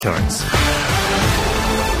Currents.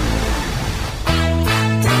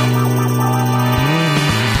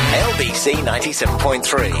 LBC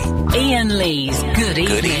 97.3. Ian Lee's Good Evening.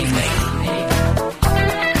 Good evening.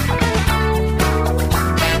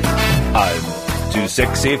 I'm too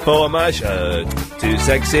sexy for my shirt. Too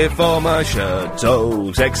sexy for my shirt.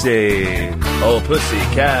 So sexy. Oh,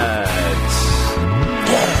 pussycats.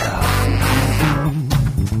 Yeah.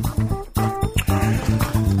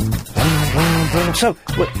 So,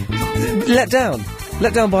 let down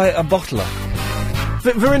by a bottler.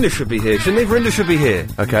 Verinda should be here, shouldn't he? Verinda should be here.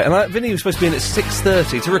 Okay, and Vinny was supposed to be in at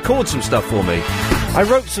 6:30 to record some stuff for me. I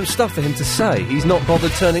wrote some stuff for him to say. He's not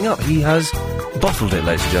bothered turning up. He has bottled it,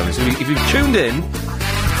 ladies and gentlemen. So if you've tuned in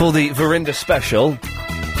for the Verinda special,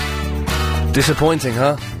 disappointing,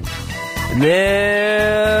 huh?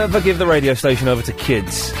 Never give the radio station over to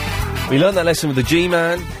kids. We learned that lesson with the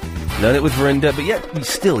G-Man, learned it with Verinda, but yet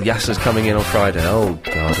still Yasser's coming in on Friday. Oh,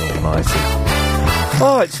 God almighty.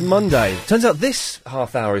 Oh, it's Monday. Turns out this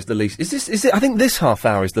half hour is the least. Is it? I think this half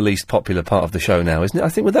hour is the least popular part of the show now, isn't it? I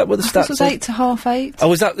think with that, what the stats. This was 8 to half 8.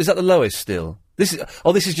 Oh, is that the lowest still? This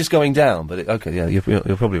is just going down. But okay, yeah,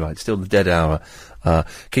 you're probably right. Still, the dead hour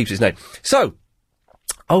keeps its name. So,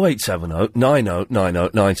 0870 90 90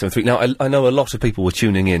 973. Now, I know a lot of people were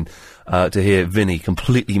tuning in to hear Vinny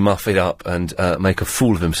completely muff it up and make a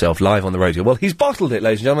fool of himself live on the radio. Well, he's bottled it,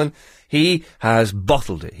 ladies and gentlemen. He has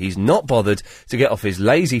bottled it. He's not bothered to get off his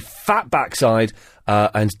lazy, fat backside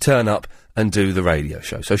and turn up and do the radio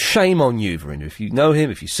show. So shame on you, Verinda. If you know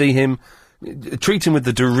him, if you see him, treat him with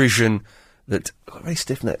the derision that... Oh, very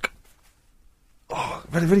stiff neck. Oh,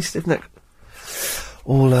 very stiff neck.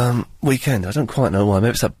 All weekend. I don't quite know why.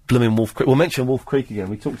 Maybe it's that blooming Wolf Creek. We'll mention Wolf Creek again.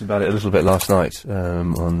 We talked about it a little bit last night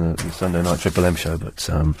on the Sunday night Triple M show, but...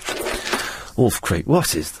 Wolf Creek.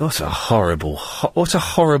 What a horrible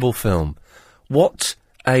film. What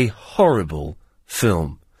a horrible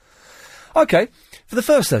film. Okay, for the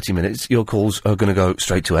first 30 minutes, your calls are going to go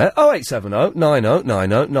straight to air. 0870 90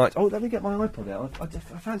 90 90. Oh, let me get my iPod out. I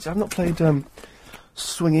fancy. I've not played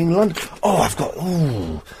Swinging London. Oh, I've got.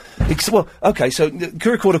 Oh, well, okay. So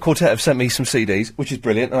the Recorder Quartet have sent me some CDs, which is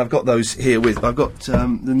brilliant, and I've got those here with. I've got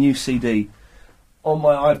the new CD on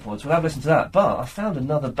my iPod, so we'll have a listen to that. But I found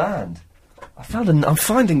another band. I'm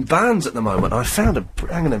finding bands at the moment. I found a...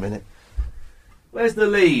 Hang on a minute. Where's the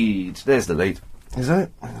lead? There's the lead. Is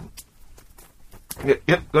that it?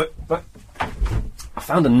 Yep, look. I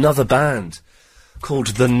found another band called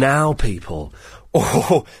The Now People.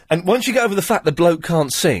 Oh, and once you get over the fact the bloke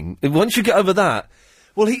can't sing, once you get over that,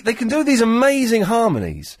 well, they can do these amazing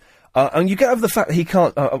harmonies. And you get over the fact that he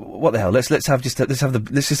can't... what the hell? Let's just have a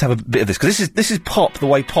bit of this, because this is pop the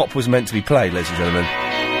way pop was meant to be played, ladies and gentlemen.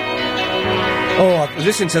 Oh, I've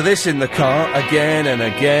listened to this in the car again and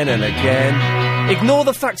again and again. Ignore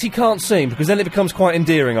the fact he can't sing, because then it becomes quite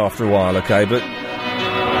endearing after a while, okay? But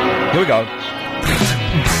here we go.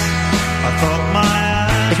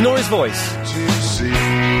 Ignore his voice.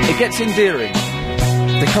 It gets endearing.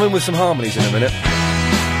 They come in with some harmonies in a minute.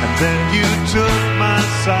 And then you took my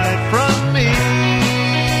sight from me.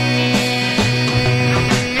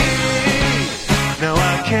 Now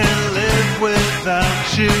I can't live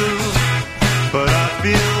without you. But I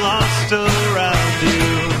feel lost around you.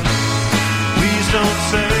 Please don't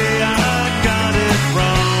say I got it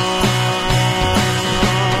wrong.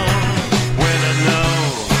 When I know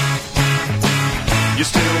you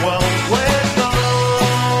still won't let go.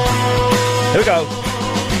 Here we go.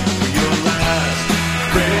 Your last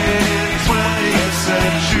great 20th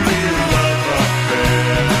century love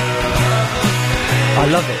affair. I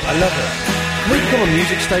love it. Can we become a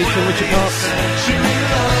music station, Richard Parks?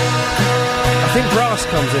 I think brass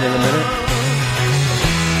comes in a minute.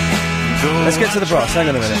 Let's get to the brass. Hang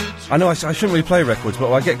on a minute. I know I shouldn't really play records, but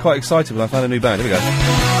I get quite excited when I find a new band. Here we go.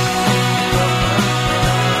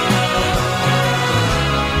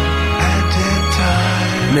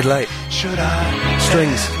 Mid-late.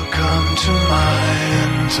 Strings. Come to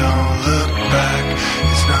mind, don't look back.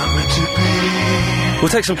 It's not meant to be. We'll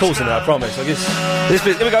take some calls in there, I promise. I guess this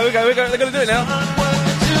bit. Here we go. They're going to do it now.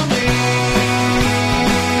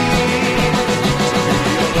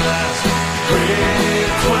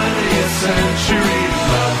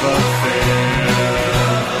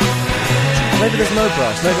 Maybe there's no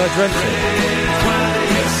brass. Maybe I dreamt it.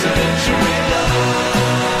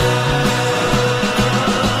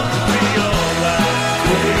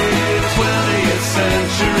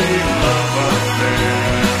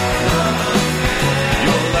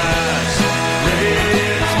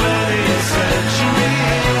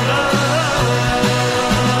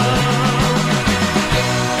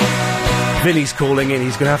 Vinny's calling in.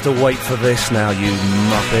 He's going to have to wait for this now, you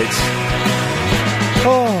muppet.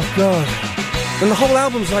 Oh, God. And the whole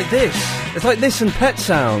album's like this. It's like this and Pet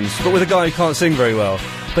Sounds, but with a guy who can't sing very well.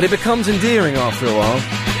 But it becomes endearing after a while.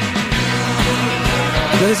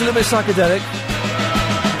 There's a little bit psychedelic.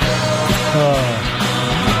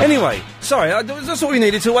 Anyway, sorry, that's what we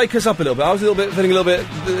needed to wake us up a little bit. I was feeling a little bit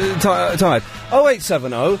tired.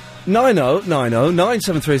 0870 90 90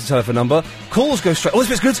 973 is the telephone number. Calls go straight. Oh, this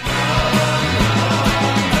bit's good.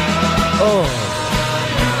 Oh.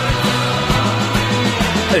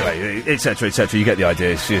 Anyway, etc., etc. You get the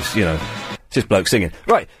idea. It's just, it's just bloke singing.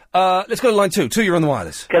 Right, let's go to line 2. 2, you're on the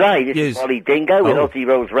wireless. G'day, this is Ollie Dingo with Aussie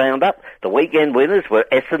Rules Roundup. The weekend winners were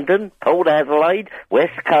Essendon, Port Adelaide,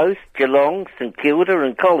 West Coast, Geelong, St Kilda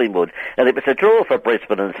and Collingwood. And it was a draw for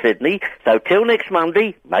Brisbane and Sydney. So till next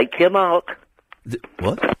Monday, make your mark.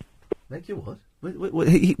 What? Make your what?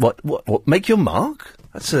 What? Make your mark?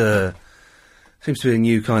 That's seems to be a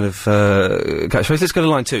new kind of catchphrase. Let's go to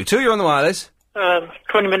line 2. 2, you're on the wireless.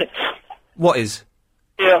 20 minutes. What is?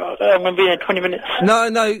 Yeah, I'm going to be there in 20 minutes. No.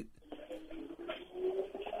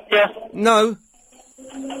 Yeah. No.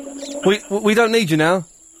 We don't need you now.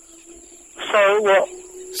 So what?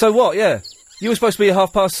 So what, yeah. You were supposed to be at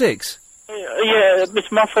 6:30. Yeah,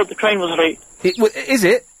 it's my fault the train was late. Is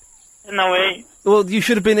it? No, it ain't. Well, you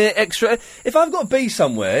should have been here extra... If I've got to be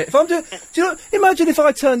somewhere, if I'm doing... Do you know... Imagine if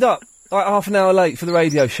I turned up, like, half an hour late for the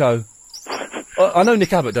radio show. I know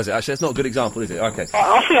Nick Abbott does it, actually. That's not a good example, is it? Okay.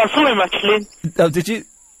 I think I saw him, actually. Oh, did you?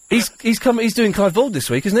 He's doing Clive Bald this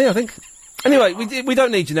week, isn't he, I think? Anyway, we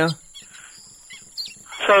don't need you now.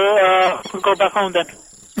 So, we'll go back home then.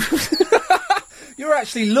 You're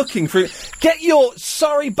actually looking for... Get your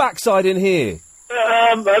sorry backside in here.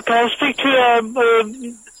 Can I speak to,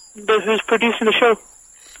 who's producing the show?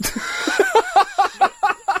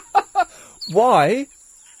 Why?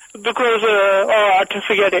 Because, I can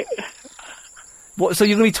forget it. What, so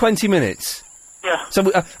you're going to be 20 minutes? Yeah.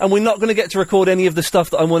 So, and we're not going to get to record any of the stuff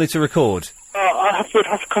that I wanted to record? I'll have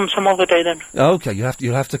to come some other day then. Okay,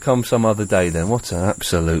 you'll have to come some other day then. What an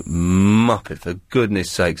absolute muppet, for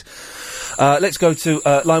goodness sakes. Let's go to,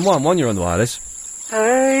 line 1. 1, you're on the wireless.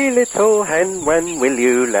 Hey, little hen, when will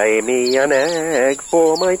you lay me an egg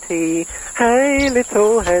for my tea? Hey,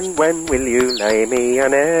 little hen, when will you lay me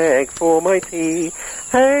an egg for my tea?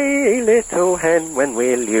 Hey, little hen, when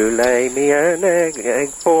will you lay me an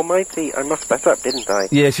egg for my tea? I must mess up, didn't I?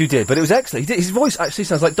 Yes, you did, but it was excellent. His voice actually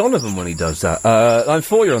sounds like Donovan when he does that. Line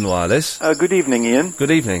 4, you're on the wireless. Good evening, Ian.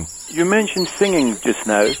 Good evening. You mentioned singing just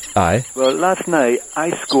now. Aye. Well, last night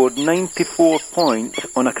I scored 94 points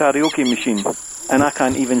on a karaoke machine. And I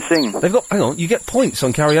can't even sing. Hang on, you get points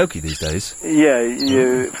on karaoke these days? Yeah,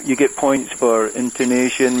 you get points for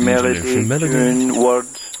intonation, melody, tune,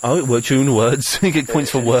 words. Oh, well, tune, words. You get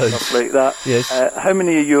points for words. Stuff like that. Yes. How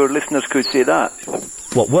many of your listeners could say that?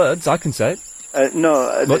 What, words? I can say it.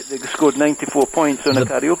 They scored 94 points on a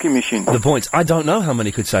karaoke machine. The points. I don't know how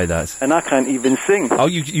many could say that. And I can't even sing. Oh,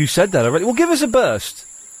 you said that already. Well, give us a burst.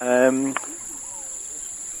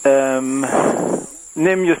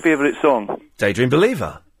 Name your favourite song. Daydream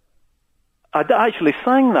Believer. I actually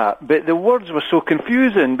sang that, but the words were so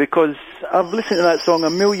confusing because I've listened to that song a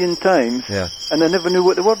million times, and I never knew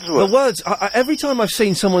what the words were. The words, every time I've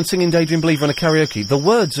seen someone singing Daydream Believer on a karaoke, the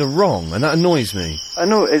words are wrong, and that annoys me. I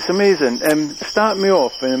know, it's amazing. Start me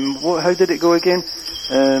off. How did it go again?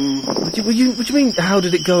 What do you mean, how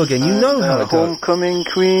did it go again? You know how it goes. Homecoming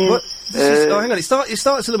Queen. What? Hang on, it starts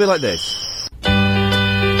a little bit like this.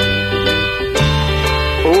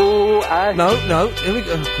 No, here we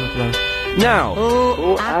go. Oh, God, no. Now.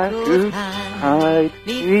 I could hide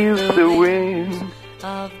beneath the wind.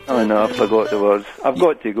 Oh no, I forgot the words. I've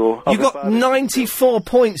got to go. You got 94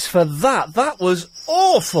 points for that. That was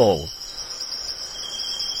awful.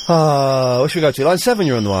 What should we go to? Line 7,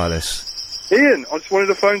 you're on the wireless. Ian, I just wanted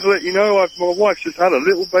to phone to let you know my wife's just had a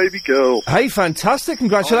little baby girl. Hey, fantastic,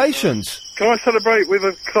 congratulations. Can I celebrate with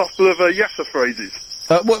a couple of Yasser phrases?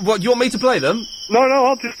 What, you want me to play them? No,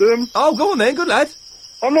 I'll just do them. Oh, go on then, good lad.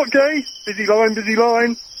 I'm not gay. Busy line.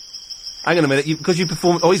 Hang on a minute, because you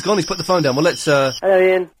performed... Oh, he's gone, he's put the phone down. Well, let's, Hello,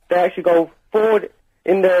 Ian. They actually go forward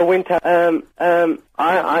in the winter. I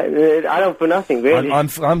don't feel nothing, really.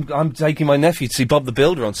 I'm taking my nephew to see Bob the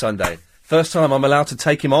Builder on Sunday. First time I'm allowed to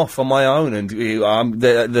take him off on my own, and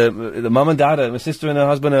the mum and dad, my sister and her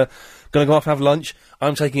husband are going to go off and have lunch.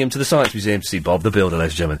 I'm taking him to the Science Museum to see Bob the Builder,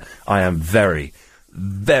 ladies and gentlemen. I am very,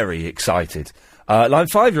 very excited. Line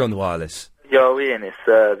 5, you're on the wireless. Yo, Ian, it's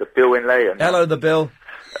the Bill in Leighton. Hello, the Bill.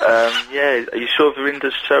 Yeah, are you sure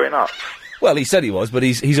Verinda's showing up? Well, he said he was, but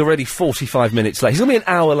he's already 45 minutes late. He's going to be an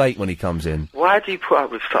hour late when he comes in. Why do you put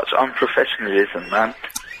up with such unprofessionalism, man?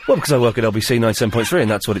 Well, because I work at LBC 97.3 and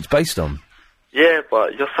that's what it's based on. Yeah,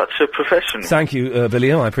 but you're such a professional. Thank you,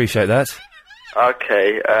 Billy. I appreciate that.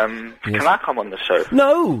 Okay, can I come on the show?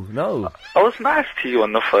 No. I was nice to you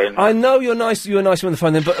on the phone. I know you're nice. You were nice on the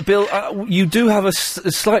phone then, but Bill, you do have a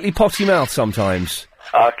slightly potty mouth sometimes.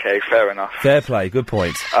 Okay, fair enough. Fair play. Good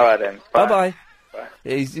point. All right then. Bye.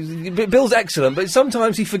 Bill's excellent, but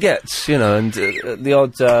sometimes he forgets, you know, and the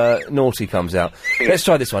odd naughty comes out. Let's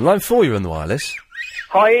try this one. Line 4, you're on the wireless.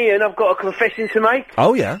 Hi, Ian. I've got a confession to make.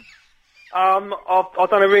 Oh, yeah? I've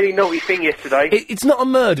done a really naughty thing yesterday. It's not a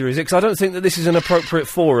murder, is it? Because I don't think that this is an appropriate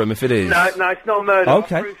forum if it is. No, it's not a murder.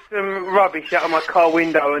 Okay. I threw some rubbish out of my car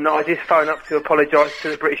window and I just phoned up to apologise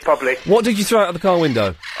to the British public. What did you throw out of the car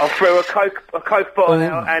window? I threw a Coke bottle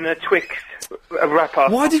out and a Twix wrapper.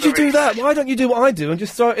 Why did you do that? Why don't you do what I do and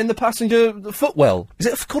just throw it in the passenger footwell? Is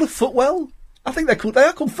it called a footwell? I think they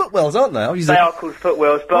are called footwells, aren't they? They are called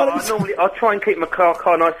footwells, but I try and keep my car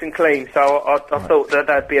car nice and clean, so I thought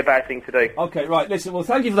that'd be a bad thing to do. Okay, right. Listen, well,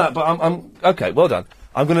 thank you for that, but I'm okay. Well done.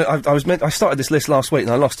 I started this list last week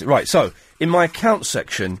and I lost it. Right. So in my account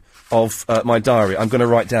section of my diary, I'm going to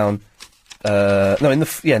write down. In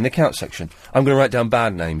the account section, I'm going to write down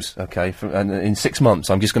bad names. Okay, and in 6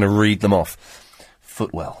 months, I'm just going to read them off.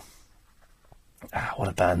 Footwell. What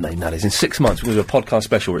a band name that is. In 6 months, we're going to do a podcast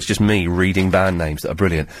special where it's just me reading band names that are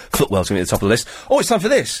brilliant. Footwell's going to be at the top of the list. Oh, it's time for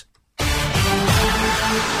this.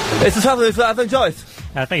 It's the time for this. Joyce.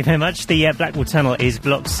 Thank you very much. The Blackwall Tunnel is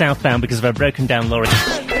blocked southbound because of a broken down lorry.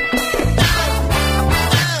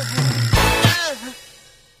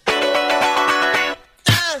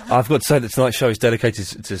 I've got to say that tonight's show is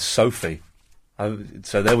dedicated to Sophie.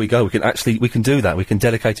 So there we go. We can do that. We can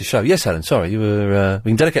dedicate a show. Yes, Helen. Sorry, we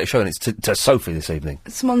can dedicate a show, and it's to Sophie this evening.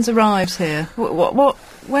 Someone's arrived here. What?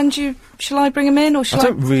 When shall I bring him in, or shall I? I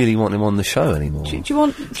don't really want him on the show anymore. Do you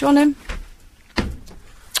want him?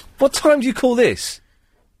 What time do you call this?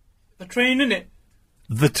 The train, innit?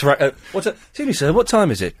 The train. Excuse me, sir. What time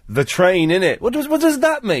is it? The train, innit? What does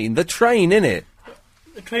that mean? The train, innit?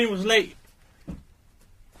 The train was late,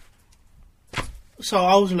 so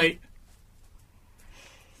I was late.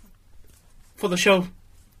 For the show.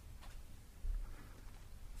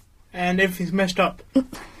 And everything's messed up.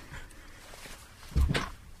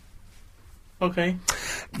 Okay.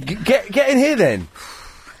 Get in here then.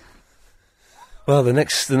 Well, the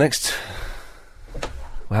next.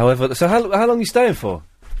 However, so how long are you staying for?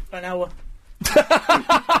 An hour.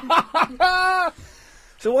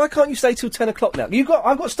 So why can't you stay till 10 o'clock now?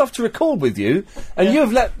 I've got stuff to record with you, and you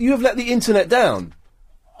have let the internet down.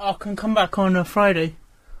 I can come back on a Friday.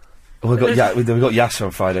 We've got Yasser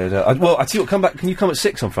on Friday. I tell you what, come back. Can you come at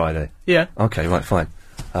 6 on Friday? Yeah. Okay, right, fine.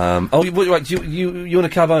 Right. You want a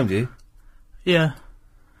cab home? Do you? Yeah.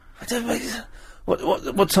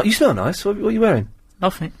 What time? You smell nice. What are you wearing?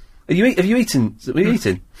 Nothing. Have you eaten? What are you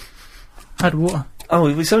eating? Had water. Oh,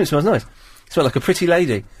 something smells nice. You smell like a pretty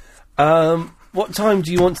lady. What time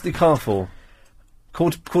do you want the car for?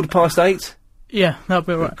 Quarter past 8? Yeah, that'll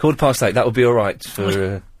be alright. 8:15. That would be alright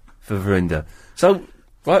for Verinda. So.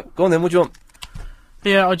 Right, go on then, what do you want?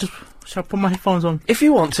 Yeah, shall I put my headphones on? If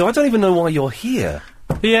you want to, I don't even know why you're here.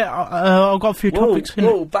 Yeah, I've got a few topics.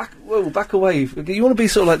 Back away. You want to be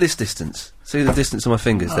sort of like this distance. See the distance of my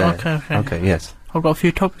fingers there? Okay, yes. I've got a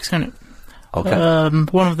few topics in it. Okay.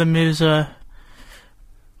 One of them is, I've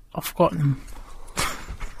forgotten them.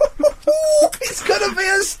 It's gonna be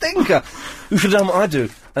a stinker! You should have done what I do,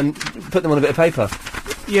 and put them on a bit of paper.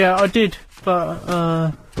 Yeah, I did,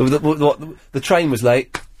 but, the train was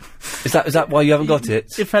late. Is that why you haven't got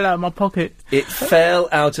it? It fell out of my pocket. It fell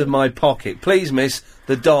out of my pocket. Please, miss,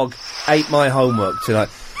 the dog ate my homework tonight.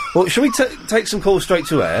 Well, shall we take some calls straight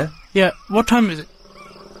to air? Yeah, what time is it?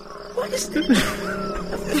 What is this?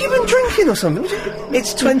 Have you been drinking or something?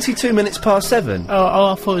 It's 22 minutes past 7.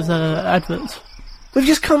 Oh, I thought it was adverts. We've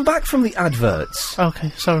just come back from the adverts.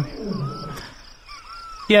 Okay, sorry.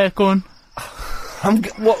 Yeah, go on.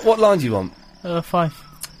 What line do you want? 5.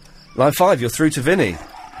 Line 5, you're through to Vinny.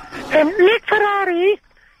 Nick Ferrari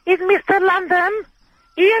is Mr. London.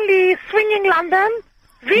 Ian Lee, swinging London.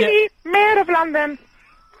 Vinny, Mayor of London.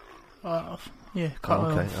 Okay,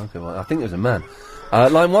 well, I think there's a man.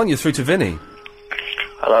 Line 1, you're through to Vinny.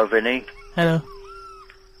 Hello, Vinny. Hello.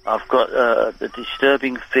 I've got the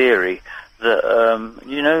disturbing theory that,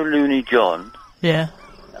 you know Looney John? Yeah.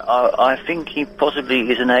 I think he possibly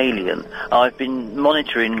is an alien. I've been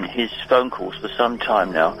monitoring his phone calls for some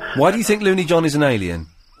time now. Why do you think Looney John is an alien?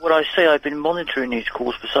 What I say, I've been monitoring these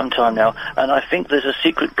calls for some time now, and I think there's a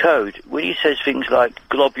secret code. When he says things like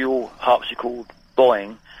globule, harpsichord,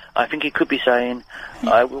 boing, I think he could be saying,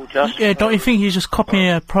 I will just... Yeah, don't you think he's just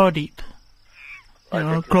copying Pradeep? You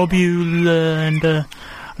know, globule and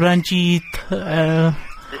Ranjit... There's a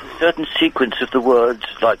certain sequence of the words,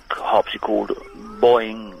 like harpsichord,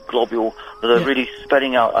 boing, globule, that are really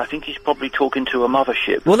spelling out. I think he's probably talking to a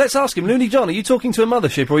mothership. Well, let's ask him. Looney John, are you talking to a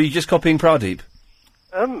mothership, or are you just copying Pradeep?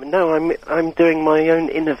 No, I'm doing my own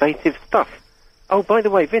innovative stuff. Oh, by the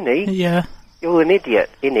way, Vinny. Yeah. You're an idiot,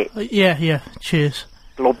 innit? Yeah. Cheers.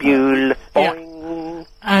 Globule, boing.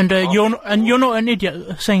 And you're not an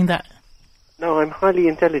idiot saying that. No, I'm highly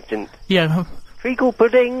intelligent. Yeah. Treacle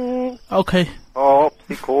pudding. Okay.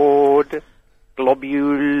 Harpsichord,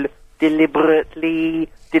 globule, deliberately.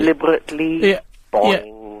 Yeah.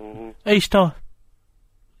 Boing. Yeah. A-star.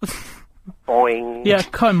 Boing. Yeah,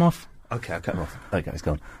 cut him off. Okay, I'll cut him off. Okay, it's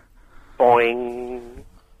gone. Boing.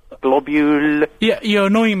 Globule. Yeah, you're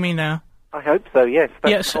annoying me now. I hope so, yes.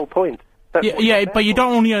 That's the whole point. That's what Yeah, it's but you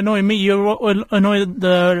don't only annoy me, you annoy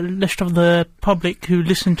the rest of the public who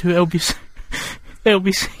listen to LBC.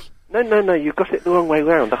 LBC. No, you got it the wrong way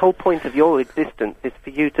round. The whole point of your existence is for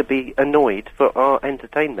you to be annoyed for our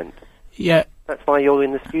entertainment. Yeah. That's why you're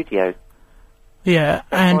in the studio. Yeah,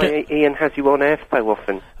 That's why Ian has you on air so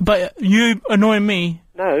often. But you annoy me.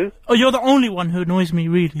 No. Oh, you're the only one who annoys me,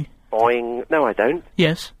 really. Boing. No, I don't.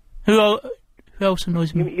 Yes. Who else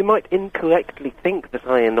annoys me? You might incorrectly think that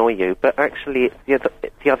I annoy you, but actually it's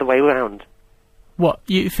the other way round. What?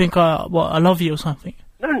 You think I love you or something?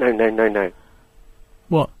 No.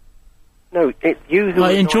 What? No, it's you who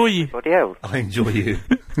I enjoy you. Everybody else. I enjoy you.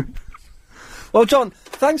 Well, John,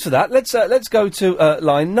 thanks for that. Let's go to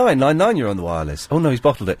line 9. Line 9, you're on the wireless. Oh, no, he's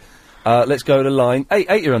bottled it. Let's go to line 8.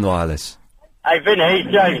 8, you're on the wireless. Hey, Vinny,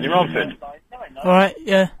 it's James in Romford. All right,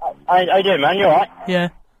 yeah. How you doing, man? You all right? Yeah.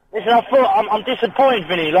 Listen, I thought I'm disappointed,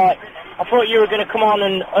 Vinny. Like, I thought you were going to come on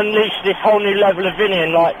and unleash this whole new level of Vinny,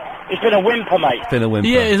 and like, it's been a whimper, mate. It's been a whimper.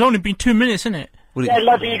 Yeah, it's only been 2 minutes, isn't it? Yeah,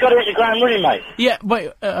 like, but you got to hit the ground running, mate. Yeah,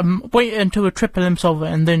 wait until a triple M solver,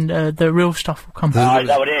 and then the real stuff will come.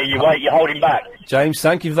 That would hear you. Wait, you're holding back. James,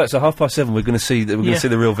 thank you for that. So 7:30, we're going to see we're going to see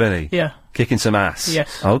the real Vinny. Yeah. Kicking some ass.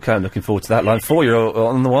 Yes. Okay, I'm looking forward to that. Line 4, you're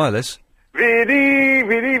on the wireless. Vinny,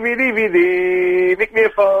 make me a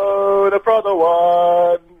phone, a brother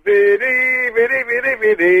one. Vinny.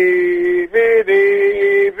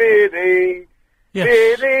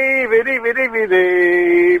 Yes.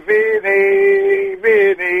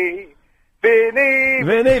 Vinny.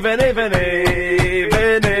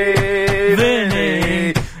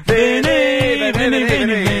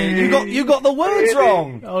 You got the words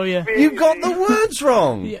wrong. Oh yeah. You got the words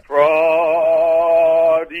wrong. Yeah.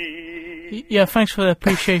 Yeah, thanks for the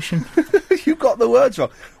appreciation. You got the words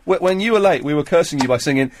wrong. When you were late, we were cursing you by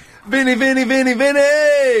singing, Vinny!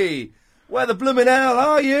 Where the bloomin' hell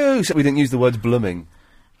are you? Except we didn't use the words blooming.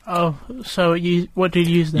 Oh, so what did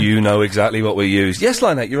you use then? You know exactly what we used. Yes,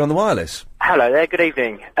 line 8, you're on the wireless. Hello there, good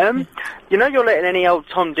evening. You know you're letting any old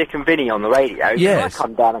Tom, Dick and Vinny on the radio? Yes. Can I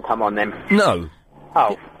come down and come on them? No.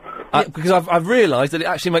 Oh. Because I've realised that it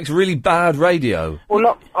actually makes really bad radio.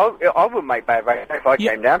 Well, I wouldn't make bad radio if I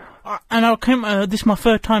came down. And I came, this is my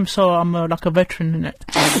third time, so I'm like a veteran in it.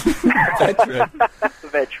 Veteran?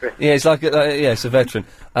 Veteran. Yeah, it's like, it's a veteran.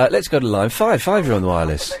 Let's go to line 5. 5, you're on the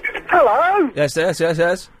wireless. Hello? Yes.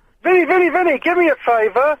 Vinny, give me a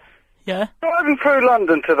favour. Yeah? Driving through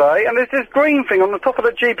London today, and there's this green thing on the top of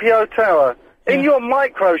the GPO tower. Yeah. In your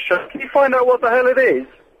micro show, can you find out what the hell it is?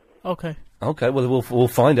 Okay. Okay, well, we'll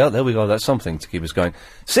find out. There we go. That's something to keep us going.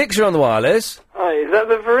 6, you're on the wireless. Hi, is that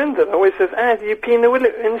the Verinda that always says, do you pee in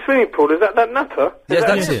the swimming pool? Is that nutter? Yes,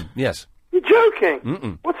 that's him. Yes. You're joking?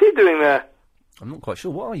 Mm-mm. What's he doing there? I'm not quite sure.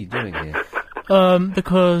 What are you doing here?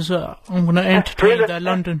 Because I'm going to entertain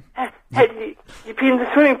London. Hey, you pee in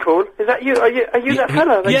the swimming pool? Is that you? Are you that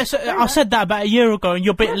fella? Yes, I said that about a year ago, and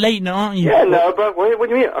you're a bit late now, aren't you? Yeah, no, but what do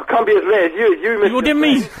you mean? I can't be as late as you. You what do you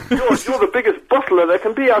mean? You're the biggest bustler there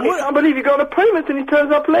can be. I can't believe you got an appointment and he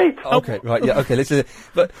turns up late. Okay, right, yeah, okay, let's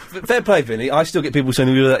but fair play, Vinny. I still get people saying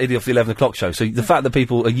you're that idiot off the 11 o'clock show, so the fact that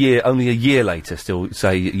people only a year later still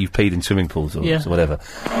say you've peed in swimming pools or whatever.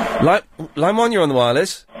 Line 1, you're on the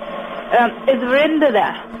wireless. Is Verinda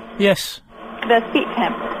there? Yes. Could I speak to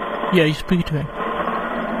him? Yeah, you speak to him.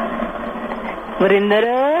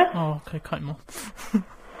 Verinda? Oh, okay, cut him off.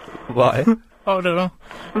 Why? Oh, I don't know.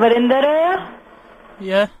 Verinda?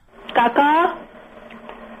 Yeah. Kaka?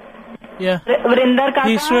 Yeah. Vrinder Kaka?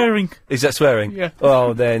 He's swearing. Is that swearing? Yeah.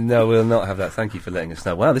 Oh, then, no, we'll not have that. Thank you for letting us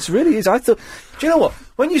know. Wow, this really is. I thought... Do you know what?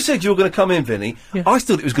 When you said you were going to come in, Vinny, I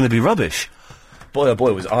thought it was going to be rubbish. Boy, oh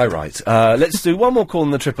boy, was I right. Let's do one more call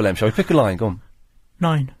on the Triple M, shall we? Pick a line, go on.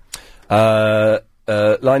 9.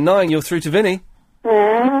 Line 9, you're through to Vinny.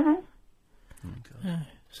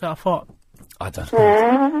 So I thought. I don't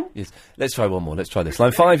know. Yes. Let's try one more. Let's try this.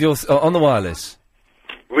 Line 5, you're on the wireless.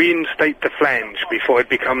 Reinstate the flange before it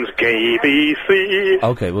becomes gay BC.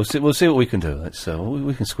 Okay, we'll see what we can do. Let's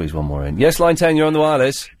we can squeeze one more in. Yes, line 10, you're on the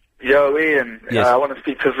wireless. Yo, Ian. Yes. I want to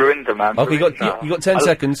speak to Verinda, man. Okay, you got 10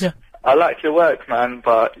 seconds. Yeah. I like your work, man,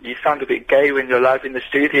 but you sound a bit gay when you're live in the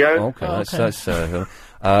studio. Okay, that's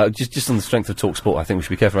just on the strength of Talk Sport, I think we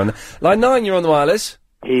should be careful on that. Line 9, you're on the wireless.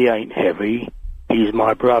 He ain't heavy. He's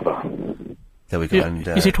my brother. There we go. Yeah. And,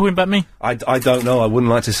 is he talking about me? I don't know. I wouldn't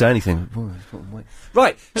like to say anything.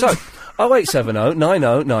 Right, so 0870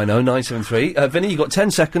 90 90 973. Vinny, you got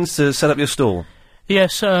 10 seconds to set up your stall.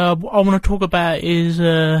 Yes, what I want to talk about is...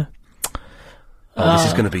 this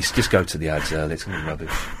is going to be... Just go to the ads early. It's going to be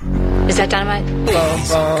rubbish. Is that Dynamite?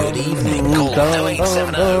 Good evening. Call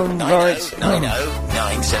 0870 90 90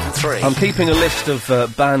 973. I'm keeping a list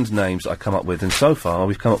of band names I come up with, and so far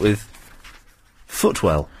we've come up with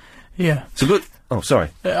Footwell. Yeah. It's a good... Oh, sorry.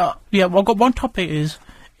 Yeah, well, I've got one topic is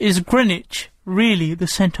Greenwich really the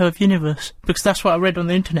centre of the universe? Because that's what I read on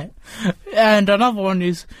the internet. And another one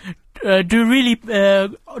is,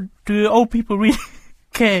 do old people really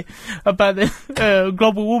care about the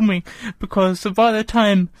global warming? Because by the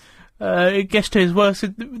time it gets to its worst,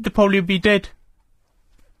 they'll probably be dead.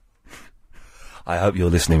 I hope you're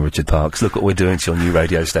listening, Richard Parks. Look what we're doing to your new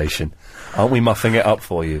radio station. Aren't we muffing it up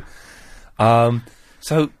for you?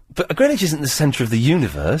 But Greenwich isn't the centre of the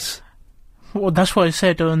universe. Well, that's what it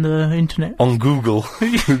said on the internet. On Google.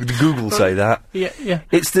 Google say that. Yeah.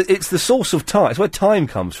 It's the source of time. It's where time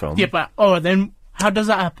comes from. Yeah, but, then, how does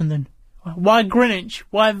that happen then? Why Greenwich?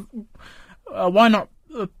 Why not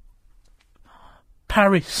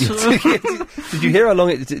Paris? Did you hear how long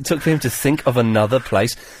it took for him to think of another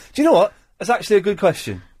place? Do you know what? That's actually a good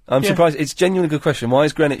question. I'm surprised. It's genuinely a good question. Why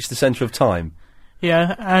is Greenwich the centre of time?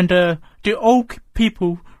 Yeah, and do old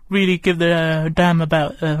people really give a damn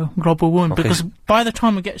about global warming? Okay. Because by the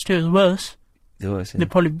time it gets to its worst, they'll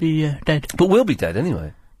probably be dead. But we'll be dead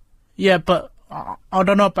anyway. Yeah, but I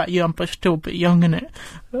don't know about you, I'm still a bit young, innit?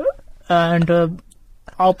 And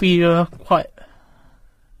I'll be quite...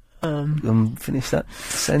 finish that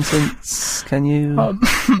sentence, can you...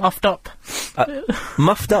 muffed up.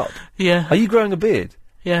 Muffed up? Yeah. Are you growing a beard?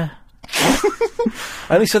 Yeah.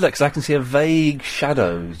 I only said that because I can see a vague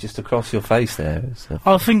shadow just across your face there.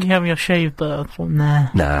 I was thinking having a shave, but I thought, nah.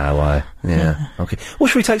 Nah, why? Yeah. Okay. Well,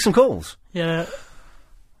 should we take some calls? Yeah.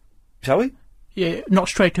 Shall we? Yeah, not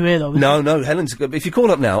straight to here, though. No, Helen's... If you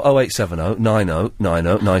call up now, 0870 90 90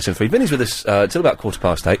 973. Vinny's with us till about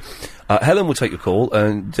 8:15. Helen will take your call,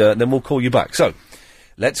 and then we'll call you back. So,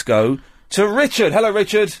 let's go to Richard. Hello,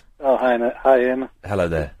 Richard. Oh, hi, Ian. Hello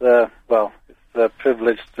there. It's a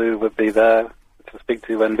privilege to be there to speak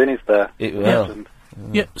to you when Vinny's there.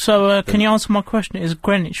 Yeah, so can you answer my question? Is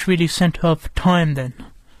Greenwich really centre of time, then?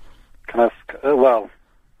 Can I ask,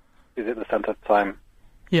 is it the centre of time?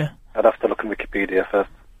 Yeah. I'd have to look in Wikipedia first.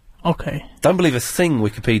 Okay. Don't believe a thing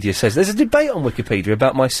Wikipedia says. There's a debate on Wikipedia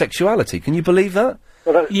about my sexuality. Can you believe that?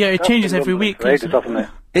 Well, yeah, it changes every week. Doesn't it?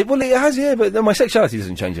 It has, yeah, but my sexuality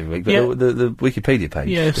doesn't change every week. But the Wikipedia page.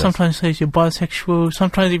 Yeah, does. Sometimes it says you're bisexual.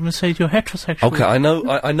 Sometimes it even says you're heterosexual. Okay, I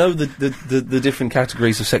know the different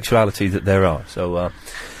categories of sexuality that there are. So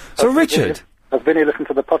Richard, has Vinny listened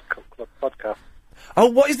to the podcast? Oh,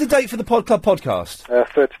 what is the date for the Pod Club podcast?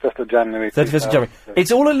 31st of January. 31st of January. It's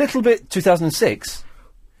all a little bit 2006.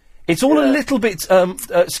 It's all a little bit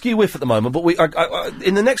skew-whiff at the moment, but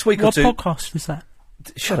in the next week or two... What podcast is that?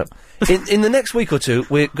 Shut up. In the next week or two,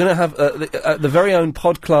 we're going to have the very own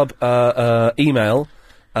Pod Club email.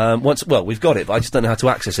 We've got it, but I just don't know how to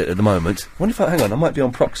access it at the moment. Hang on, I might be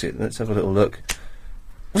on proxy. Let's have a little look.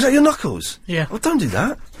 Was that your knuckles? Yeah. Oh, don't do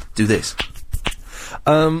that. Do this.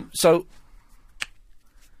 So...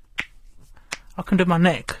 I can do my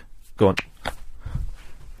neck. Go on.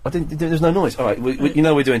 There's no noise. All right, you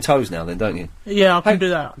know we're doing toes now then, don't you? Yeah, I can do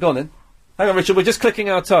that. Go on then. Hang on, Richard, we're just clicking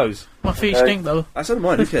our toes. My feet stink, though. That's not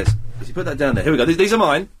mine, who cares? You put that down there. Here we go. These are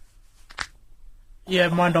mine. Yeah,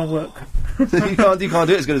 mine don't work. you can't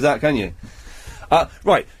do it as good as that, can you?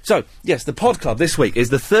 Right, so, yes, the Pod Club this week is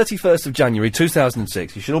the 31st of January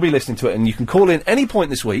 2006. You should all be listening to it, and you can call in any point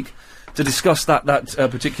this week to discuss that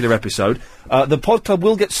particular episode. The Pod Club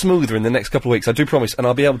will get smoother in the next couple of weeks, I do promise, and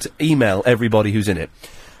I'll be able to email everybody who's in it.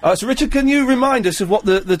 So, Richard, can you remind us of what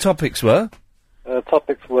the topics were?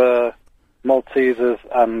 Topics were Maltesers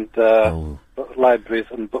and libraries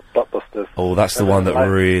and blockbusters. Oh, that's the one that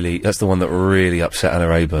really upset Anna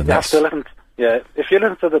Rayburn. You have to Yeah, if you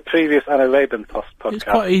listen to the previous Anna Rabin podcast... It's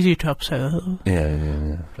quite easy to upset her.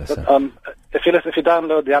 Yeah. Bless her. If you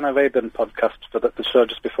download the Anna Rabin podcast for the show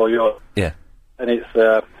just before yours... Yeah. And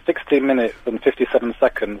it's 16 minutes and 57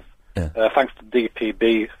 seconds. Yeah. Thanks to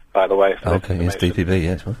DPB, by the way. For Okay, yes, DPB,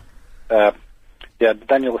 yes. Well. Yeah,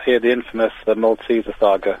 then you'll hear the infamous Malteser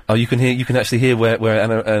saga. Oh, you can actually hear where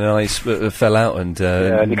Anna and I fell out and...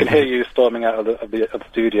 and you can hear you storming out of the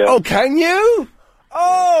studio. Oh, can you?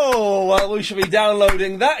 Oh, well, we should be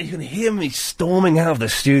downloading that. You can hear me storming out of the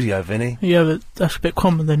studio, Vinny. Yeah, but that's a bit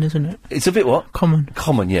common then, isn't it? It's a bit what? Common.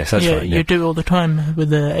 Common, yes, that's right. Yeah, you do it all the time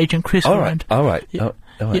with Agent Chris around. All right.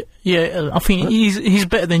 Yeah, I think he's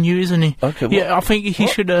better than you, isn't he? Okay. Yeah, I think he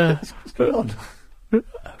should What's going on?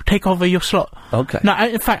 take over your slot. Okay. No,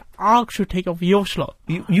 in fact, I should take over your slot.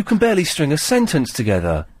 You can barely string a sentence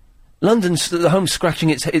together. London's at home scratching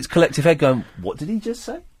its collective head going, what did he just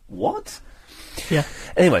say? What? Yeah.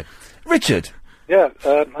 Anyway, Richard. Yeah,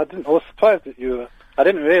 I was surprised that I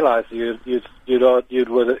didn't realise you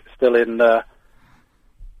were still in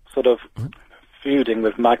sort of feuding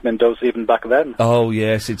with Mike Mendoza even back then. Oh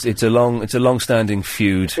yes, it's a long-standing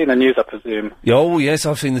feud. You've seen the news, I presume. Oh yes,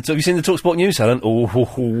 I've seen have you seen the TalkSport news, Helen? Oh,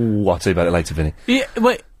 I'll tell you about it later, Vinny. Yeah,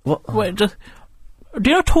 wait. What? Wait, do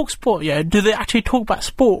you know TalkSport? Yeah, do they actually talk about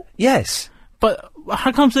sport? Yes. But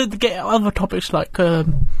how comes they get other topics like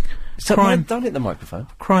crime? Don't hit the microphone.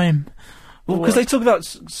 Crime. Well, because they talk about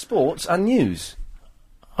sports and news.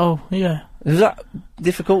 Oh, yeah. Is that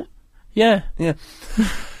difficult? Yeah. Yeah.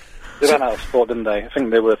 They ran out of sport, didn't they? I think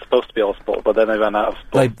they were supposed to be all sport, but then they ran out of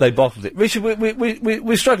sport. They bottled it. Richard,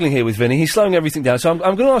 we're struggling here with Vinny. He's slowing everything down. So I'm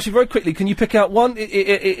going to ask you very quickly, can you pick out one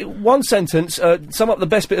sentence, sum up the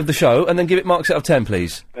best bit of the show, and then give it marks out of 10,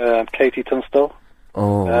 please? Katie Tunstall.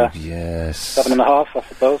 Oh, yes. 7.5, I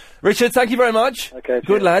suppose. Richard, thank you very much. Okay.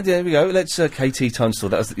 Good lad, there we go. Let's, KT Tunstall,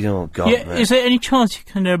 that was oh, God. Yeah, man. is there any chance you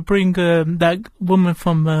can bring that woman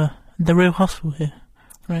from The Real Hustle here?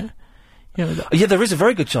 Right? Yeah, there is a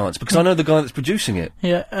very good chance, because I know the guy that's producing it.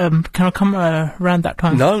 Yeah, can I come around that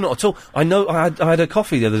time? No, not at all. I know, I had a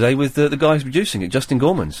coffee the other day with the guy who's producing it, Justin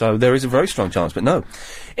Gorman, so there is a very strong chance, but no.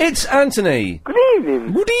 It's Anthony. Good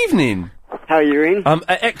evening. Good evening. How are you in?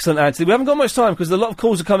 Excellent, Anthony. We haven't got much time, because a lot of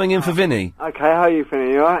calls are coming in for Vinny. Okay, how are you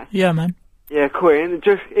feeling, you alright? Yeah, man. Yeah, cool. Ian,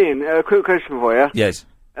 a quick question for you. Yes.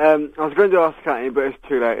 I was going to ask Catty, but it's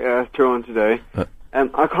too late. It's too on today.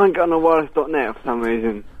 I can't get on the wireless.net for some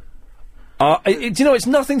reason. Do you know, it's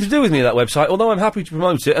nothing to do with me, that website, although I'm happy to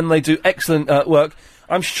promote it, and they do excellent work.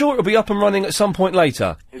 I'm sure it'll be up and running at some point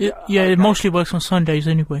later. Yeah, it mostly works on Sundays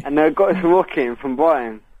anyway. And I got some rock in from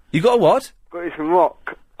Brian. You got a what? Got you some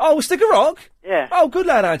rock. Oh, a stick of rock? Yeah. Oh, good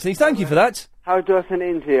lad, Anthony. Thank you for that. How do I send it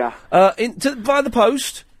in to you? Via the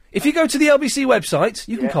post. If you go to the LBC website,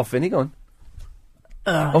 you can cough, Vinny, go on.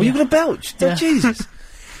 You're going to belch? Yeah. Jesus.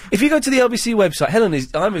 If you go to the LBC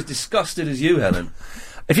website, I'm as disgusted as you, Helen.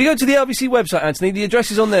 If you go to the LBC website, Anthony, the address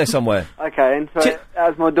is on there somewhere. Okay, and so that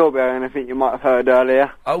was my doorbell, and I think you might have heard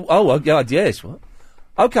earlier. Oh, God, yes, what?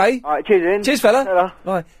 Okay. Alright, cheers, Ian. Cheers, fella. Ta-ra.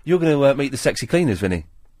 Right, you're going to meet the sexy cleaners, Vinny.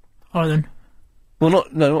 Oh, then. Well,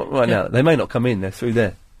 not right now. They may not come in, they're through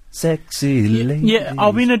there. Sexy ladies. Yeah,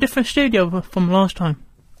 I'll be in a different studio from last time.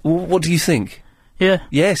 Well, what do you think? Yeah.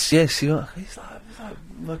 Yes, you are. It's like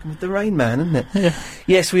working with the Rain Man, isn't it? Yeah.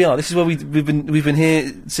 Yes, we are. This is where we've been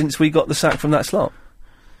here since we got the sack from that slot.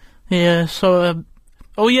 Yeah, so,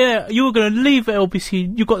 oh yeah, you were going to leave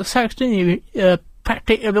LBC. You got the sack, didn't you?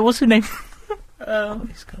 Patrick, what's his name? What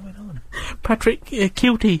is going on? Patrick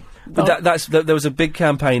Kilty. There was a big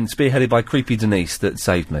campaign spearheaded by Creepy Denise that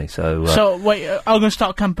saved me, so... So, wait, I'm going to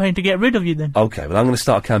start a campaign to get rid of you then? Okay, well, I'm going to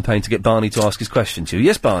start a campaign to get Barney to ask his question to you.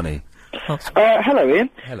 Yes, Barney? Hello, Ian.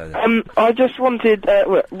 Hello there. I just wanted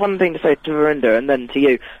one thing to say to Verinda and then to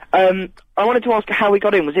you. I wanted to ask how we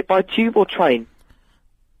got in. Was it by tube or train?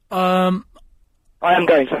 I am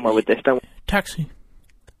going somewhere with this, don't we? Taxi.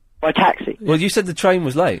 By taxi? Well, you said the train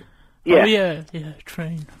was late. Yeah. Oh, yeah,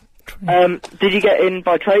 train. Did you get in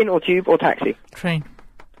by train or tube or taxi? Train.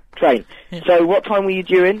 Train. Yeah. So what time were you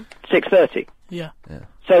due in? 6:30? Yeah.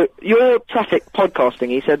 So your traffic podcasting,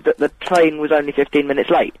 he said that the train was only 15 minutes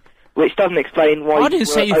late, which doesn't explain why I didn't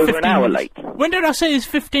say you were over 15 an hour minutes. late. When did I say it's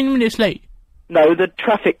 15 minutes late? No, the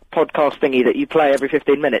traffic podcast thingy that you play every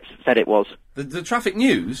 15 minutes said it was. The traffic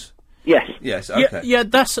news? Yes. Yes, okay. Yeah,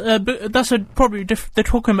 that's a probably they're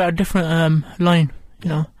talking about a different line, you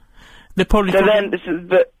know. They're probably... So then,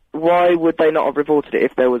 but why would they not have reported it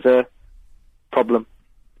if there was a problem?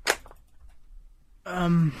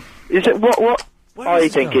 Is it what I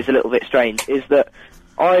think is a little bit strange is that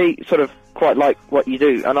I sort of quite like what you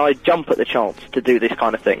do, and I jump at the chance to do this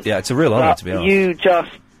kind of thing. Yeah, it's a real honour, to be honest. You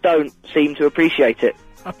just don't seem to appreciate it.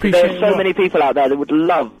 There's so many people out there that would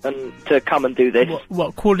love to come and do this.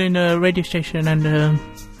 What, calling a radio station and...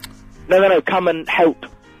 No, come and help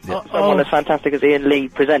someone as fantastic as Ian Lee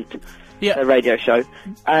present a radio show.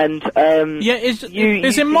 And, is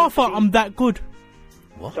it my fault I'm that good?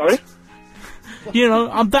 What? Sorry? You know,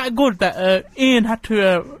 I'm that good that Ian had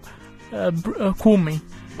to call me.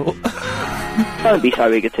 Don't be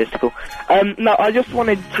so egotistical. No, I just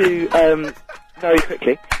wanted to, very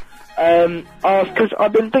quickly, ask, because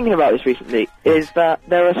I've been thinking about this recently, is that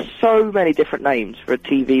there are so many different names for a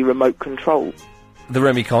TV remote control. The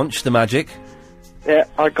Remy Conch, the Magic. Yeah,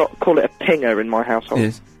 call it a pinger in my household.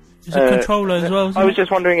 Yes. It's a controller as well, isn't I was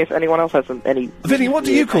just wondering if anyone else has any... Vinny, what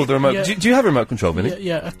do you call the remote? Yeah. Do you have a remote control, Vinny?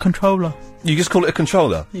 Yeah, a controller. You just call it a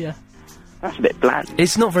controller? Yeah. That's a bit bland.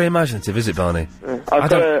 It's not very imaginative, is it, Barney? I've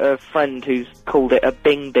got a friend who's called it a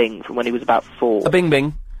bing bing from when he was about 4. A bing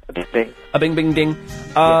bing. A bing bing. A bing bing ding.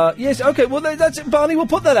 Yes, okay, well, that's it, Barney, we'll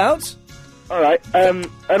put that out. Alright, and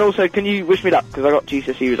also, can you wish me luck? Because I got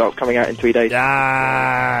GCSE results coming out in 3 days.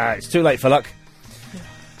 It's too late for luck.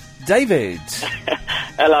 David.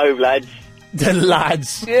 Hello, lads. The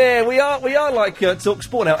lads. Yeah, we are like Talk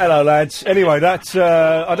Sport now. Hello, lads. Anyway, that's,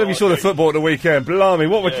 I don't know if you saw the football at the weekend. Blimey,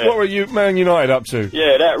 what were you, Man United, up to?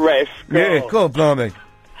 Yeah, that ref. Go on, blimey.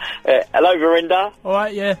 Hello, Verinda.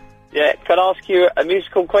 Alright, yeah. Yeah, can I ask you a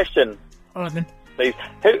musical question? Alright then. Please.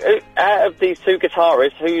 Who, out of these two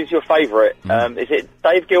guitarists, who's your favourite? Is it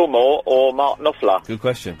Dave Gilmour or Mark Knopfler? Good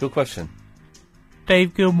question.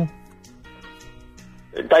 Dave Gilmour.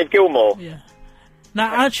 Dave Gilmour? Yeah. No,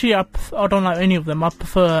 actually, I don't like any of them. I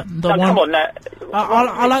prefer the one... come on, now.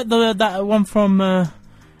 I like that one from, the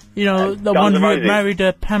Guns one N' who Roses.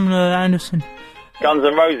 married Pamela Anderson. Guns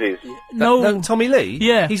N' Roses? No. Tommy Lee?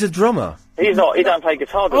 Yeah. He's a drummer. He's not, he don't play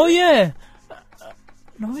guitar, does he? Yeah.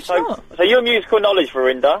 No, it's not. So your musical knowledge,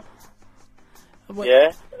 Verinda?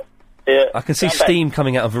 Yeah? I can see steam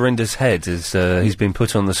coming out of Verinda's head as he's been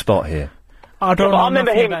put on the spot here. I don't know. I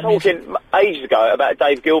remember him talking ages ago about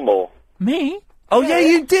Dave Gilmour. Me? Oh, yeah,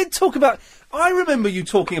 you did talk about... I remember you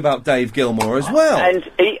talking about Dave Gilmour as well. And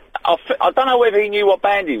I don't know whether he knew what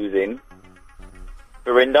band he was in.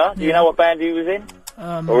 Verinda, do you know what band he was in?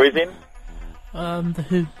 Or is in? The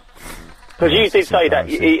Who. Because you did say that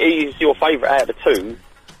he's your favourite out of the two,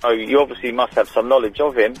 so you obviously must have some knowledge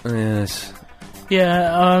of him. Yes.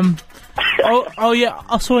 Yeah, oh yeah,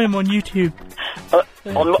 I saw him on YouTube.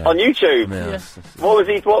 On YouTube? Yes. What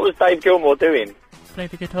was Dave Gilmour doing? Play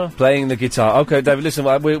the guitar. Playing the guitar. Okay, David, listen,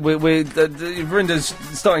 Verinda's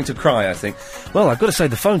starting to cry, I think. Well, I've got to say,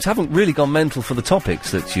 the phones haven't really gone mental for the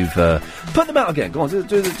topics that you've... Put them out again. Go on, do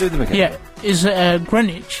them again. Yeah, is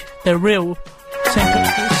Greenwich the real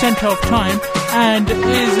centre of time? And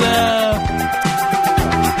is...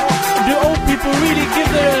 do old people really give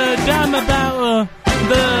a damn about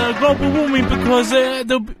the global warming? Because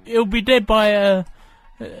it'll be dead by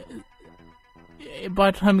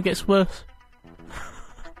the time it gets worse.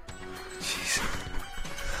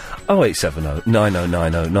 0870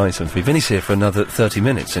 9090 973. Vinny's here for another 30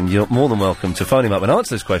 minutes, and you're more than welcome to phone him up and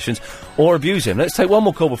answer those questions or abuse him. Let's take one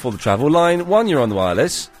more call before the travel. Line 1, you're on the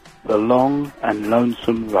wireless. The long and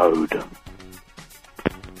lonesome road.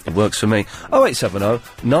 It works for me. 0870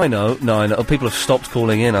 9090. Oh, people have stopped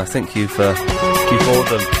calling in. I think you've bored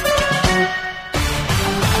them.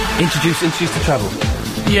 Introduce the travel.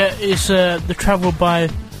 Yeah, it's the travel by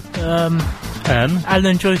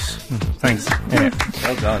Alan Joyce. Thanks. Yeah.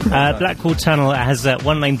 Well done. Blackwall Tunnel has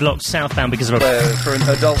one lane blocked southbound because of a... for an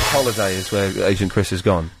adult holiday is where Agent Chris has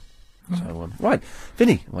gone. So, right.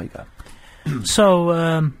 Vinny, away you go.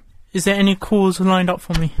 So, is there any calls lined up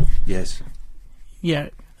for me? Yes. Yeah.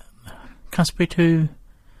 Can I speak to...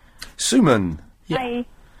 Suman. Yeah. Hi.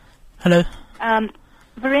 Hello.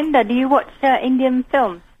 Verinda, do you watch Indian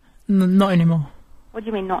films? Not anymore. What do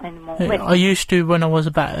you mean not anymore? I used to when I was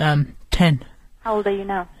about 10. How old are you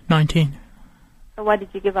now? 19. So why did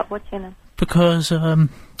you give up watching them? Because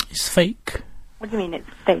it's fake. What do you mean it's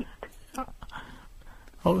fake?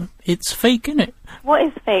 Oh, it's fake, isn't it? What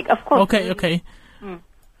is fake? Of course. Okay. Mm.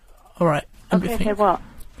 All right. Let me Okay, think. what?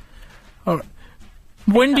 All right.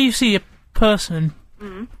 When do you see a person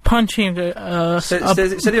punching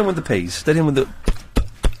steady on with the P's. Steady on with the...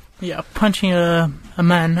 Yeah, punching a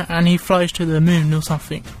man and he flies to the moon or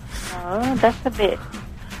something. Oh, that's a bit...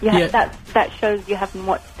 Yeah, that shows you haven't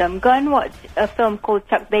watched them. Go and watch a film called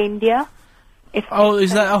Chuck the India. Is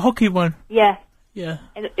that a hockey one? Yeah. Yeah.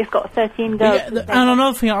 It's got 13 girls. Yeah, and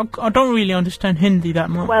another thing, I don't really understand Hindi that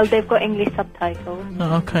much. Well, they've got English subtitles.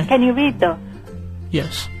 Oh, okay. Can you read though?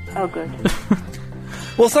 Yes. Oh, good.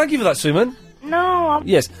 Well, thank you for that, Suman. No.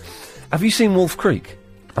 Yes. Have you seen Wolf Creek?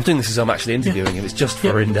 I'm doing this as I'm actually interviewing him. It's just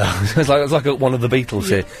for Rinda. it's like one of the Beatles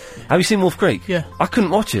here. Have you seen Wolf Creek? Yeah. I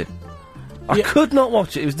couldn't watch it. I could not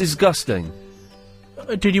watch it. It was disgusting.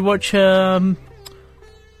 Did you watch the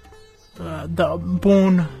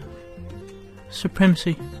Bourne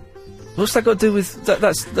Supremacy? What's that got to do with...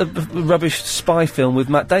 That's the rubbish spy film with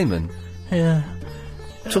Matt Damon. Yeah.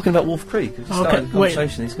 Talking about Wolf Creek. Just started the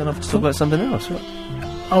conversation. He's going to have to talk about something else.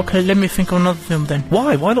 Okay, let me think of another film then.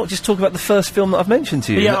 Why? Why not just talk about the first film that I've mentioned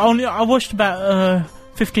to you? Yeah, I watched about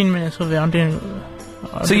 15 minutes of it. I didn't...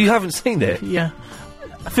 So you haven't seen it? Yeah.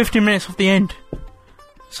 15 minutes of the end.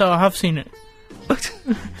 So I have seen it.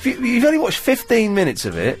 You've only watched 15 minutes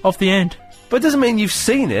of it? Of the end. But it doesn't mean you've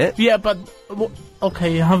seen it. Yeah, but...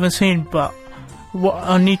 okay, I haven't seen, but... What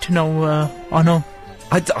I need to know, I know.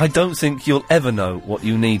 I don't think you'll ever know what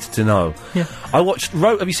you need to know. Yeah. I watched...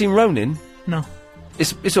 have you seen Ronin? No.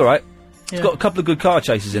 It's alright. Yeah. It's got a couple of good car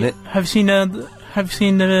chases in it. Have you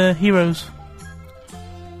seen Heroes?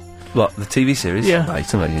 What, the TV series? Yeah. Oh, you're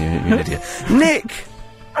talking about you idiot. Nick!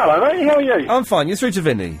 Hello, mate. How are you? I'm fine. You're through to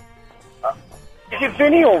Vinny. Is it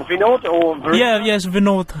Vinny or Vinod or... Yes,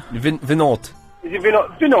 Vinod. Vinod. Is it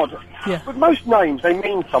Vinod? Vinod. Yeah. But most names, they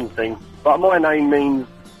mean something. But my name means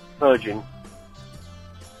virgin.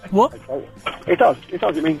 What? Okay. It does.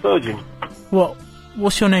 It means virgin. What?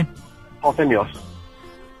 What's your name? Artemios.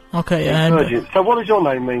 Okay, virgin. So what does your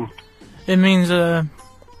name mean? It means, saint.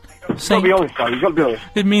 You've got to be honest, though. You've got to be honest.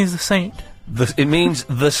 It means the saint. It means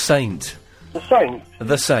the saint. The saint?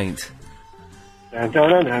 The saint. Dun,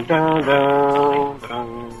 dun, dun, dun, dun,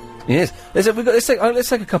 dun. Yes. Let's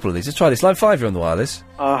take a couple of these. Let's try this. Line 5, you're on the wireless.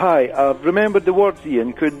 Hi. Remember the words,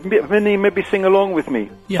 Ian. Could Vinny maybe sing along with me?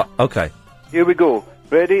 Yeah. Okay. Here we go.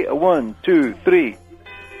 Ready? 1, 2, 3.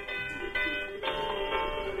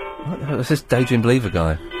 What's this Daydream Believer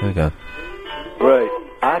guy? There we go. Right.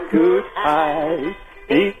 I could hide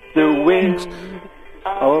beneath the wings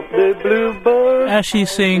of the bluebird. As she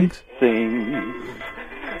sings.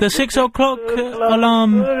 The 6 o'clock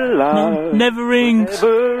alarm never rings.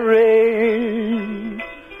 Never rings.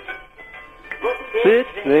 It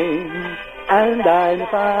rings and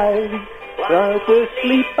I find try to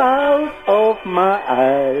sleep out of my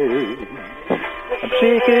eyes. I'm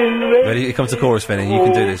shaking. Ready? Here comes the chorus, Vinny. You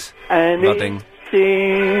can do this. And nodding.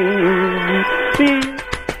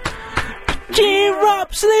 Cheer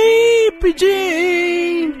up, sleepy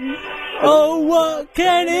Jean. Oh, what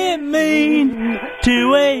can it mean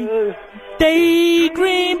to a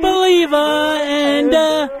daydream believer and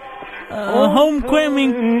a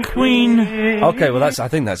homecoming queen? Okay, well, I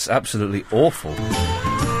think that's absolutely awful.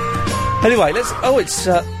 Anyway, it's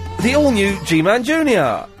the all-new G-Man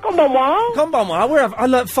Jr. Konbanwa. I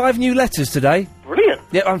learnt 5 new letters today. Brilliant.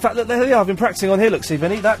 Yeah, in fact, look, there we are. I've been practicing on here. Look, see,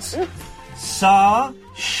 Vinny, that's... Sa,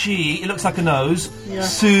 she, it looks like a nose. Yeah.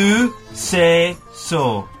 Su, se,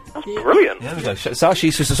 so. That's brilliant. There we go. Sa,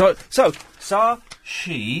 she, su, so. So, sa,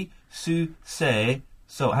 she, su, se,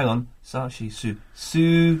 so. Hang on. Sa, she, su,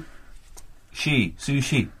 su, she,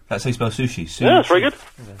 sushi. That's how you spell sushi. Yeah, that's very good.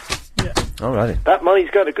 Yeah. Alrighty. That money's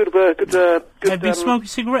got a good. Have you been smoking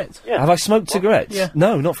cigarettes? Yeah. Have I smoked cigarettes? Yeah.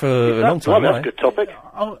 No, not for a long time. Well, that's a good topic.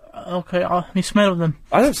 Oh, okay. Let me smell them.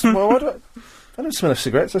 I don't smell. I don't smell of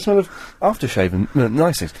cigarettes. I smell of aftershave and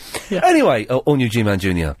nice things. Yeah. Anyway, all new G-Man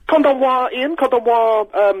Jr. Konbanwa, Ian.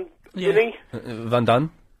 Konbanwa, Vinny. Van Dunn.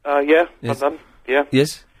 Yeah. Yes. Van Dunn. Yeah.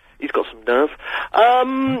 Yes. He's got some nerve.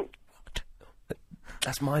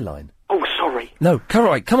 That's my line. Oh, sorry. No, come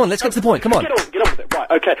on, let's get to the point. Come on. Get on with it. Right.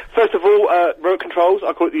 Okay. First of all, remote controls.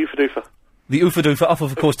 I call it the Oofa-Doofa. The Oofa-Doofa off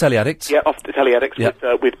of course, Teleaddicts. Yeah, off the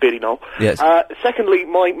Teleaddicts with Billy Knoll. Yes. Secondly,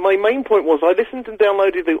 my main point was I listened and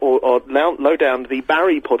downloaded low down the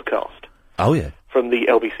Barry podcast. Oh, yeah. From the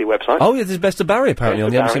LBC website. Oh, yeah, there's Best of Barry, apparently,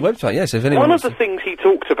 on the LBC website. Yes, if anyone One wants of the things he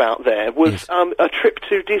talked about there was a trip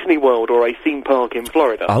to Disney World or a theme park in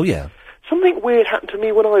Florida. Oh, yeah. Something weird happened to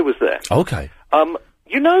me when I was there. Okay.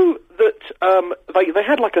 You know that they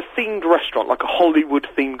had like a themed restaurant, like a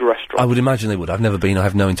Hollywood-themed restaurant. I would imagine they would. I've never been. I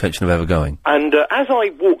have no intention of ever going. And as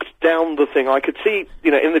I walked down the thing, I could see,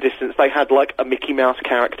 in the distance, they had like a Mickey Mouse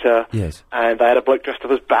character. Yes. And they had a bloke dressed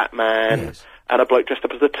up as Batman. Yes. And a bloke dressed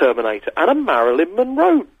up as the Terminator. And a Marilyn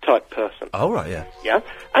Monroe type person. Oh, right, yeah. Yeah.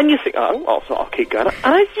 And you think, I'll keep going.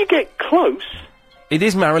 And as you get close... It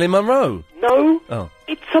is Marilyn Monroe. No. Oh.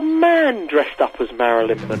 It's a man dressed up as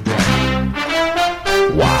Marilyn Monroe.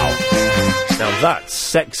 Wow. Now that's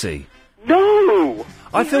sexy. No!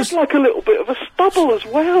 He had like a little bit of a stubble as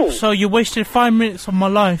well. So you wasted 5 minutes of my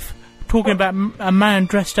life talking about a man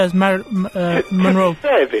dressed as Monroe.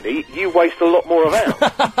 There, Vinny, you waste a lot more of ours.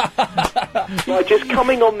 By just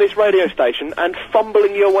coming on this radio station and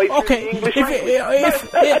fumbling your way through the English language.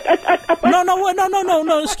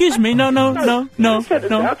 No, excuse me, no.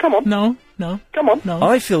 Come on. No. Come on. No.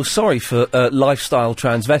 I feel sorry for lifestyle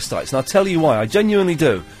transvestites, and I'll tell you why. I genuinely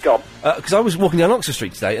do. Go on. Because I was walking down Oxford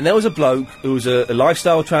Street today, and there was a bloke who was a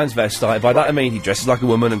lifestyle transvestite. By that I mean he dresses like a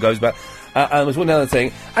woman and goes back, and was walking down the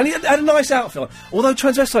thing, and he had a nice outfit on. Although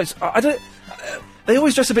transvestites, I don't... they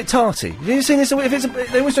always dress a bit tarty. Have you seen this?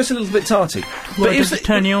 They always dress a little bit tarty. Well, does it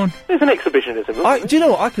turn you on? There's an exhibitionism. Do you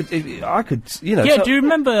know what? I could, you know... Yeah, do you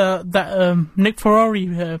remember that Nick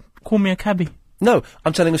Ferrari, Call Me a Cabbie? No,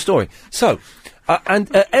 I'm telling a story. So,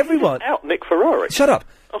 everyone... Out Nick Ferrari. Shut up.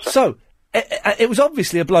 Oh, so, it was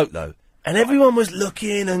obviously a bloke, though. And everyone was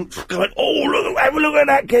looking and going, oh, look at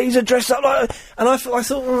that geezer dressed up like... And I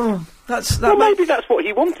thought, maybe that's what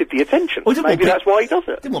he wanted, the attention. Maybe that's why he does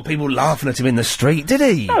it. Didn't want people laughing at him in the street, did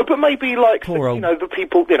he? No, but maybe, like, the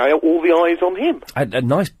people, all the eyes on him. A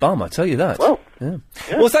nice bum, I tell you that. Well. Yeah.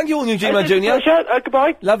 Well, thank you all, New G-Man Jr.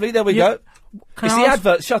 Goodbye. Lovely, there we go. It's the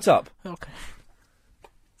advert, shut up. Okay.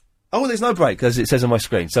 Oh, well, there's no break, as it says on my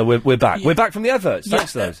screen, so we're back. Yeah. We're back from the adverts,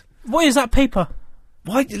 thanks to those. What is that paper?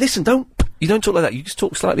 Why? Listen, you don't talk like that, you just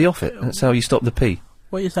talk slightly off it. That's how you stop the P.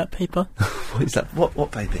 What is that paper? What is that?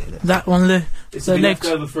 What paper is it? That one, It's the legs.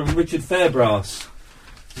 left over from Richard Fairbrass.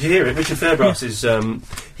 Did you hear it? Richard Fairbrass is,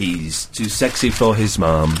 he's too sexy for his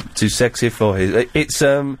mum, too sexy for his... It's,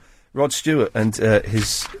 Rod Stewart and,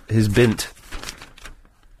 his bint.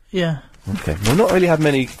 Yeah. Okay, we've not really had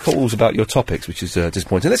many calls about your topics, which is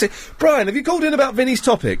disappointing. Let's see, Brian, have you called in about Vinny's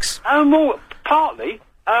topics? Well, partly.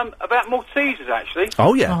 About Maltesers, actually.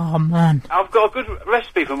 Oh, yeah. Oh, man. I've got a good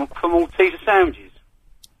recipe for Malteser sandwiches.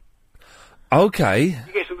 Okay.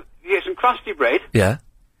 You get some crusty bread. Yeah.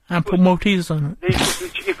 And put Maltesers on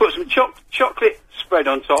it. You put some chocolate spread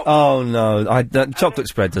on top. Oh, no, chocolate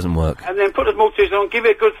spread doesn't work. And then put the Maltesers on, give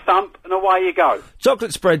it a good thump, and away you go.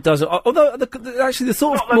 Chocolate spread doesn't... Although, actually, the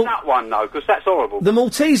thought Not the nut one, though, because that's horrible. The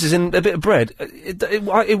Maltesers in a bit of bread,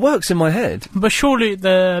 it works in my head. But surely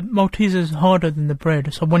the Malteser is harder than the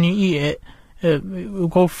bread, so when you eat it, it will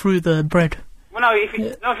go through the bread. Well, no, if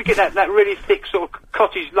you get that really thick sort of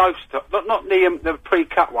cottage loaf stuff, not the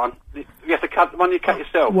pre-cut one. You have to cut the one you cut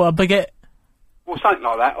yourself. What, a baguette? Or something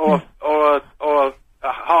like that, or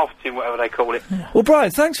a half tin, whatever they call it. Yeah. Well,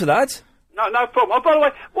 Brian, thanks for that. No problem. Oh, by the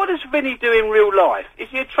way, what does Vinny do in real life? Is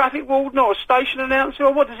he a traffic warden or a station announcer,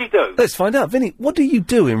 or what does he do? Let's find out. Vinny, what do you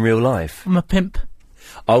do in real life? I'm a pimp.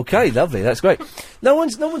 Okay, lovely, that's great. No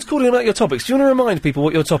one's calling about your topics. Do you want to remind people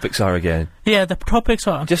what your topics are again? Yeah, the topics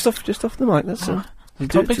are... Just off the mic, that's all. The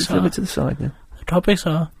topics are... to the side now. The topics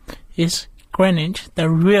are... Is Greenwich the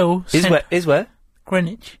real... Is where?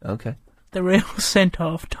 Greenwich. Okay. The real centre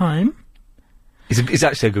of time. It's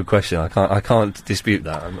actually a good question. I can't dispute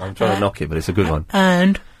that. I'm trying to knock it, but it's a good one.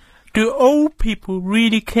 And do old people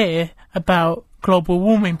really care about global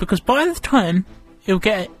warming? Because by the time it'll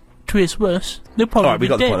get to its worst, they'll probably All right, we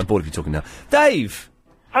got dead. the point. I'm bored of you talking now. Dave!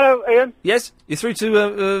 Hello, Ian. Yes? You're through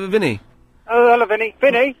to, Vinny. Oh, hello, Vinny.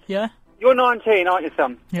 Vinny? Yeah? You're 19, aren't you,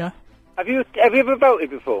 son? Yeah. Have you ever voted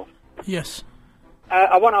before? Yes.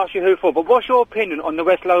 I won't ask you who for, but what's your opinion on the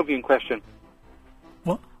West Lothian question?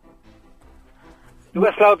 What? The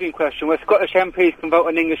West Lothian question, where Scottish MPs can vote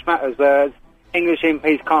on English matters, whereas English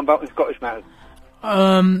MPs can't vote on Scottish matters.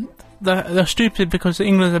 They're stupid because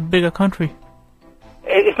England's a bigger country.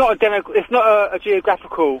 It's not a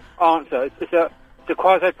geographical answer. It's a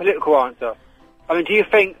quasi-political answer. I mean, do you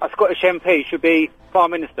think a Scottish MP should be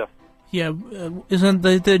Prime Minister? Yeah, isn't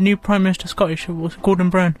the new Prime Minister Scottish? Was Gordon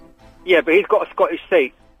Brown? Yeah, but he's got a Scottish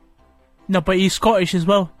seat. No, but he's Scottish as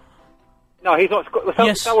well. No, he's not Scottish.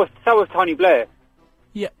 Yes. So was Tony Blair.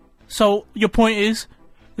 Yeah. So your point is,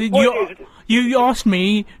 you asked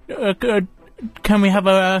me, can we have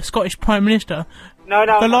a Scottish Prime Minister? No.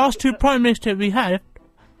 The last two Prime Ministers we had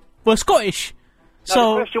were Scottish. No,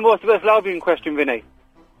 so the question was the West Lothian question, Vinny.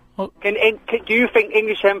 Oh. Do you think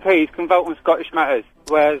English MPs can vote on Scottish matters?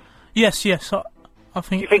 Whereas yes, I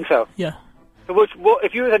think. You think so? Yeah. So what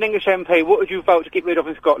if you was an English MP, what would you vote to get rid of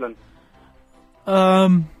in Scotland?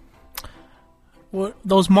 What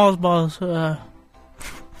those Mars bars?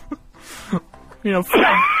 You know,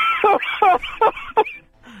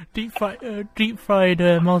 deep fried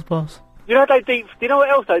Mars bars. You know do you know what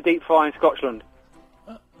else they deep fry in Scotland?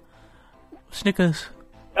 Snickers.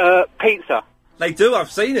 Pizza. They do.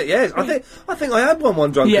 I've seen it. Yes, I think I had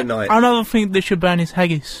one drunken night. Another thing they should ban is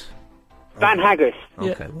haggis. Ban haggis.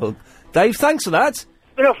 Okay. Well, Dave, thanks for that.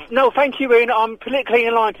 No, thank you, Ian. I'm politically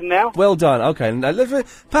enlightened now. Well done. Okay, now,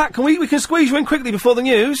 Pat, we can squeeze you in quickly before the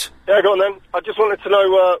news? Yeah, go on then. I just wanted to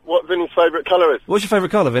know what Vinny's favourite colour is. What's your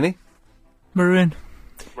favourite colour, Vinny? Maroon.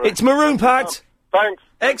 It's maroon, Pat. Oh, thanks.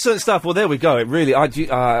 Excellent stuff. Well, there we go. It really,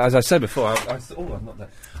 as I said before, I'm not there.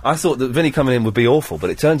 I thought that Vinny coming in would be awful, but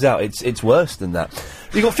it turns out it's worse than that.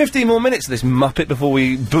 We've got 15 more minutes of this muppet before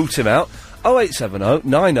we boot him out. 0870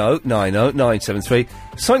 90 90 973.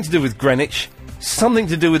 Something to do with Greenwich, something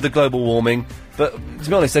to do with the global warming, but to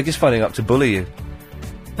be honest, they're just phoning up to bully you.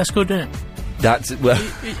 That's good, isn't it? That's, well...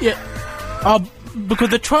 Yeah. Because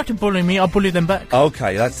they try to bully me, I'll bully them back.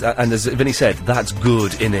 Okay, that's... and as Vinny said, that's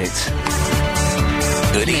good, innit?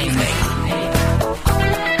 Good evening.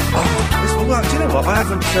 Well, do you know what? I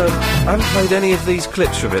haven't played any of these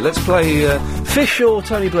clips from it. Let's play Fish or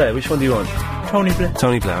Tony Blair. Which one do you want? Tony Blair.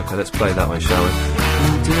 Tony Blair. Okay, let's play that one, shall we?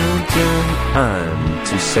 I'm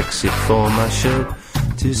too sexy for my shirt.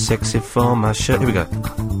 Too sexy for my shirt. Here we go.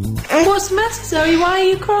 What's the matter, Zoe? Why are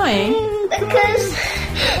you crying? Because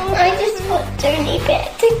I just want Tony Blair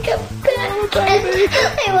to come back.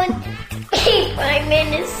 I want to be Prime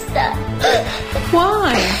Minister.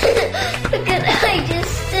 Why? Because I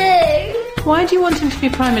just do. Why do you want him to be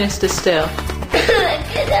Prime Minister still?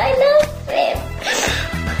 Because I love him.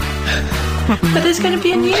 But there's going to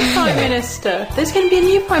be a new Prime Minister. There's going to be a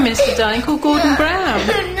new Prime Minister, darling, called Gordon Brown.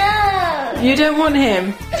 No. You don't want him?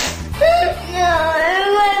 No,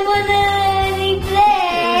 I want Tony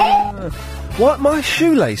Blair. What? My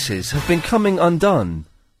shoelaces have been coming undone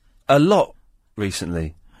a lot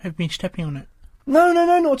recently. I've been stepping on it. No, not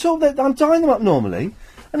at all. I'm tying them up normally.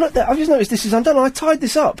 And look, I've just noticed this is undone. I tied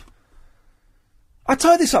this up.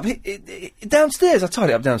 Downstairs. I tied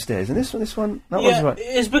it up downstairs, and this one, that one's right.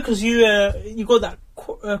 It's because you got that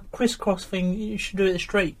crisscross thing. You should do it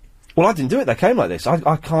straight. Well, I didn't do it. They came like this.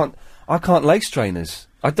 I can't lace trainers.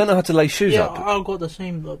 I don't know how to lace shoes up. Yeah, I've got the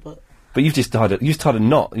same, but. But you've just tied it. You've tied a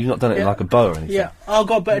knot. You've not done it in like a bow or anything. Yeah, I've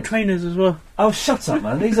got better trainers as well. Oh, shut up,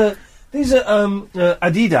 man. These are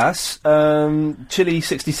Adidas Chili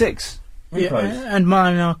 66. Yeah, and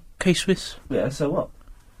mine are K-Swiss. Yeah, so what?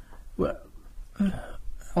 Well,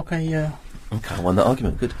 okay, yeah. Okay, I won that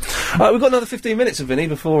argument. Good. We've got another 15 minutes of Vinny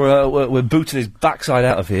before we're booting his backside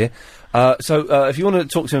out of here. So if you want to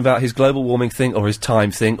talk to him about his global warming thing or his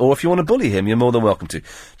time thing, or if you want to bully him, you're more than welcome to.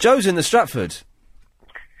 Joe's in the Stratford.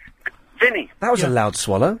 Vinny. That was a loud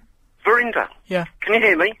swallow. Verinda. Yeah. Can you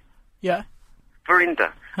hear me? Yeah.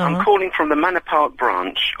 Verinda. I'm calling from the Manor Park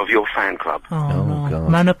branch of your fan club. Oh God.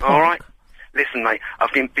 Manor Park. All right. Listen, mate,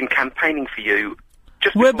 I've been campaigning for you.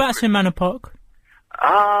 Whereabouts in Manor Park?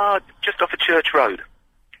 Just off of Church Road.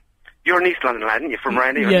 You're an East London lad, aren't you? From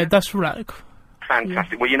around here? Yeah, that's right.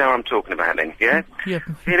 Fantastic. Yeah. Well, you know what I'm talking about then, yeah? Yeah,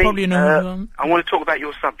 Vinny, probably know. I want to talk about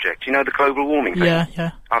your subject, you know, the global warming thing.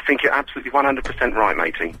 Yeah. I think you're absolutely 100% right,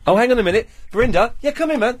 matey. Oh, hang on a minute. Verinda? Yeah,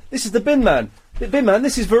 come in, man. This is the bin man. Bin man,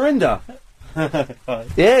 this is Verinda.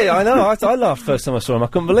 Yeah, I know. I laughed first time I saw him. I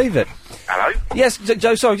couldn't believe it. Hello? Yes,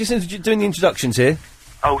 Joe, sorry, just doing the introductions here.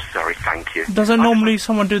 Oh, sorry, thank you. Doesn't normally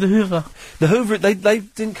someone do the Hoover? The Hoover, they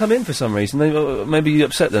didn't come in for some reason. They maybe you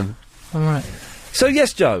upset them. All right. So,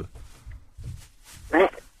 yes, Joe.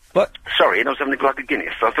 What? Sorry, I was having a glug of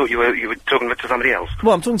Guinness. I thought you were talking to somebody else.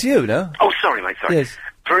 Well, I'm talking to you now. Oh, sorry, mate, sorry. Yes.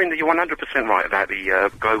 Verinda, you're 100% right about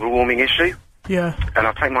the global warming issue. Yeah. And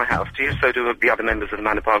I'll take my hat off to you, so do the other members of the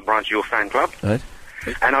Manor Park branch of your fan club. Right.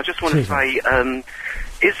 And I just want to say,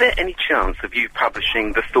 is there any chance of you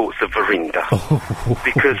publishing The Thoughts of Verinda?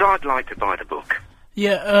 Because I'd like to buy the book.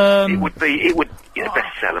 Yeah, It would be a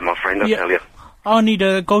bestseller, my friend, I tell you. I'll need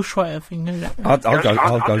a ghostwriter thing. I'll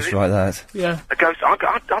ghostwrite that. Yeah.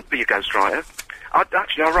 I'd be a ghostwriter.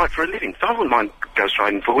 I write for a living, so I wouldn't mind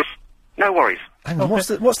ghostwriting for it. No worries. Hang on, what's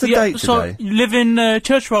the date today? You live in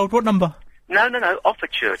Church Road, what number? No, off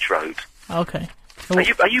of Church Road. Okay.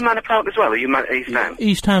 Are you Manor Park as well? Are you East Ham?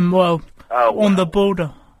 East Ham, well, on the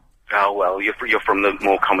border. Oh, well, you're from the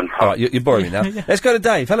more common part. All right, you're boring me now. Let's go to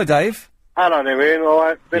Dave. Hello, Dave. Hello there, Ian. All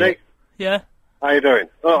right, Vinny? Yeah. How you doing?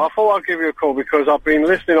 I thought I'd give you a call because I've been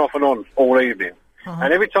listening off and on all evening.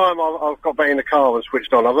 And every time I've got back in the car and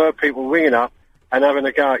switched on, I've heard people ringing up and having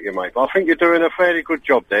a go at you, mate. But I think you're doing a fairly good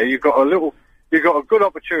job there. You've got a good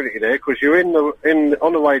opportunity there because you're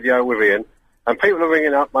on the radio with Ian, and people are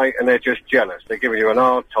ringing up, mate, and they're just jealous. They're giving you an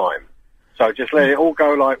hard time. So just let it all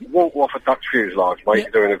go like walk off a duck's fuselage, mate.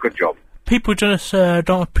 You're doing a good job. People just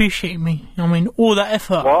don't appreciate me. I mean, all that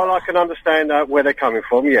effort. Well, I can understand where they're coming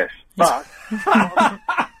from, yes. But,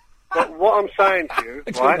 but what I'm saying to you,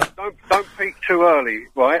 right, don't peak too early,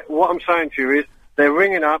 right? What I'm saying to you is they're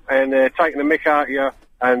ringing up and they're taking the mick out of you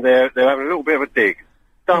and they're having a little bit of a dig.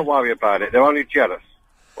 Don't worry about it. They're only jealous.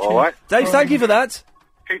 All right? Dave, thank you for that.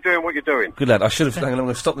 Keep doing what you're doing. Good lad. I should have. Hang on, I'm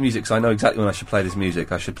going to stop the music because I know exactly when I should play this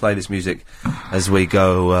music. I should play this music as we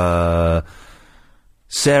go.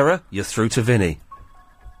 Sarah, you're through to Vinny.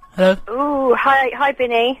 Hello. Ooh, hi,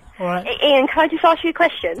 Vinny. All right. Ian, can I just ask you a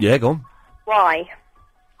question? Yeah, go on. Why?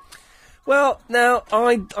 Well, now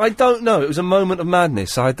I don't know. It was a moment of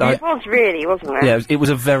madness. It was really, wasn't it? Yeah, it was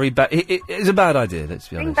a very bad. It was a bad idea. Let's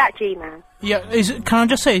be Bring honest. back G-Man. Yeah, can I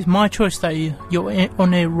just say it's my choice that you're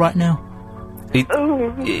on air right now.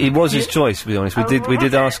 It was his choice, to be honest. We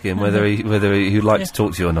did ask him whether he'd like to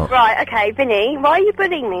talk to you or not. Right, okay, Vinny, why are you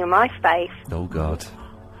bullying me on MySpace? Oh God.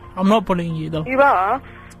 I'm not bullying you though. You are?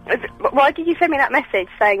 Why did you send me that message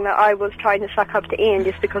saying that I was trying to suck up to Ian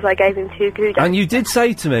just because I gave him 2 kudos? And you did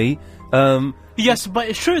say to me, yes, but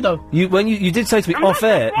it's true though. You did say to me off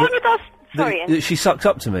air that she sucked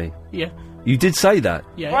up to me. Yeah. You did say that.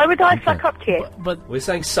 Yeah. Why would I suck up to you? But we're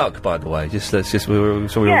saying suck, by the way.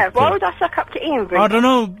 Why would I suck up to Ian? I don't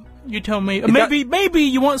know. You tell me. Maybe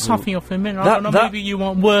you want something off him. I don't know. Maybe you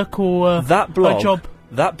want work or a job.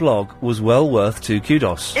 That blog was well worth 2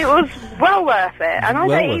 kudos. It was well worth it, and I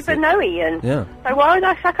don't even know Ian. Yeah. So why would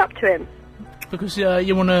I suck up to him? Because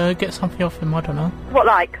you want to get something off him. I don't know. What,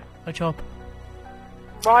 like? A job.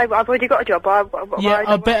 Why? I've already got a job.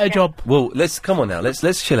 A better job. Well, come on now.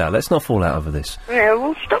 Let's chill out. Let's not fall out over this. Yeah,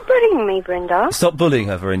 well, stop bullying me, Brenda. Stop bullying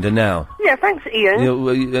her, Verinda, now. Yeah, thanks, Ian.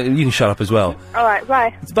 You can shut up as well. All right,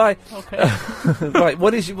 bye. Bye. Okay. Right,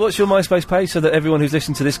 what's your MySpace page so that everyone who's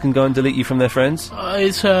listening to this can go and delete you from their friends?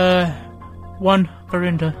 It's 1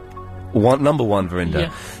 Verinda. Number 1 Verinda.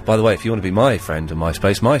 Yeah. By the way, if you want to be my friend on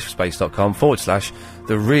MySpace,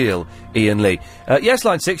 myspace.com/the real Ian Lee. Yes,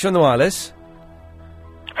 line 6, you're on the wireless.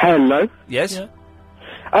 Hello. Yes. Yeah.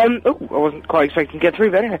 I wasn't quite expecting to get through,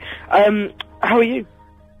 but anyway. How are you?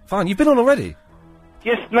 Fine. You've been on already.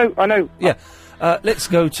 Yes. No. I know. Yeah. Let's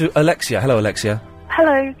go to Alexia. Hello, Alexia.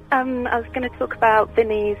 Hello. I was going to talk about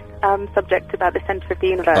Vinny's subject about the centre of the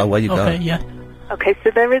universe. Oh, where you go? Okay. Yeah. Okay, so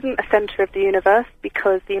there isn't a centre of the universe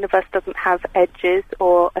because the universe doesn't have edges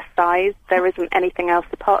or a size. There isn't anything else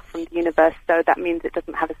apart from the universe, so that means it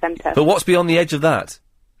doesn't have a centre. But what's beyond the edge of that?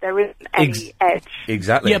 There isn't any edge.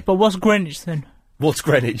 Exactly. Yeah, but what's Greenwich then? What's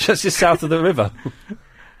Greenwich? That's just south of the river.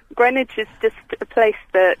 Greenwich is just a place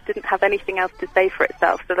that didn't have anything else to say for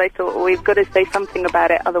itself, so they thought, well, we've got to say something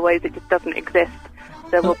about it, otherwise it just doesn't exist.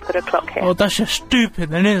 So we'll put a clock here. Oh, that's just stupid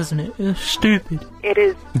then, isn't it? It's stupid. It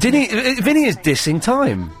is. Vinny is dissing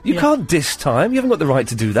time. You can't diss time. You haven't got the right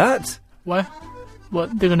to do that. Why?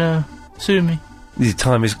 What, they're gonna sue me?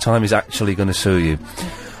 Time is actually going to sue you.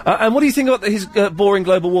 And what do you think about his boring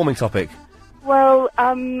global warming topic? Well,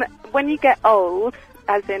 when you get old,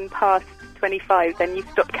 as in past 25, then you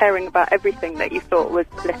stop caring about everything that you thought was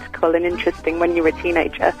political and interesting when you were a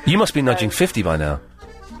teenager. You must be nudging 50 by now.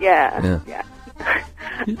 Yeah.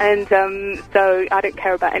 And so I don't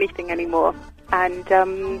care about anything anymore. And,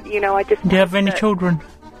 I just... Do you have any children?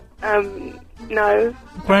 No.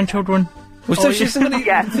 Grandchildren?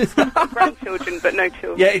 Yes, grandchildren, but no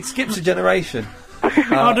children. Yeah, it skips a generation.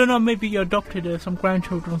 I don't know, maybe you adopted some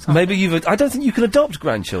grandchildren or something. Maybe I don't think you can adopt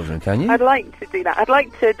grandchildren, can you? I'd like to do that. I'd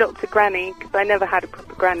like to adopt a granny, because I never had a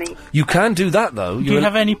proper granny. You can do that, though. Do you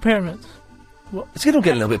have any parents? What? It's going to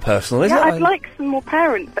get a little bit personal, isn't it? I'd like some more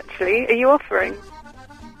parents, actually. Are you offering?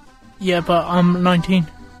 Yeah, but I'm 19.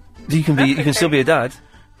 You can still be a dad.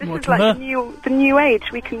 This is like the new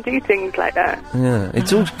age. We can do things like that. Yeah,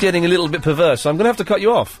 it's all getting a little bit perverse, so I'm going to have to cut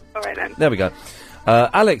you off. All right, then. There we go.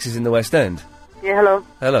 Alex is in the West End. Yeah, hello.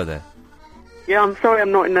 Hello there. Yeah, I'm sorry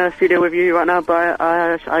I'm not in the studio with you right now, but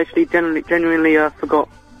I actually genuinely forgot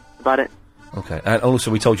about it. Okay, and also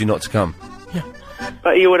we told you not to come. Yeah.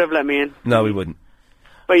 But you would have let me in. No, we wouldn't.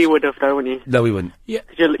 But you would have, though, wouldn't you? No, we wouldn't. Yeah.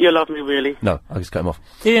 You love me, really. No, I'll just cut him off.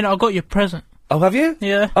 Ian, I got your present. Oh, have you?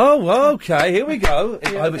 Yeah. Oh, okay, here we go. I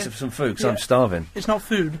hope okay. it's some food, because I'm starving. It's not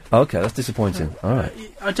food. Okay, that's disappointing. All right.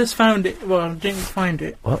 I just found it. Well, I didn't find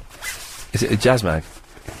it. What? Is it a jazz mag?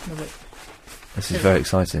 No, wait. This is very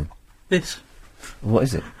exciting. This. What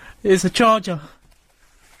is it? It's a charger.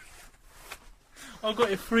 I got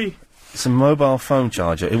it free. It's a mobile phone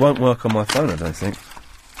charger. It won't work on my phone, I don't think.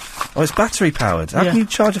 Oh, it's battery powered. How can you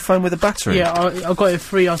charge a phone with a battery? Yeah, I got it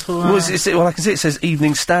free. I thought. Well, I can see it says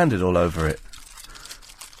Evening Standard all over it.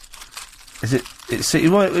 Is it? It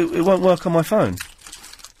won't work on my phone.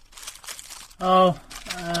 Oh,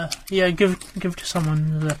 yeah. Give it to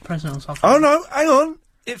someone as a present or something. Oh no! Hang on.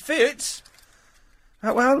 It fits.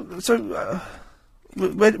 Well, so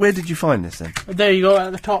where did you find this then? There you go,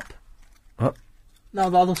 at the top. What? No,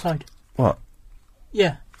 the other side. What?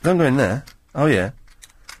 Yeah. Don't go in there. Oh yeah.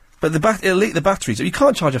 But it'll leak the batteries. You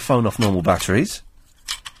can't charge a phone off normal batteries.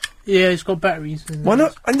 Yeah, it's got batteries. Why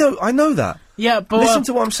not? I know that. Yeah, but listen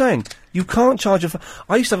to what I'm saying. You can't charge a phone.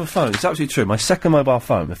 I used to have a phone. It's absolutely true. My second mobile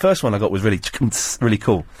phone. The first one I got was really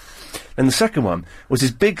cool, and the second one was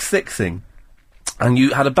this big thick thing, and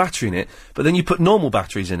you had a battery in it. But then you put normal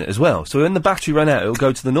batteries in it as well. So when the battery ran out, it would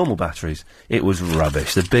go to the normal batteries. It was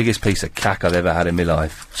rubbish. The biggest piece of cack I've ever had in my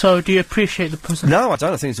life. So do you appreciate the present? No, I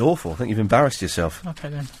don't. I think it's awful. I think you've embarrassed yourself. Okay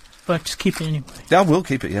then, but just keep it anyway. Yeah, I will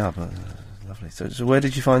keep it. Yeah, but, lovely. So where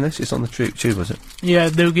did you find this? It's on the tube, was it? Yeah,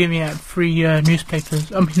 they were giving me out free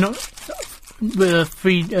newspapers. I mean, not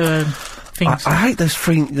free things. I hate those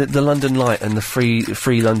free, the London Light and the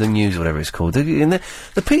free London News, whatever it's called. The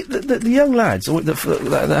young lads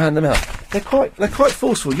that hand them out, they're quite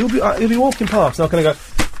forceful. You'll be walking past, and I'm going to go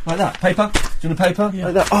like that. Paper? Do you want a paper? Yeah.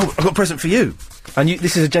 Like that. Oh, I've got a present for you. And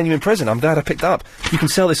this is a genuine present. I'm glad I picked it up. You can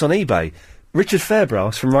sell this on eBay. Richard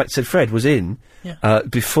Fairbrass from Right Said Fred was in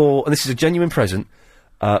before, and this is a genuine present.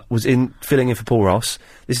 Was in filling in for Paul Ross.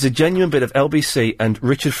 This is a genuine bit of LBC and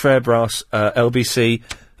Richard Fairbrass LBC.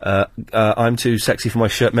 I'm too sexy for my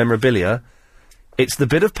shirt memorabilia. It's the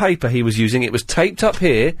bit of paper he was using. It was taped up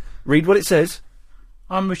here. Read what it says.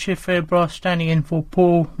 I'm Richard Fairbrass, standing in for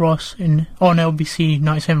Paul Ross on LBC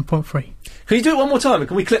 97.3. Can you do it one more time?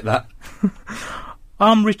 Can we clip that?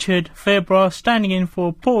 I'm Richard Fairbrass, standing in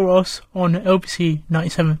for Paul Ross on LBC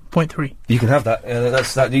 97.3. You can have that. And I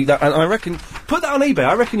reckon put that on eBay.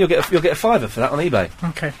 I reckon you'll get a fiver for that on eBay.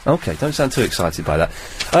 Okay. Okay. Don't sound too excited by that.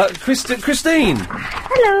 Christine.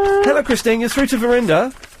 Hello. Hello, Christine. You're through to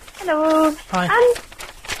Verinda. Hello. Hi.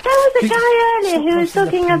 There was a guy earlier who was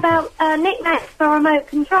talking about knickknacks for remote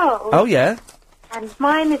control. Oh yeah. And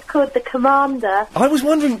mine is called the Commander. I was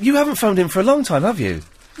wondering, you haven't phoned in for a long time, have you?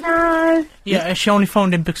 No. Yeah, she only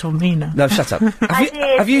phoned in because of me now. No, shut up.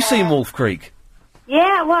 Have you seen Wolf Creek?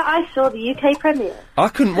 Yeah, well, I saw the UK premiere. I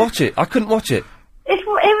couldn't watch it. It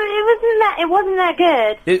wasn't that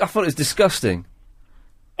good. I thought it was disgusting.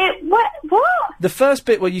 What? The first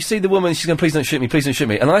bit where you see the woman, she's going, please don't shoot me,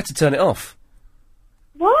 and I had to turn it off.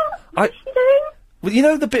 What? What's she doing? Well, you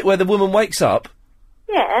know the bit where the woman wakes up?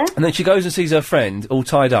 Yeah. And then she goes and sees her friend, all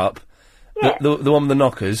tied up, Yeah. the one with the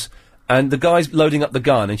knockers, and the guy's loading up the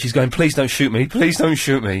gun, and she's going, please don't shoot me, please don't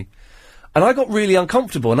shoot me. And I got really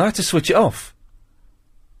uncomfortable, and I had to switch it off.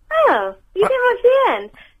 Oh, you didn't watch the end.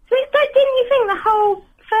 So didn't you think the whole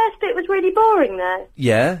first bit was really boring, though?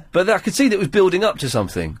 Yeah, but I could see that it was building up to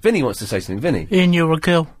something. Vinny wants to say something. Vinny? Ian, you're a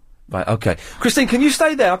girl. Right, okay. Christine, can you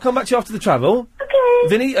stay there? I'll come back to you after the travel. Okay.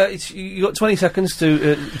 Vinny, you got 20 seconds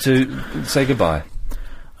to say goodbye.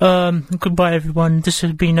 Goodbye, everyone. This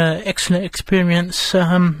has been an excellent experience.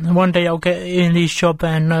 One day I'll get Ian's job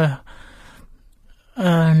and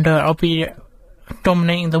I'll be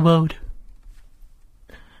dominating the world.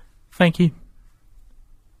 Thank you.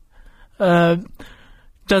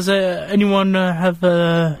 Does anyone have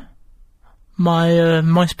my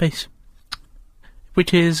MySpace?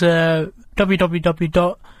 Which is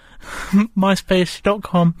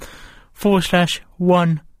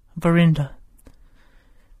www.myspace.com/1Verinda.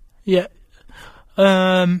 Yeah.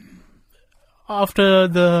 After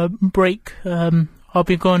the break, I'll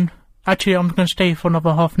be gone. Actually, I'm going to stay for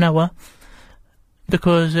another half an hour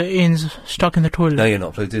because Ian's stuck in the toilet. No, you're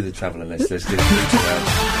not. Please do the travel and let's do the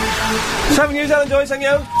travel news, Alan Joyce, thank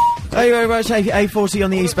you. Thank you very much. A40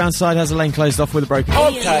 on the eastbound side has a lane closed off with a broken...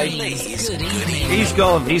 Okay. He's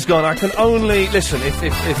gone. I can only... Listen,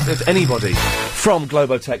 if anybody from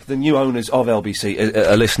Globotech, the new owners of LBC,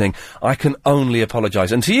 are listening, I can only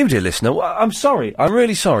apologise. And to you, dear listener, I'm sorry. I'm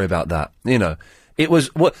really sorry about that. You know, it was...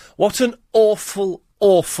 What an awful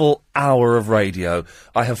hour of radio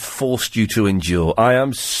I have forced you to endure. I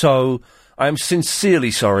am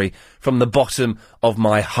sincerely sorry from the bottom of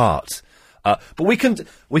my heart. But we can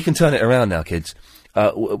turn it around now, kids.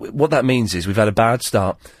 What that means is we've had a bad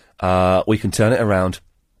start. We can turn it around,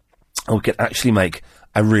 and we can actually make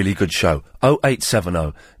a really good show.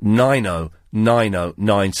 0870 90 90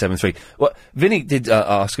 973. Well, Vinny did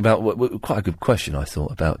ask about quite a good question, I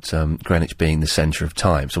thought, about Greenwich being the centre of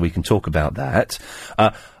time. So we can talk about that.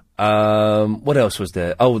 What else was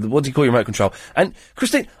there? Oh, what do you call your remote control? And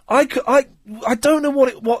Christine, I don't know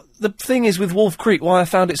what the thing is with Wolf Creek, why I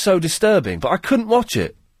found it so disturbing, but I couldn't watch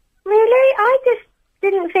it. Really? I just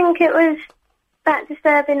didn't think it was that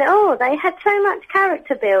disturbing at all. They had so much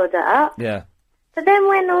character build-up. Yeah. But then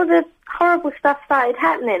when all the horrible stuff started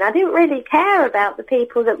happening, I didn't really care about the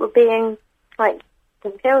people that were being, like,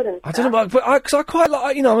 killed and stuff. I don't know, but I quite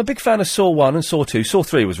like, I'm a big fan of Saw 1 and Saw 2. Saw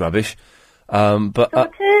 3 was rubbish.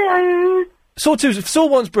 But Saw 2, Saw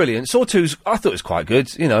 1's brilliant. Saw 2's, I thought it was quite good,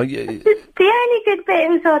 The only good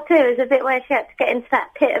bit in Saw 2 is the bit where she had to get into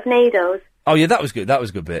that pit of needles. Oh yeah, that was good. That was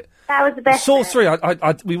a good bit. That was the best. Saw bit. 3.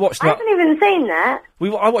 We watched. I haven't even seen that.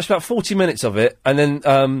 I watched about 40 minutes of it, and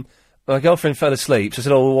then my girlfriend fell asleep. So I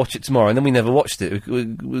said, "Oh, we'll watch it tomorrow," and then we never watched it. We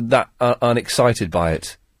were that unexcited by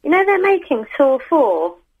it. You know they're making Saw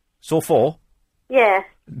 4. Saw 4. Yeah.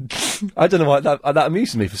 I don't know why that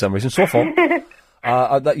amuses me for some reason. Saw 4.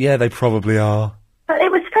 Yeah, they probably are. But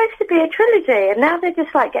it was supposed to be a trilogy, and now they're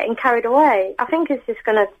just like getting carried away. I think it's just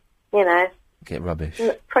going to, Get rubbish.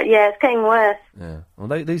 Yeah, it's getting worse. Yeah.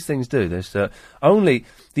 Well, these things do. There's the only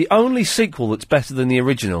sequel that's better than the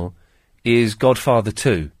original is Godfather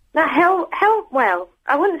 2. Now, well,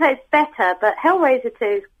 I wouldn't say it's better, but Hellraiser 2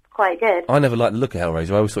 is quite good. I never liked the look of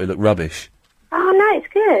Hellraiser. I always thought it looked rubbish. Oh, no, it's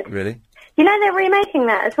good. Really? You know they're remaking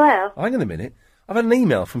that as well. Hang on a minute. I've had an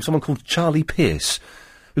email from someone called Charlie Pierce,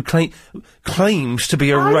 who claims to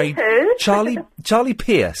be a Charlie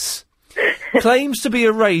Pierce claims to be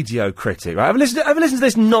a radio critic. Right? Have a listen to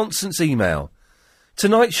this nonsense email.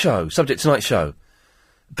 Tonight's show, subject tonight's show,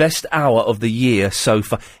 best hour of the year so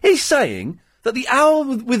far. He's saying that the hour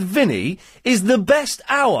with Vinny is the best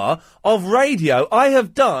hour of radio I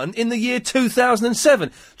have done in the year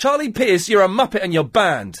 2007. Charlie Pierce, you're a muppet and you're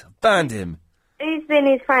banned. Banned him. Who's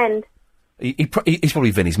Vinny's friend? He's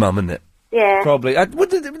probably Vinny's mum, isn't it? Yeah. Probably.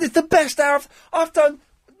 It's the best hour I've done.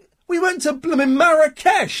 We went to blooming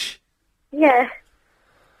Marrakesh. Yeah.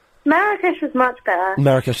 Marrakesh was much better.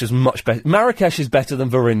 Marrakesh was much better. Marrakesh is better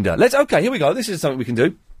than Verinda. Okay, here we go. This is something we can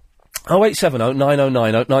do. 0870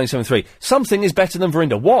 9090 973. Something is better than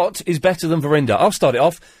Verinda. What is better than Verinda? I'll start it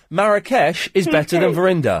off. Marrakesh is better than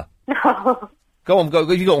Verinda. No. Go on,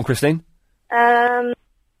 you got one, Christine. Pea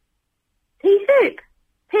soup.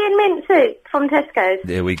 Pea and mint soup from Tesco's.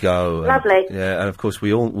 There we go. Lovely. Yeah, and of course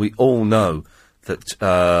we all know that,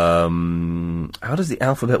 how does the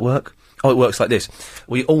alphabet work? Oh, it works like this.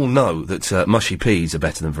 We all know that mushy peas are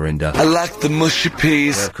better than Verinda. I like the mushy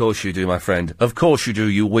peas. Yeah, of course you do, my friend. Of course you do,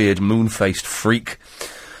 you weird moon-faced freak.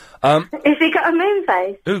 Has he got a moon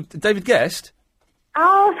face? Who? David Guest?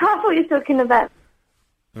 Oh, I thought you were talking about...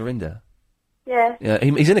 Verinda? Yeah. Yeah,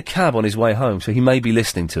 he's in a cab on his way home, so he may be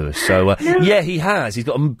listening to us. So, yeah, he has. He's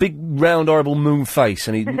got a big, round, horrible moon face,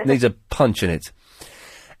 and he needs a punch in it.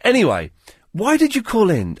 Anyway... Why did you call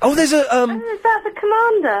in? Oh, there's a, Is that the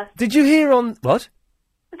Commander? Did you hear on... What?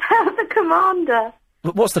 Is that the Commander?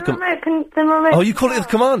 What's the... remote Oh, you call it the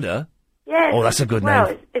Commander? Yeah. Oh, that's a good name.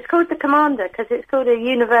 name. It's called the Commander, because it's called a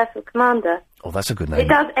Universal Commander. Oh, that's a good name. It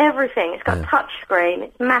does everything. It's got a touch screen.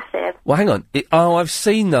 It's massive. Well, hang on. I've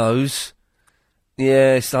seen those.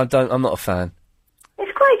 Yes, I'm not a fan.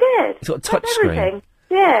 It's quite good. It's got a touch screen. Everything.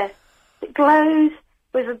 Yeah. It glows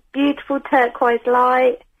with a beautiful turquoise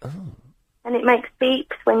light. Oh. And it makes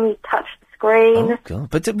beeps when you touch the screen. Oh, God.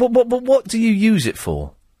 But what do you use it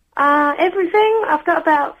for? Everything. I've got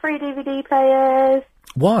about 3 DVD players.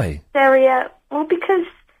 Why? Stereo. Well, because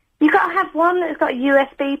you got to have one that's got a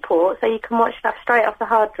USB port so you can watch stuff straight off the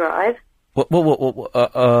hard drive.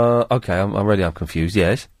 Okay, I'm ready. I'm confused.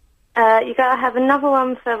 Yes. You got to have another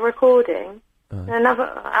one for recording. And another.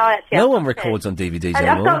 No one records on DVDs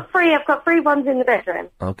anymore. I've got 3 ones in the bedroom.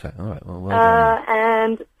 Okay, all right. Well done.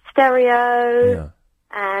 And stereo.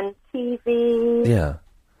 And TV. Yeah.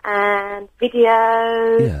 And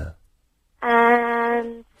video. Yeah.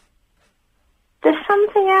 And there's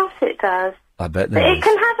something else it does. I bet there is. It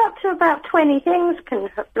can have up to about 20 things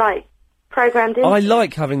programmed in. I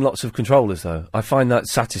like having lots of controllers, though. I find that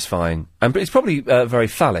satisfying. But it's probably very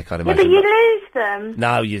phallic, I'd Yeah, imagine. but you lose them.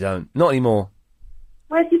 No, you don't. Not anymore.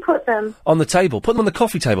 Where do you put them? On the table. Put them on the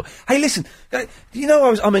coffee table. Hey, listen. You know I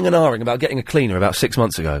was umming and ahhing about getting a cleaner about 6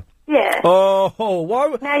 months ago? Yeah. Oh,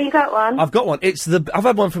 why? Now you got one. I've got one. I've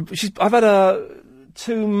had one from... I've had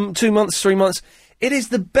 2 months, 3 months. It is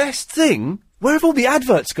the best thing. Where have all the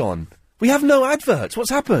adverts gone? We have no adverts.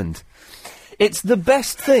 What's happened? It's the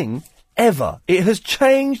best thing ever. It has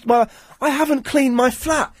changed my... I haven't cleaned my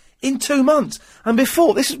flat in 2 months. And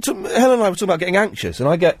before, Helen and I were talking about getting anxious, and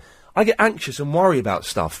I get anxious and worry about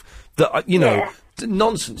stuff that,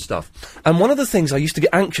 nonsense stuff. And one of the things I used to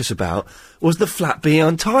get anxious about was the flat being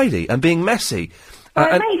untidy and being messy.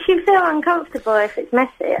 Well, it makes you feel uncomfortable if it's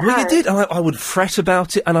messy at home. You did, and I would fret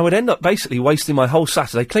about it, and I would end up basically wasting my whole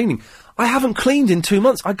Saturday cleaning. I haven't cleaned in 2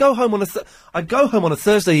 months. I go home on a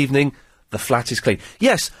Thursday evening. The flat is clean.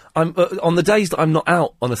 Yes, I'm on the days that I'm not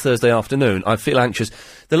out on a Thursday afternoon. I feel anxious.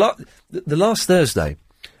 The last Thursday,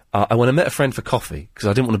 I went and met a friend for coffee because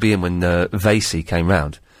I didn't want to be in when Vasey came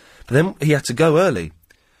round. But then he had to go early.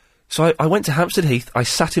 So I went to Hampstead Heath, I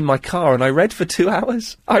sat in my car and I read for 2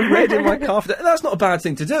 hours. I read in my car. That's not a bad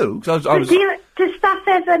thing to do. Does stuff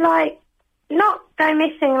ever, not go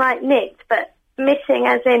missing like nicked, but missing,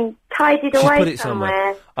 as in tidied She's away put it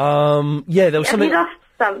somewhere. Yeah, there was Have something. you lost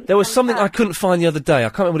something? There was something I couldn't find the other day. I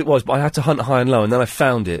can't remember what it was, but I had to hunt high and low, and then I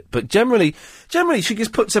found it. But generally, she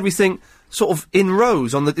just puts everything sort of in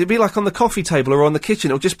rows on the. It'd be like on the coffee table or on the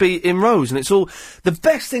kitchen. It'll just be in rows, and it's all the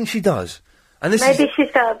best thing she does. And this Maybe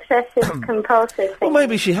she's got obsessive compulsive. Well,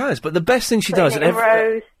 maybe she has, but the best thing she does, in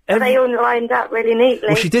rows. Are they all lined up really neatly?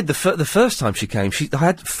 Well, she did the first time she came. I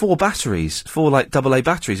had 4 batteries, 4 like AA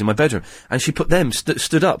batteries in my bedroom, and she put them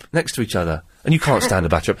stood up next to each other. And you can't stand a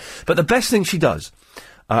battery up. But the best thing she does,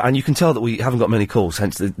 and you can tell that we haven't got many calls,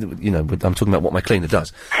 hence I'm talking about what my cleaner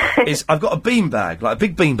does, is I've got a bean bag, like a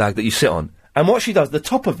big bean bag that you sit on, and what she does, the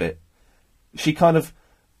top of it, she kind of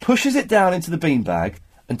pushes it down into the bean bag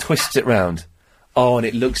and twists it round. Oh, and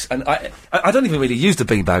it looks... And I don't even really use the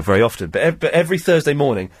beanbag very often, but every Thursday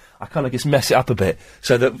morning, I kind of just mess it up a bit,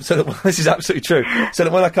 so that this is absolutely true, so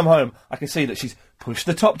that when I come home, I can see that she's pushed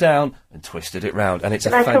the top down and twisted it round, and it's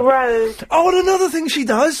like a rose. Oh, and another thing she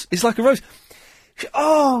does is like a rose.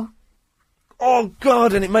 Oh,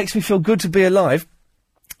 God, and it makes me feel good to be alive.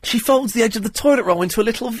 She folds the edge of the toilet roll into a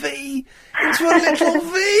little V. Into a little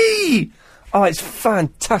V! Oh, it's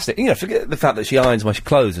fantastic. You know, forget the fact that she irons my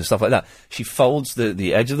clothes and stuff like that. She folds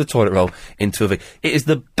the edge of the toilet roll into a V. It is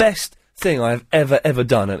the best thing I have ever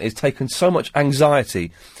done, and it's taken so much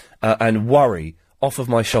anxiety and worry off of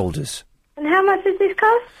my shoulders. And how much does this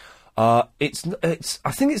cost? It's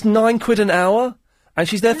I think it's £9 an hour, and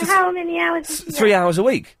she's there for how many hours? 3 hours a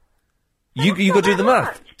week. You got to do the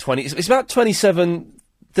math. 20. It's about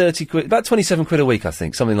 30 quid. About 27 quid a week, I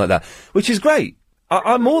think, something like that, which is great.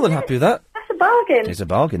 I'm more than happy with that. That's a bargain. It's a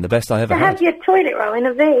bargain, the best I ever to had. have your toilet roll in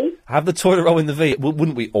a V. Have the toilet roll in the V.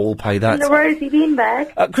 Wouldn't we all pay that? And the rosy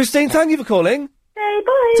beanbag. Christine, thank you for calling. Hey,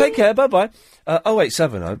 bye. Take care, bye-bye.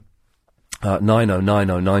 0870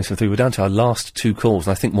 9090973. We're down to our last 2 calls,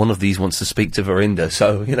 and I think one of these wants to speak to Verinda,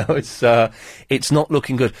 so, it's not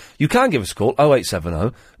looking good. You can give us a call,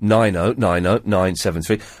 0870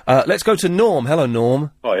 9090973. Let's go to Norm. Hello,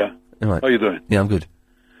 Norm. Hiya. All right. How you doing? Yeah, I'm good.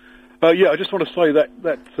 I just want to say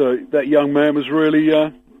that young man was really,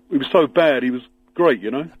 he was so bad, he was great, you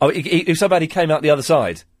know? Oh, he was so bad he came out the other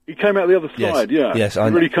side? He came out the other side, yeah. Yes, he I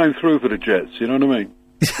know. really came through for the Jets, you know what I mean?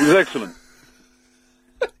 He was excellent.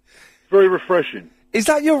 Very refreshing. Is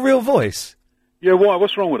that your real voice? Yeah, why?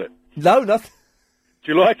 What's wrong with it? No, nothing.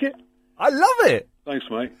 Do you like it? I love it. Thanks,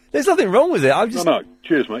 mate. There's nothing wrong with it. I'm just... No.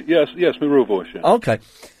 Cheers, mate. Yes, my real voice, yeah. Okay.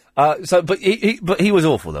 But he was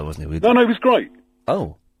awful, though, wasn't he? No, he was great.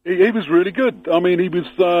 Oh. He was really good. I mean, he was,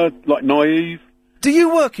 naive. Do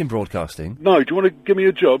you work in broadcasting? No. Do you want to give me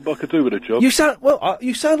a job? I could do with a job. You sound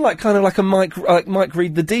like kind of like a Mike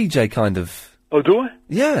Reed the DJ kind of. Oh, do I?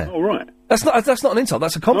 Yeah. Oh, right. That's not an insult.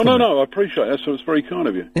 That's a compliment. No. I appreciate it. That's very kind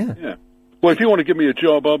of you. Yeah. Well, if you want to give me a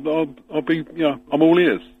job, I'll be, I'm all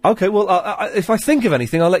ears. Okay. Well, if I think of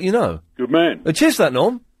anything, I'll let you know. Good man. Cheers for that,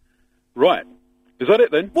 Norm. Right. Is that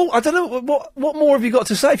it then? Well, I don't know. What more have you got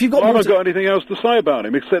to say? If you've got, I haven't got anything else to say about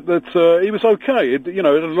him except that he was okay. He had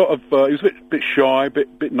a lot of. He was a bit shy,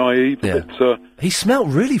 bit naive. Yeah. He smelt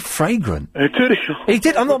really fragrant. Did he? He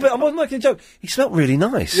did. I wasn't making a joke. He smelt really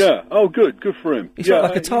nice. Yeah. Oh, good. Good for him. He smelled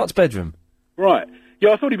like a tart's bedroom. Right.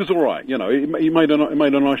 Yeah, I thought he was all right. You know, he made a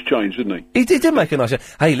nice change, didn't he? He did make a nice change.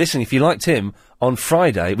 Hey, listen, if you liked him, on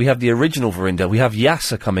Friday we have the original Verinda. We have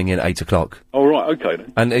Yasser coming in at 8 o'clock. Oh, right, okay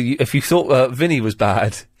then. And if you thought Vinny was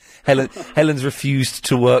bad, Helen's refused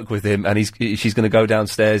to work with him, and she's going to go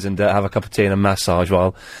downstairs and have a cup of tea and a massage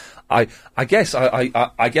while I guess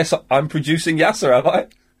I'm producing Yasser, am I?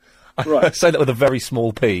 Right. I say that with a very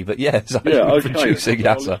small P, but yes, I'm producing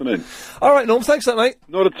Yasser. All right, Norm, thanks for that, mate.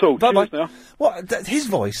 Not at all. Bye-bye. Cheers now. What? His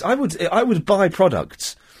voice, I would buy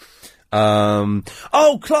products. Clive,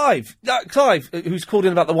 who's called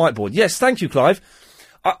in about the whiteboard. Yes, thank you, Clive.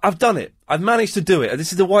 I've done it. I've managed to do it.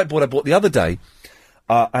 This is the whiteboard I bought the other day,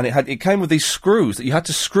 and it came with these screws that you had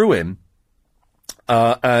to screw in.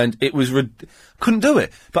 And it was couldn't do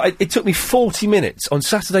it, but it took me 40 minutes on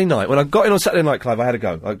Saturday night. When I got in on Saturday night, Clive, I had to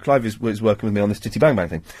go. Clive was working with me on this Titty Bang Bang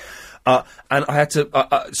thing, and I had to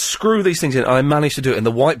screw these things in. And I managed to do it, and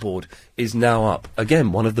the whiteboard is now up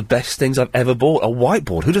again. One of the best things I've ever bought. A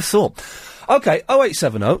whiteboard. Who'd have thought? Okay,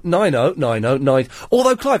 0870 90909.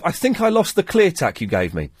 Although, Clive, I think I lost the clear tack you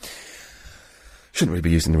gave me. Shouldn't really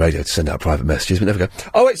be using the radio to send out private messages, but there we go.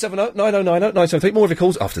 0870 9090973. More of your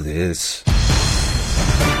calls after this.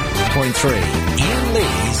 101.3 Ian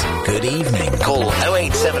Lee's Good Evening. Call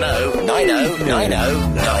 0870 90 90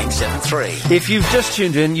 973. If you've just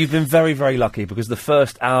tuned in, you've been very, very lucky, because the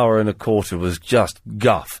first hour and a quarter was just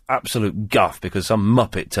guff. Absolute guff, because some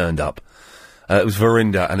muppet turned up. It was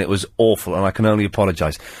Verinda, and it was awful, and I can only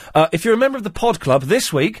apologise. If you're a member of the Pod Club,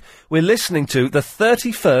 this week we're listening to the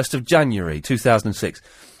 31st of January 2006.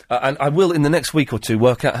 And I will, in the next week or two,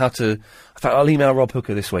 work out how to... In fact, I'll email Rob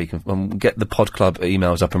Hooker this week and get the Pod Club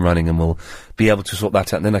emails up and running, and we'll be able to sort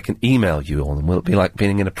that out, and then I can email you on them. Will it be like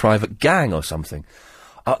being in a private gang or something?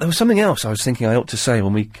 There was something else I was thinking I ought to say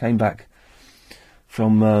when we came back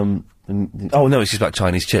from... oh, no, it's just about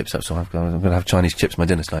Chinese chips. So I'm going to have Chinese chips for my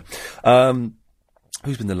dinner tonight.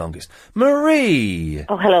 Who's been the longest? Marie!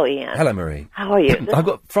 Oh, hello, Ian. Hello, Marie. How are you? I've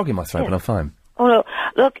got frog in my throat, but I'm fine. Oh, no.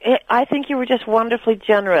 Look, I think you were just wonderfully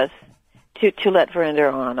generous to let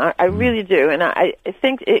Verinda on. I really do. And I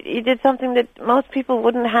think you did something that most people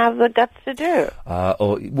wouldn't have the guts to do.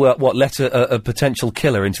 Let a potential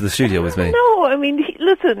killer into the studio with me? No, I mean,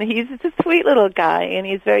 listen, he's a sweet little guy, and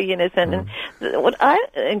he's very innocent. And what I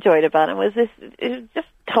enjoyed about him was just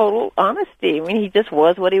total honesty. I mean, he just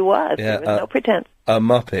was what he was. Yeah, there was no pretense.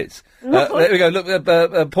 Muppets. No. There we go.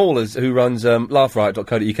 Look, Paul, who runs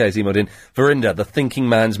laughriot.co.uk, has emailed in. Verinda, the thinking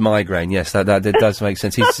man's migraine. Yes, that does make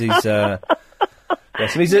sense. He's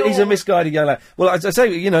yes, he's a misguided young lad. Well, as I say,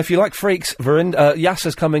 if you like freaks, Verinda,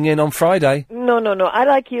 Yasser's coming in on Friday. No. I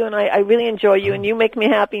like you, and I really enjoy you, and you make me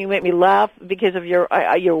happy. You make me laugh because of your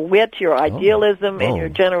wit, your idealism, and your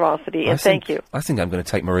generosity. And thank you. I think I'm going to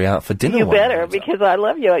take Marie out for dinner. You better, because I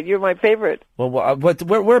love you. You're my favorite. Well,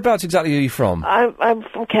 whereabouts exactly are you from? I'm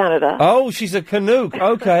from Canada. Oh, she's a Canuck.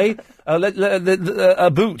 Okay. A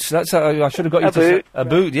boot. That's I should have got you to say a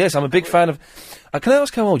boot. Yes, I'm a big fan of. Can I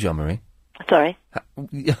ask how old you are, Marie? Sorry.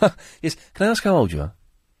 Yes. Can I ask how old you are?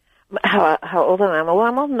 How old I am? Well,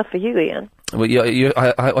 I'm old enough for you, Ian. Well,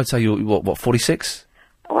 I'd say you're what 46?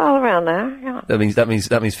 Well, around there. Yeah. That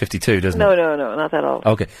means 52, doesn't it? No, not that old.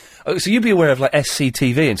 Okay. So you'd be aware of like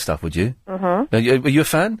SCTV and stuff, would you? Mm-hmm. Are you a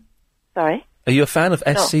fan? Sorry. Are you a fan of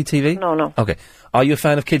SCTV? No. Okay. Are you a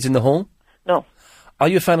fan of Kids in the Hall? No. Are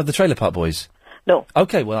you a fan of the Trailer Park Boys? No.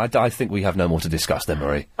 Okay, well, I think we have no more to discuss then,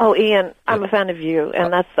 Marie. Oh, Ian, I'm a fan of you,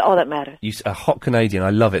 and that's all that matters. You're a hot Canadian. I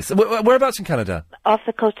love it. So, whereabouts in Canada? Off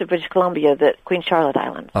the coast of British Columbia, the Queen Charlotte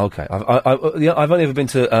Islands. Okay. I've only ever been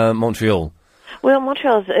to Montreal. Well,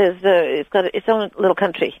 Montreal it's got its own little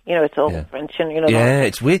country. It's all French, and Yeah,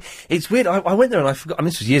 it's weird. It's weird. I went there and I forgot. I mean,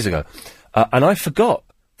 this was years ago, and I forgot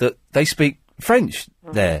that they speak French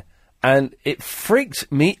there, and it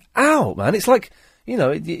freaked me out, man. It's like.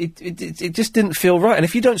 It just didn't feel right. And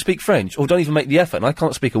if you don't speak French, or don't even make the effort, and I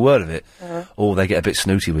can't speak a word of it, they get a bit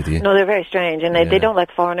snooty with you. No, they're very strange, and they don't like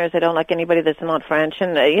foreigners, they don't like anybody that's not French,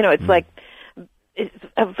 and, it's like, it's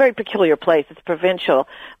a very peculiar place, it's provincial,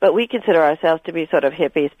 but we consider ourselves to be sort of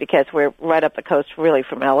hippies because we're right up the coast really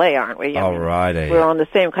from L.A., aren't we? All righty. We're on the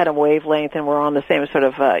same kind of wavelength, and we're on the same sort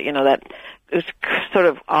of, that sort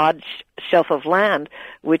of odd shelf of land,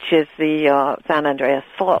 which is the San Andreas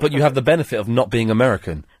Fault. But you have the benefit of not being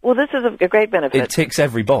American. Well, this is a great benefit. It ticks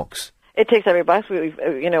every box. It ticks every box. We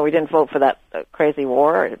didn't vote for that crazy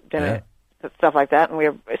war, stuff like that, and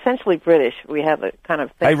we're essentially British. We have a kind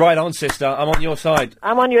of thing. Hey, right on, sister. I'm on your side.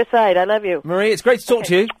 I'm on your side. I love you. Marie, it's great to talk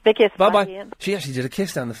to you. Big kiss. Bye-bye. Ian. She actually did a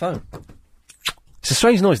kiss down the phone. It's a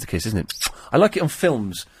strange noise, the kiss, isn't it? I like it on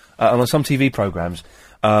films, and on some TV programmes,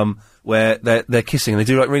 where they're kissing, and they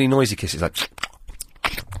do like really noisy kisses, like...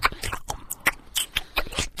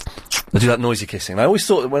 They do that noisy kissing. I always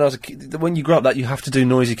thought that when I was a kid, when you grow up that you have to do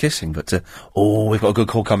noisy kissing, but, we've got a good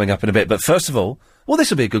call coming up in a bit. But first of all, this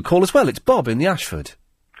will be a good call as well. It's Bob in the Ashford.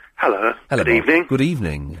 Hello. Hello, Good Bob. evening. Good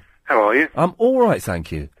evening. How are you? I'm all right,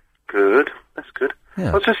 thank you. Good. That's good. Yeah.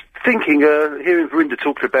 I was just thinking, hearing Verinda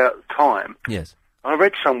talk about time. Yes. I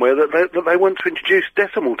read somewhere that they want to introduce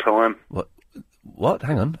decimal time. What?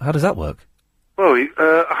 Hang on. How does that work? Well,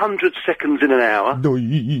 100 seconds in an hour.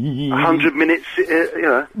 100 minutes,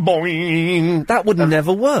 Boing. That would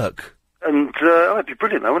never work. And that'd be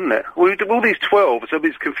brilliant, though, wouldn't it? Well, all these 12, so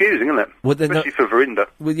it's confusing, isn't it? Well, especially for Verinda.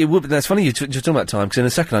 Well, it would, but that's funny you're talking about time, because in a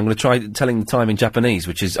second I'm going to try telling the time in Japanese,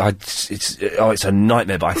 which is, it's a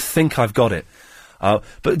nightmare, but I think I've got it.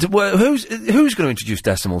 But who's going to introduce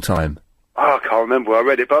decimal time? Oh, I can't remember where I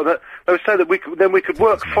read it, but they would say that we could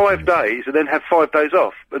work 5 days and then have 5 days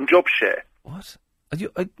off and job share. What?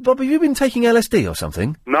 Bob, have you been taking LSD or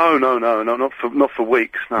something? No, not for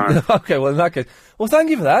weeks, no. Okay, well in that case, thank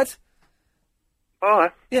you for that. Bye.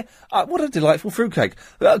 Yeah, what a delightful fruitcake.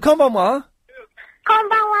 Konbanwa.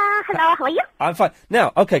 Konbanwa. Hello, how are you? I'm fine.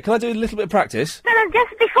 Now, okay, can I do a little bit of practice? No,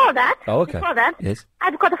 just before that. Oh, okay. Before that, yes.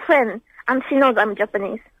 I've got a friend, and she knows I'm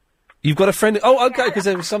Japanese. You've got a friend? Oh, okay, because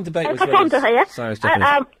there was some debate with I to her, yeah? Sorry, it's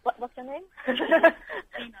Japanese. What's your name?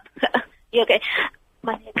 You okay?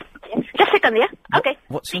 My name. Just a second, yeah? Okay.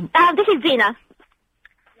 What's your... This is Zina.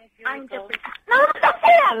 I'm Japanese. No, don't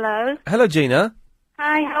say hello. Hello, Gina.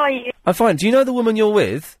 Hi, how are you? I'm fine. Do you know the woman you're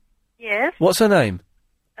with? Yes. What's her name?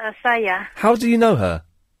 Saya. How do you know her?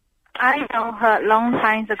 I know her long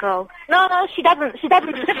time ago. No, she doesn't. She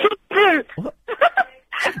doesn't.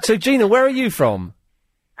 So, Gina, where are you from?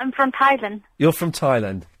 I'm from Thailand. You're from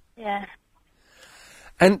Thailand. Yeah.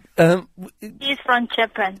 And, He's from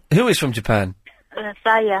Japan. who is from Japan?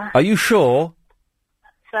 Saya. Are you sure?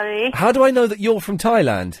 Sorry. How do I know that you're from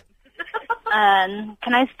Thailand?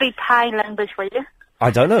 Can I speak Thai language for you? I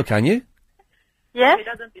don't know, can you? Yes.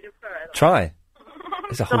 Try.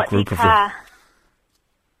 There's a whole group of them.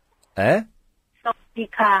 Eh?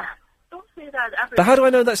 Sopika. But how do I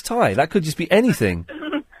know that's Thai? That could just be anything.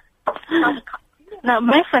 No,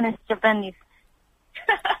 my friend is Japanese.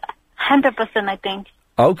 100%, I think.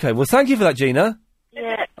 Okay, well, thank you for that, Gina.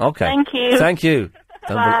 Yeah. Okay. Thank you. Thank you. I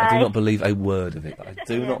do Bye. not believe a word of it. I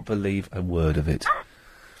do not believe a word of it.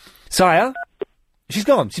 Saya? She's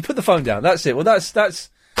gone. She put the phone down. That's it. Well, that's...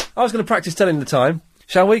 I was going to practice telling the time.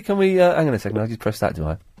 Shall we? Can we... hang on a second. I just press that, do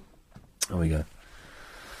I? There we go.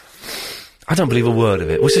 I don't believe a word of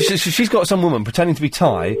it. Well, so she's got some woman pretending to be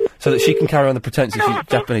Thai so that she can carry on the pretense that she's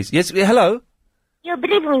Japanese. Yes, hello? You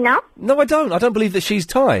believe me now? No, I don't. I don't believe that she's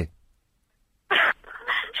Thai.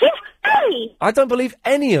 She's Thai. I don't believe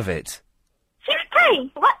any of it. She's Thai.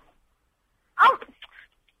 What? Oh,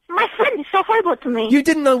 my friend is so horrible to me. You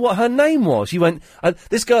didn't know what her name was. You went,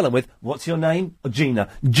 this girl I'm with, what's your name? Oh, Gina.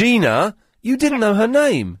 Gina? You didn't know her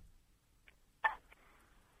name.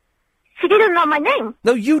 She didn't know my name.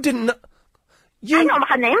 No, you didn't know... I know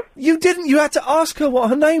her name. You didn't. You had to ask her what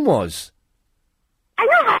her name was. I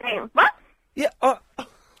know her name. What? Yeah,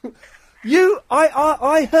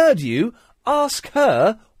 I heard you ask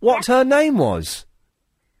her what her name was.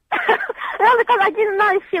 Well, because I didn't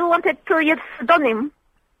know if she wanted to use pseudonym.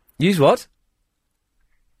 Use what?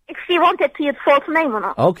 If she wanted to use false name or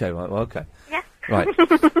not. Okay, right, well, okay. Yeah. Right.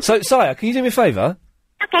 So, Saya, can you do me a favour?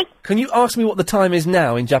 Okay. Can you ask me what the time is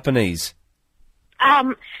now in Japanese?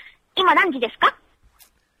 今何時ですか?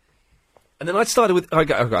 And then I started with...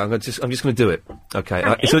 Okay, I'm just going to do it. Okay.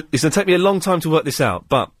 It's going to take me a long time to work this out,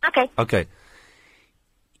 but... Okay. Okay.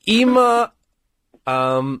 Ima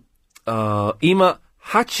 8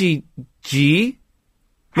時...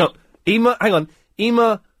 No, hang on.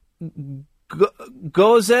 今、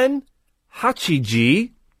午前8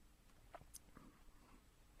時...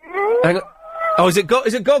 Hang on. Oh, is it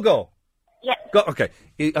go-go? Yeah. Okay.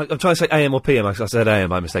 I'm trying to say AM or PM. I said AM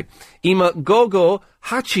by mistake. 今、午後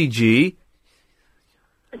8時...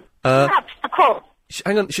 Perhaps a call.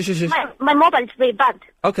 Hang on. Shush. My mobile is very bad.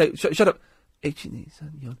 Okay, shut up. 1, 2, 3,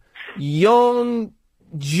 4...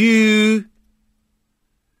 40...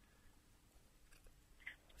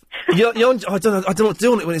 I don't know what to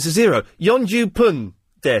do on it when it's a zero. 40分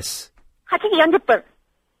です。8時40分.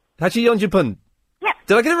 8時40分. Yeah.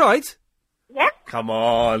 Did I get it right? Yeah. Come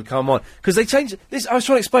on. Because they changed this. I was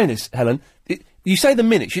trying to explain this, Helen. You say the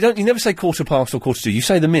minutes. You never say quarter past or quarter to. You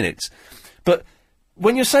say the minutes. But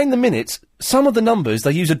when you're saying the minutes, some of the numbers,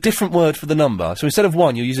 they use a different word for the number. So instead of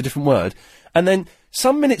 1, you use a different word. And then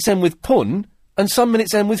some minutes end with pun, and some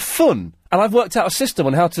minutes end with fun. And I've worked out a system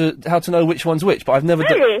on how to know which one's which, but I've never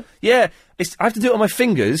done... Really? Yeah. I have to do it on my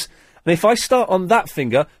fingers. And if I start on that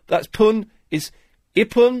finger, that's pun, is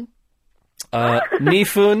ipun,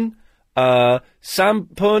 nifun,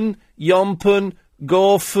 sampun, yompun,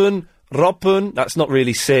 gorfun, ropun. That's not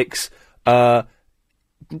really 6.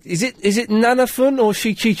 Is it nanafun or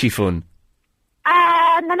shichichifun?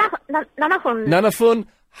 Nanafun. Nanafun,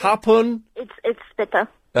 hapun. It's better.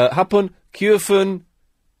 Hapun, kyufun,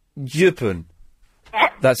 jupun. Yeah.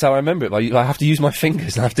 That's how I remember it. I have to use my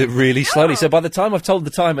fingers and I have to do it really slowly. So by the time I've told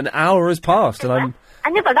the time, an hour has passed and I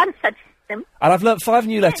never learned such system. And I've learnt 5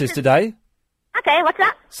 new letters today. Okay, what's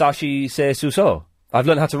that? Sashi, se, suso. I've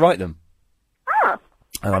learnt how to write them. Oh.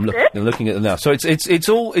 And I'm looking at them now. So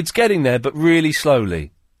it's getting there, but really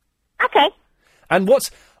slowly. Okay. And what's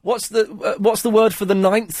the word for the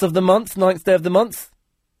 9th of the month? 9th day of the month?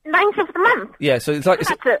 9th of the month. Yeah. So it's like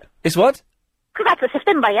it's what? 9th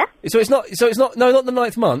September, yeah. So it's not no, not the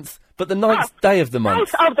 9th month, but the 9th day of the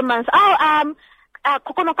month. 9th of the month. Oh, 9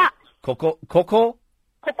日. Koko.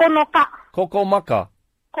 9日. Kokomaka.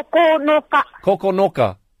 9日.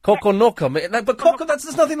 Kokonoka. Kokonoka. But koko,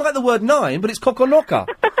 that's nothing like the word 9, but it's kokonoka.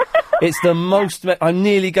 It's the most... I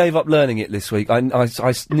nearly gave up learning it this week. I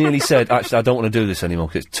nearly said, actually, I don't want to do this anymore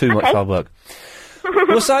because it's too much hard work.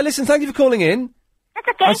 Well, Si, listen, thank you for calling in. That's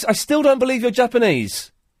okay. I still don't believe you're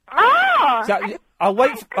Japanese. Oh! So, I'll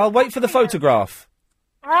wait for the photograph.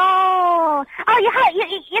 Oh! Oh, you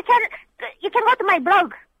can go to my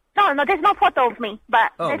blog. No, there's no photo of me,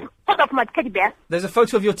 but Oh. there's a photo of my teddy bear. There's a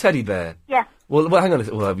photo of your teddy bear. Yeah. Well, hang on a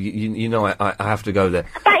second. Well, you know I have to go there.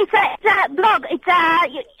 But it's a blog. It's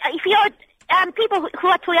if you're people who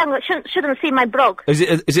are too young shouldn't see my blog. Is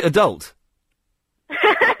it adult?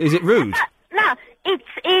 Is it rude? No,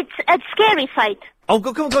 it's a scary site. Oh,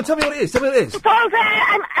 come on, tell me what it is. Tell me what it is. So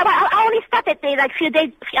I only started there like a few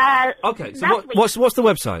days. Okay, so last week. what's the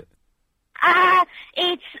website?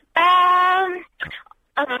 It's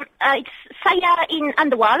Saya in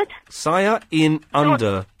Underworld. Saya in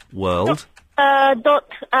Underworld.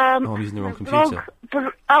 Dot. I'm using the wrong computer.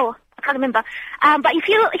 I can't remember. But if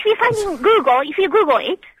you find in Google, if you Google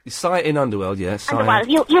it, Saya in Underworld, yes. Yeah,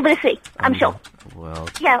 Underworld, you will see. I'm sure.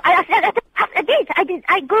 Underworld. Yeah, I did.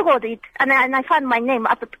 I Googled it and I found my name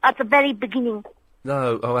at the very beginning.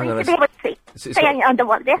 No, hang on. You'll be able to see. Saya in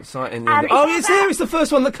Underworld, yeah. Saya in Underworld. It's here. It's the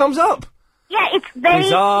first one that comes up. Yeah, it's very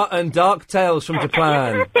Bizarre and Dark Tales from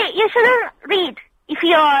Japan. You shouldn't read if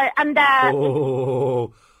you're under.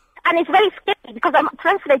 Oh. And it's very scary because I'm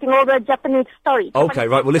translating all the Japanese stories. Okay,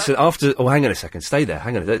 right. Well, listen. After, hang on a second. Stay there.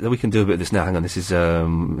 Hang on. We can do a bit of this now. Hang on. This is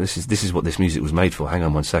what this music was made for. Hang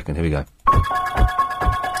on 1 second. Here we go.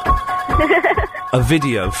 A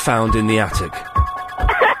video found in the attic.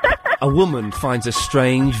 A woman finds a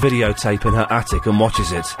strange videotape in her attic and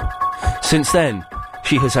watches it. Since then,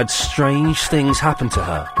 she has had strange things happen to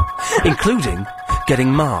her, including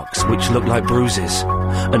getting marks which look like bruises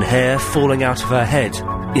and hair falling out of her head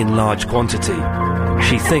in large quantity.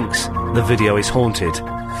 She thinks the video is haunted,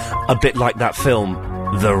 a bit like that film,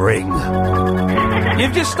 The Ring.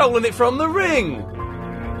 You've just stolen it from The Ring!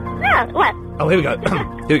 No, what? Oh, here we go.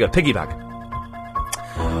 Here we go. Piggyback.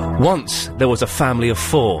 Once there was a family of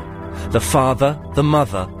 4. The father, the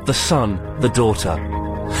mother, the son, the daughter.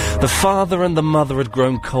 The father and the mother had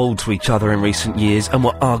grown cold to each other in recent years and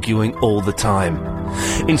were arguing all the time.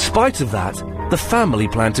 In spite of that, the family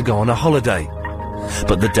planned to go on a holiday.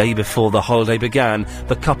 But the day before the holiday began,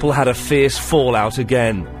 the couple had a fierce fallout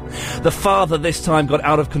again. The father this time got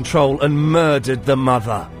out of control and murdered the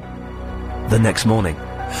mother. The next morning,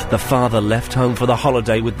 the father left home for the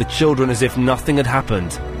holiday with the children as if nothing had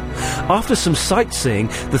happened. After some sightseeing,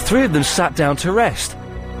 the 3 of them sat down to rest.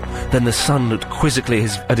 Then the son looked quizzically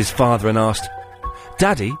at his father and asked,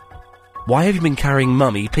 "Daddy, why have you been carrying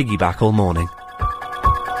Mummy piggyback all morning?"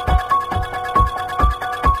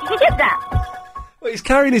 Did you get that? Well, he's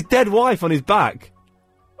carrying his dead wife on his back.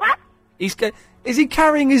 What? Is he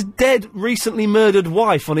carrying his dead, recently murdered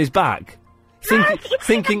wife on his back?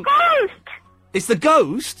 Thinking... It's a ghost! It's the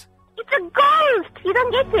ghost? It's a ghost! You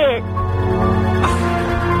don't get it.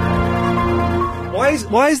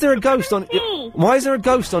 Why is there a ghost on... Why is there a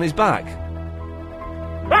ghost on his back?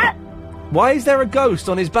 What? Why is there a ghost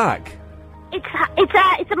on his back?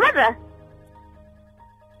 It's a mother.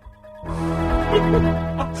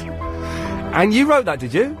 And you wrote that,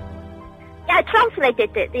 did you? Yeah, I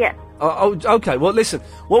translated it, yeah. Okay, well, listen.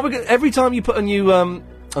 What every time you put a new... I'm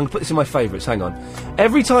going to put this in my favourites, hang on.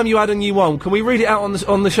 Every time you add a new one, can we read it out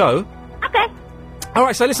on the show? Okay. All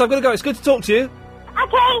right, so listen, I've got to go. It's good to talk to you.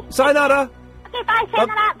 Okay. Sayonara. Okay, bye,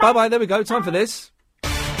 sayonara. Bye-bye, there we go. Time for this.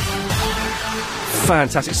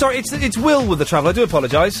 Fantastic. Sorry, it's Will with the travel. I do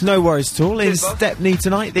apologise. No worries at all. In Stepney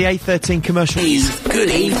tonight, the A13 commercial. Good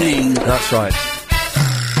evening. That's right.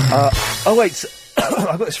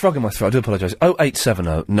 I've got this frog in my throat. I do apologise.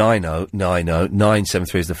 0870 90 90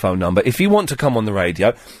 973 is the phone number. If you want to come on the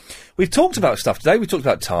radio, we've talked about stuff today. We talked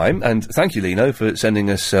about time, and thank you, Lino, for sending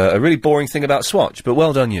us a really boring thing about Swatch. But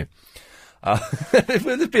well done, you.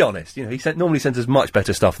 Let's be honest. You know, he normally sends us much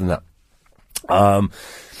better stuff than that.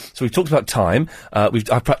 So we've talked about time. I've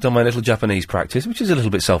prepped on my little Japanese practice, which is a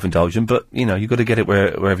little bit self-indulgent, but you know, you've got to get it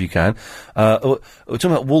wherever you can. We're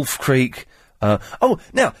talking about Wolf Creek. Now,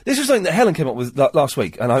 this was something that Helen came up with last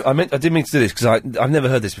week, and I didn't mean to do this because I've never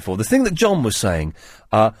heard this before. The thing that John was saying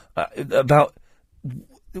about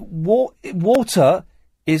water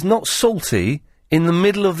is not salty in the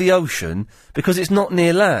middle of the ocean because it's not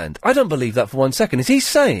near land. I don't believe that for 1 second. Is he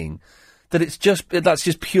saying that that's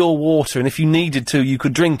just pure water, and if you needed to, you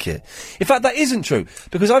could drink it? In fact, that isn't true,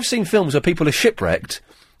 because I've seen films where people are shipwrecked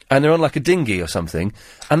and they're on like a dinghy or something,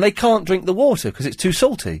 and they can't drink the water because it's too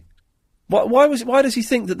salty. Why does he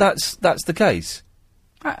think that that's the case?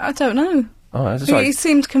 I don't know. Oh, that's He right.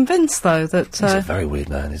 seemed convinced, though, that... He's a very weird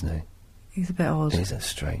man, isn't he? He's a bit odd. He's a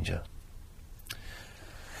stranger.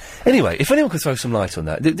 Anyway, if anyone could throw some light on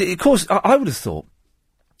that. Of course, I would have thought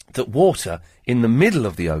that water in the middle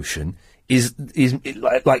of the ocean is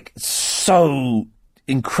like so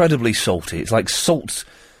incredibly salty. It's like salt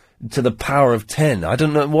to the power of 10. I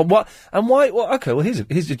don't know what and why. Well, okay. Well, here's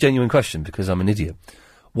a genuine question, because I'm an idiot.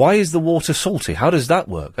 Why is the water salty? How does that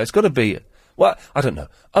work? It's got to be... Well, I don't know.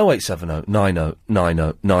 0870 90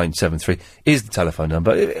 90 973 is the telephone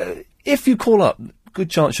number. If you call up, good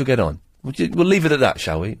chance you'll get on. We'll leave it at that,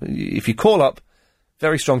 shall we? If you call up,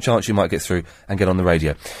 very strong chance you might get through and get on the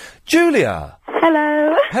radio. Julia!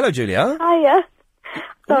 Hello. Hello, Julia. Hiya.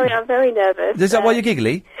 Sorry, I'm very nervous. Is that why you're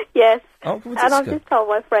giggly? Yes. Oh, well, and I've just told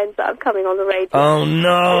my friends that I'm coming on the radio. Oh,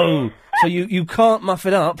 no! So you can't muff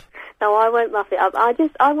it up? No, I won't muff it up.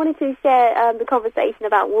 I wanted to share the conversation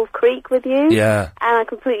about Wolf Creek with you. Yeah. And I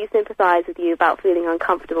completely sympathise with you about feeling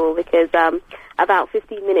uncomfortable because about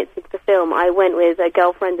 15 minutes into the film, I went with a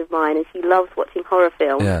girlfriend of mine and she loves watching horror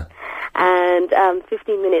films. Yeah. And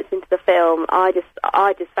 15 minutes into the film, I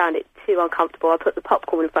just found it too uncomfortable. I put the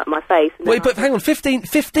popcorn in front of my face. And Wait, but hang on, 15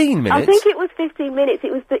 minutes? I think it was 15 minutes.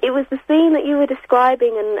 It was the scene that you were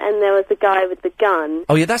describing, and there was the guy with the gun.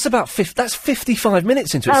 Oh, yeah, that's 55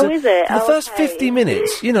 minutes into it. Oh, So is it? For the first 50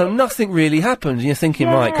 minutes, nothing really happens, and you're thinking,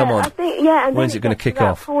 right, come on. And when's it going to kick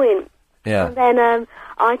off? Point. Yeah. And then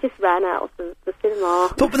I just ran out of the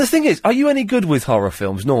cinema. But the thing is, are you any good with horror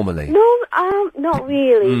films normally? No, not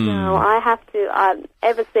really. No, I have to.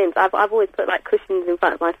 Ever since I've always put like cushions in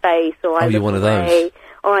front of my face, or I you're look one of away, those.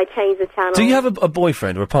 or I change the channel. Do you have a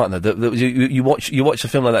boyfriend or a partner that you watch a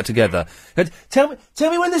film like that together? Tell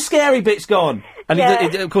me when the scary bit's gone. And Yeah.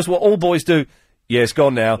 of course, what all boys do. Yeah, it's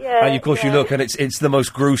gone now. Yeah, and of course you look, and it's the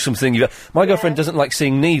most gruesome thing you've. My girlfriend doesn't like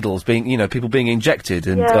seeing needles being, people being injected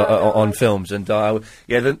and on films. And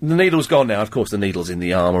the needle's gone now. Of course, the needle's in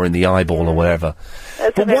the arm or in the eyeball or wherever.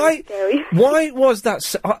 That's But very scary. why was that?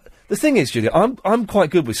 The thing is, Julia, I'm quite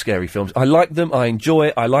good with scary films. I like them. I enjoy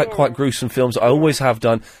it. I like quite gruesome films. I always have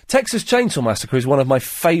done. Texas Chainsaw Massacre is one of my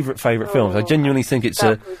favourite films. I genuinely think it's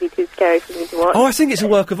That would be too scary for me to watch. I think it's a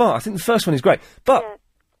work of art. I think the first one is great, but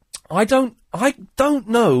I don't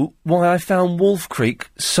know why I found Wolf Creek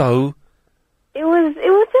so. It was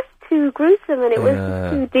just too gruesome, and it was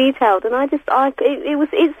just too detailed, and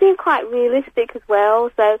it seemed quite realistic as well.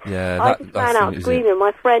 So I just ran out screaming.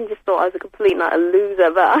 My friend just thought I was a complete a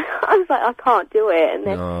loser, but I was like, I can't do it. And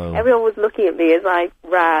then everyone was looking at me as I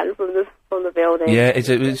ran from the building. Yeah,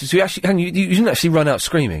 so you actually you didn't actually run out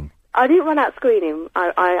screaming. I didn't run out screaming.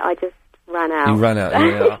 I just ran out. You ran out.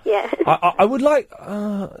 Yeah. Yeah. I would like. we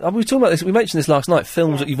were talking about this. We mentioned this last night.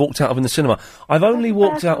 Films that you've walked out of in the cinema. I've only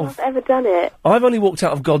walked out of. I've ever done it. I've only walked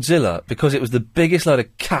out of Godzilla because it was the biggest load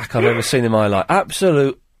of cack I've ever seen in my life.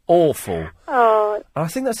 Absolute awful. Oh. I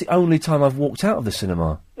think that's the only time I've walked out of the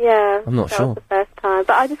cinema. Yeah. I'm not that sure. Was the first time,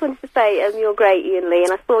 but I just wanted to say you're great, Ian Lee,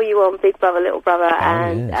 and I saw you on Big Brother, Little Brother,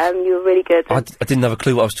 and you were really good. I didn't have a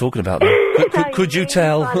clue what I was talking about. Though. Could you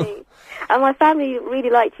tell? And my family really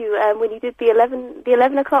liked you when you did the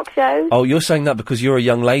 11 o'clock show. Oh, you're saying that because you're a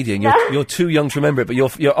young lady and you're too young to remember it. But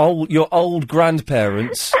your old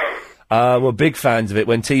grandparents were big fans of it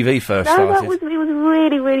when TV first started. It was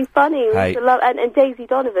really, really funny. Hey. And Daisy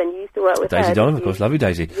Donovan, you used to work with Daisy her. Donovan, of course, love you,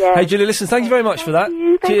 Daisy. Yeah. Hey, Julia, listen, thank you very much for that.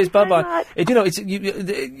 Cheers, bye bye. much.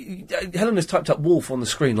 Helen has typed up Wolf on the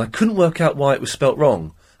screen. I couldn't work out why it was spelt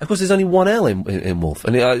wrong. Of course, there's only one L in Wolf,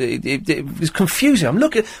 and it was confusing. I'm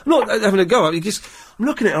not having a go. I'm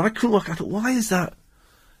looking at it, and I couldn't work out. I thought, why is that?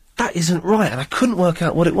 That isn't right, and I couldn't work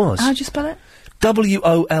out what it was. How'd you spell it?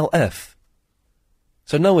 WOLF.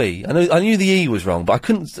 So no E. I knew the E was wrong, but I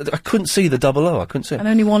couldn't see the double O. I couldn't see it. And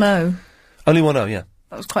only one O. Only one O, yeah.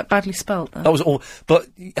 That was quite badly spelt, though. That was all. But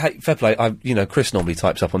hey, fair play. Chris normally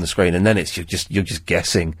types up on the screen, and then you're just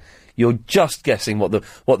guessing. You're just guessing what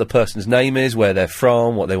the person's name is, where they're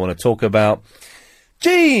from, what they want to talk about.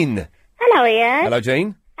 Jean! Hello, Ian. Hello,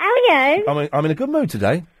 Jean. How are you? I'm in a good mood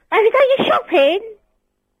today. Have you done your shopping?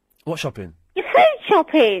 What shopping? Your food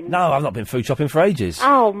shopping? No, I've not been food shopping for ages.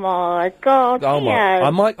 Oh, my God, Oh my!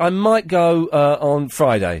 Ian. I might go on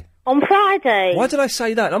Friday. On Friday? Why did I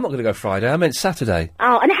say that? I'm not going to go Friday. I meant Saturday.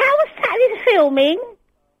 Oh, and how was Saturday the filming?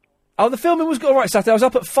 Oh, the filming was all right Saturday. I was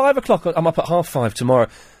up at 5 o'clock. I'm up at 5:30 tomorrow.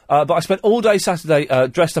 But I spent all day Saturday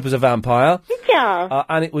dressed up as a vampire. Did you?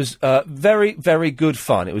 And it was very, very good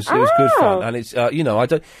fun. It was good fun. And it's, I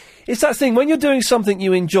don't... It's that thing, when you're doing something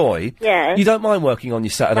you enjoy, you don't mind working on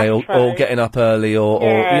your Saturday or getting up early or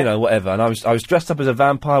whatever. And I was dressed up as a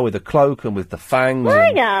vampire with a cloak and with the fangs. Were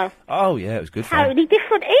you? Oh, yeah, it was good fun. Totally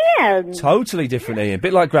different Ian. Totally different Ian. A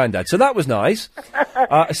bit like Grandad. So that was nice.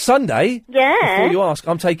 Sunday, before you ask,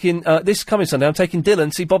 I'm taking, this coming Sunday, I'm taking Dylan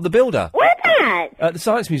to see Bob the Builder. Where's that? At the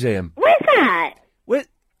Science Museum. Where's that?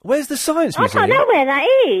 Where's the Science Museum? I don't know where that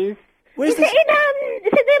is. Is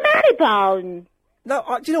it near Marylebone? No,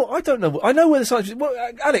 do you know what? I don't know. I know where the Science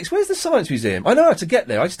Museum... Alex, where's the Science Museum? I know how to get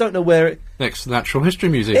there. I just don't know where it... Next to the Natural History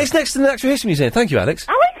Museum. It's next to the Natural History Museum. Thank you, Alex.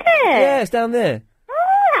 Oh, is it? Yeah, it's down there.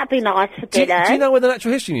 that'd be nice for dinner. Do you know where the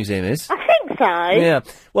Natural History Museum is? I think so. Yeah.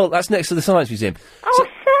 Well, that's next to the Science Museum. Oh,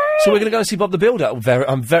 So we're going to go and see Bob the Builder.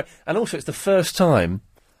 And also it's the first time.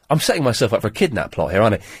 I'm setting myself up for a kidnap plot here,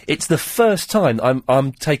 aren't I? It's the first time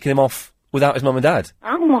I'm taking him off without his mum and dad.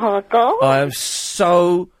 Oh my God. I am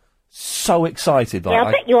so excited by it. Yeah,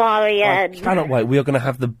 I bet you are, Ian. I cannot wait. We are going to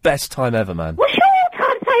have the best time ever, man. What's your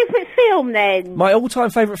all-time favourite film, then? My all-time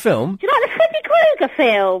favourite film? Do you like the Freddy Krueger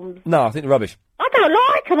films? No, I think they're rubbish. I don't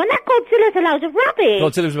like them, and that Godzilla's a load of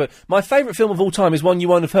rubbish. My favourite film of all time is one you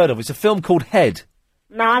won't have heard of. It's a film called Head.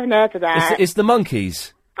 No, I haven't heard of that. It's the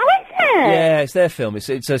Monkees. Oh, is it? Yeah, it's their film. It's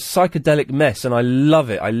a psychedelic mess, and I love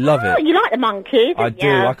it. I love it. Oh, you like the Monkees, I do.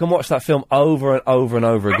 I can watch that film over and over and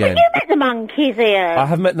over again. Have you met the Monkees, Ian? I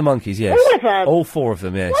have met the Monkees, yes. All of them? All 4 of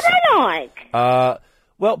them, yes. What are they like?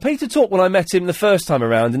 Well, Peter Tork, when I met him the first time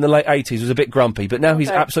around in the late 80s, was a bit grumpy, but now he's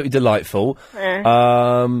absolutely delightful.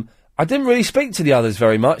 Yeah. I didn't really speak to the others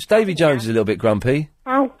very much. Davy Jones is a little bit grumpy.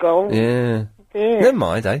 Oh, God. Yeah. Dear. Never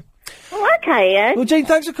mind, eh? Oh, okay, Ian. Well, Jean,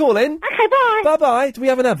 thanks for calling. Okay, bye. Bye-bye. Do we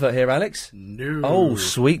have an advert here, Alex? No. Oh,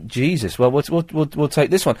 sweet Jesus. Well, we'll take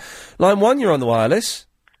this one. Line 1, you're on the wireless.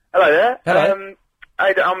 Hello there. Hello.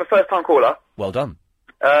 I'm a first-time caller. Well done.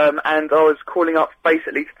 And I was calling up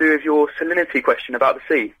basically to do with your salinity question about the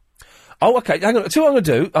sea. Oh, okay. Hang on. See what I'm going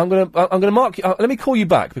to do? I'm going to mark you. Let me call you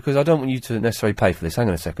back because I don't want you to necessarily pay for this. Hang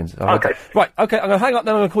on a second. Okay. Right. Okay. I'm going to hang up.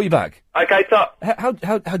 Then I'm going to call you back. Okay. So.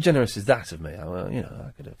 How generous is that of me?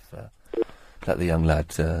 I could have let the young lad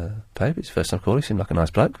pay. But it's first time call. He seemed like a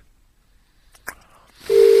nice bloke.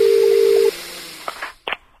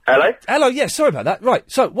 Hello. Hello. Yes. Sorry about that. Right.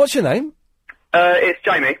 So, what's your name? It's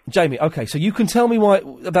Jamie. Jamie. Okay. So you can tell me why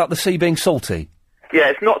about the sea being salty.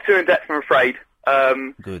 Yeah, it's not too in depth, I'm afraid.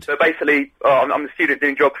 Good. But basically, I'm a student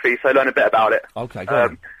doing geography, so I learn a bit about it. Okay, go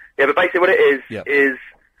on. Yeah, but basically what it is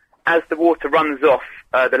as the water runs off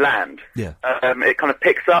the land, it kind of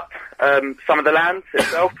picks up some of the land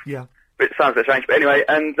itself. Yeah. It sounds a bit strange, but anyway,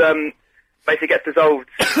 and basically gets dissolved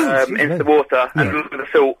into the water, and all of the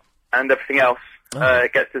salt and everything else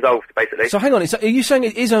gets dissolved, basically. So hang on, are you saying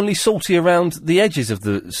it is only salty around the edges of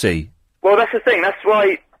the sea? Well, that's the thing. That's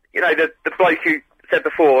why, the bloke who said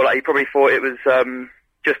before, he probably thought it was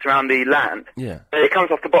just around the land. Yeah. It comes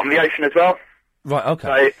off the bottom of the ocean as well. Right,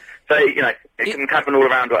 okay. So it can happen all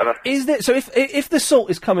around, whatever. Is there, so if the salt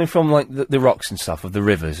is coming from, like, the rocks and stuff, of the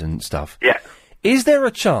rivers and stuff... Yeah. Is there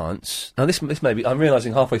a chance... Now, this may be... I'm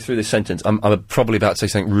realising halfway through this sentence, I'm probably about to say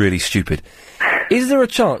something really stupid. Is there a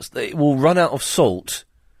chance that it will run out of salt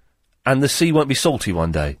and the sea won't be salty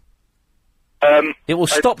one day? It will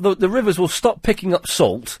stop... The rivers will stop picking up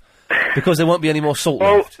salt... Because there won't be any more salt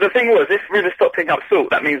left. Well, the thing was, if rivers stop picking up salt,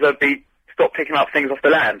 that means they'll stop picking up things off the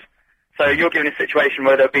land. So you're given a situation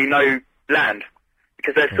where there'll be no land.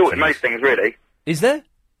 Because there's salt in most things, really. Is there?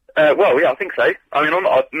 Well, yeah, I think so. I mean, I'm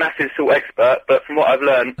not a massive salt expert, but from what I've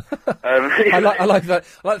learned... I like that.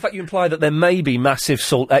 I like the fact you imply that there may be massive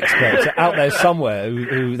salt experts out there somewhere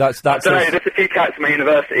who that's... I don't know, there's a few cats at my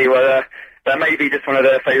university where that may be just one of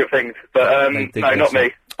their favourite things. But, no, not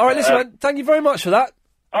me. All right, listen, man, thank you very much for that.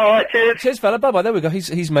 All right, cheers. Cheers, fella. Bye-bye. There we go.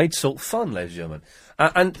 He's made salt fun, ladies and gentlemen.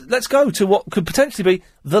 And let's go to what could potentially be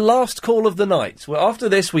the last call of the night. Well, after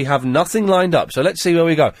this, we have nothing lined up, so let's see where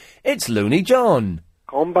we go. It's Looney John.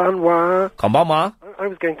 Konbanwa. Konbanwa. I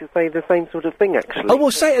was going to say the same sort of thing, actually. Oh,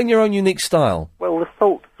 well, say it in your own unique style. Well, the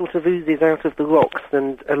salt sort of oozes out of the rocks,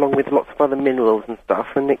 and along with lots of other minerals and stuff,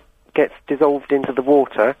 and it gets dissolved into the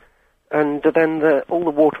water, and then all the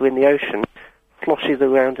water in the ocean sloshes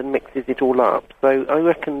around and mixes it all up. So I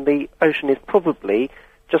reckon the ocean is probably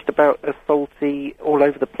just about as salty all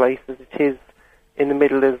over the place as it is in the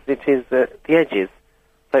middle as it is at the edges.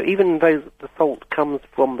 So even though the salt comes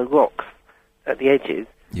from the rocks at the edges,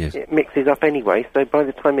 it mixes up anyway. So by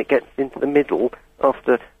the time it gets into the middle,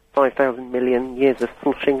 after 5,000 million years of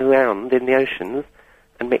sloshing around in the oceans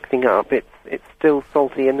and mixing up, it's still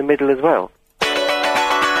salty in the middle as well.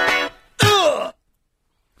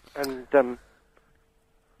 And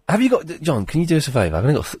have you got... John, can you do us a favour? I've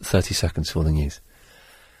only got 30 seconds for the news.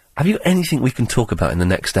 Have you got anything we can talk about in the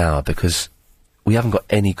next hour? Because we haven't got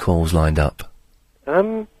any calls lined up.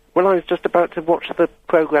 Well, I was just about to watch the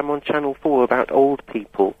programme on Channel 4 about old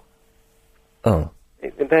people. Oh.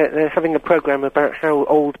 They're having a programme about how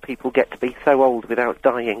old people get to be so old without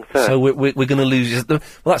dying first. So we're going to lose... Well,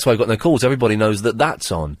 that's why I've got no calls. Everybody knows that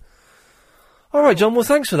that's on. All right, John, well,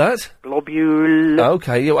 thanks for that. Globule.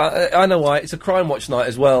 Okay, I know why. It's a Crime Watch night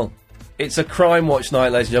as well. It's a Crime Watch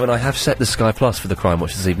night, ladies and gentlemen. I have set the Sky Plus for the Crime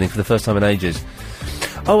Watch this evening for the first time in ages.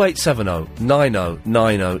 0870 90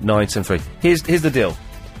 90 973. Here's the deal.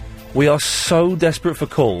 We are so desperate for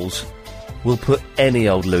calls will put any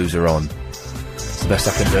old loser on. It's the best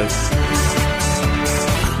I can do.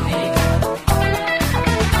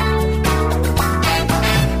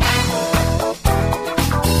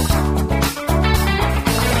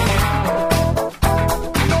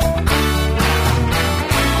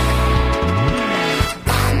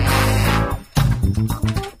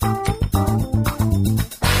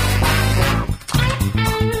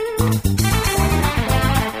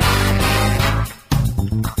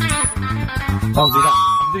 I'll do that.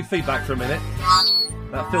 I can do feedback for a minute.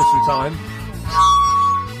 That fills some time.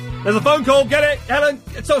 There's a phone call. Get it, Helen.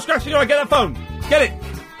 Stop scratching. All right, get that phone. Get it.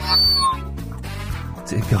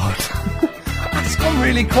 Dear God, it's gone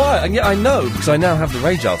really quiet, and yet I know because I now have the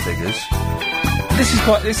radar figures.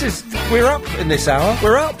 We're up in this hour.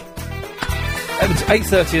 We're up.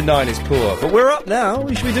 8:30 and 9 is poor, but we're up now.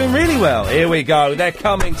 We should be doing really well. Here we go. They're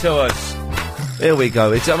coming to us. Here we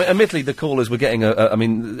go. Admittedly, the callers were getting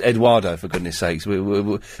Eduardo, for goodness sakes.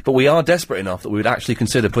 But we are desperate enough that we would actually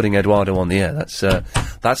consider putting Eduardo on the air.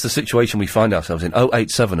 That's the situation we find ourselves in.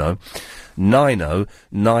 0870 90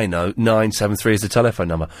 90 973 is the telephone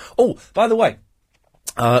number. Oh, by the way,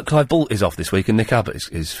 Clive Bull is off this week, and Nick Abbott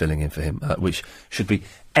is filling in for him, which should be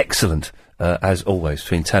excellent, as always,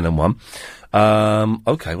 between 10 and 1.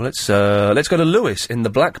 OK, well, let's go to Lewis in the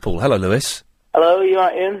Blackpool. Hello, Lewis. Hello, you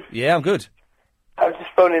right, Ian? Yeah, I'm good. I was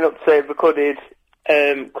just phoning up to say I've recorded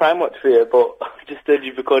Crime Watch for you, but I just heard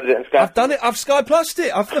you've recorded it on Sky. I've done it. I've Sky Plussed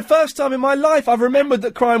it. For the first time in my life, I've remembered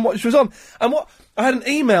that Crime Watch was on. And I had an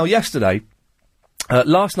email yesterday,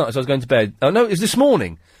 last night as I was going to bed. Oh, no, it was this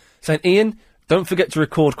morning, saying, Ian, don't forget to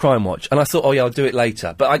record Crime Watch. And I thought, oh, yeah, I'll do it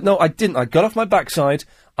later. But I didn't. I got off my backside,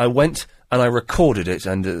 I went, and I recorded it,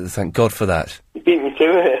 and thank God for that. You beat me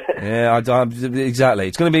to it. Yeah, exactly.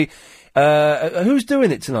 It's going to be... who's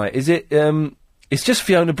doing it tonight? Is it... It's just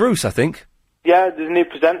Fiona Bruce, I think. Yeah, there's a new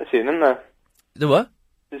presenter soon, isn't there? The what?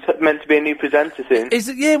 There's meant to be a new presenter soon. Is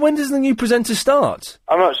it? Yeah, when does the new presenter start?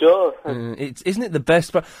 I'm not sure. Isn't it the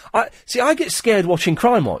best? But I get scared watching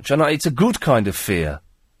Crime Watch, and it's a good kind of fear.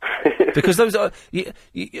 Because those are... You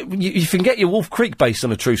can get your Wolf Creek based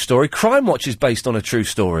on a true story. Crime Watch is based on a true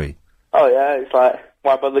story. Oh, yeah, it's like,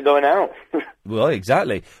 why bother going out? Well,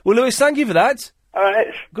 exactly. Well, Lewis, thank you for that. All right.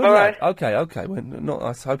 Good lad. Okay. Well, I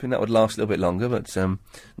was hoping that would last a little bit longer, but,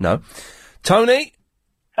 no. Tony?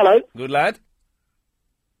 Hello. Good lad.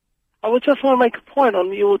 I would just want to make a point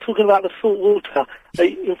on, you were talking about the salt water.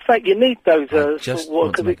 In fact, you need those salt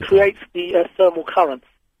water because it creates the thermal currents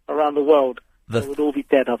around the world. They would all be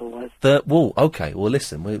dead otherwise. Okay. Well,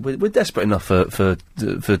 listen, we're desperate enough for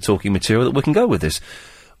talking material that we can go with this.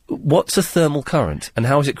 What's a thermal current, and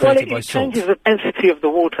how is it created by salt? It changes the density of the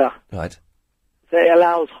water. Right. So it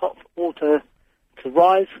allows hot water to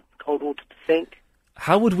rise, cold water to sink.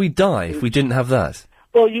 How would we die if we didn't have that?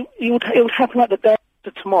 Well, it would happen like the day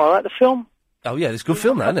after tomorrow, right? The film. Oh yeah, it's a good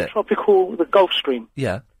film, that, isn't it? The Gulf Stream.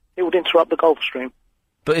 Yeah. It would interrupt the Gulf Stream.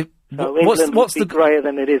 But England would be greyer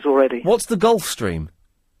than it is already. What's the Gulf Stream?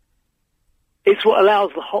 It's what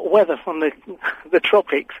allows the hot weather from the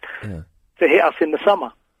tropics to hit us in the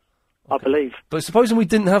summer, I believe. But supposing we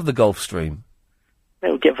didn't have the Gulf Stream,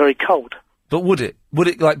 it would get very cold. But would it? Would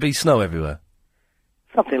it, like, be snow everywhere?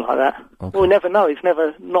 Something like that. Okay. We'll never know. It's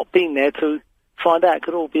never not been there to find out. It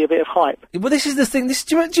could all be a bit of hype. Well, this is the thing. Do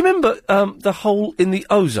you remember the hole in the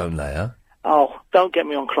ozone layer? Oh, don't get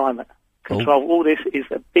me on climate control. All this is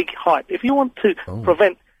a big hype. If you want to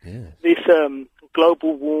prevent this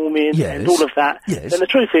global warming and all of that, then the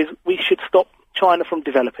truth is we should stop China from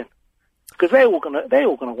developing. Because they're all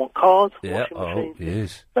gonna want cars, washing machines.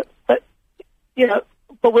 Yes. But you know...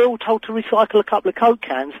 But we're all told to recycle a couple of Coke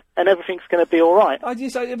cans and everything's going to be all right.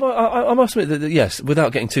 I must admit that, yes,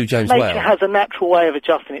 without getting too James Whale. Nature has a natural way of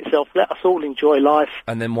adjusting itself. Let us all enjoy life.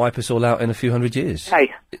 And then wipe us all out in a few hundred years.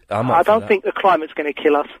 Hey, I don't think the climate's going to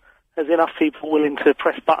kill us. There's enough people willing to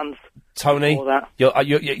press buttons. Tony,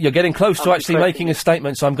 you're getting close to actually making a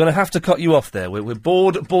statement, so I'm going to have to cut you off there. We're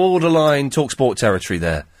borderline TalkSport territory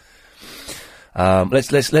there.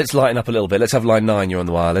 Let's lighten up a little bit. Let's have line 9. You're on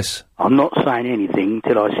the wireless. I'm not saying anything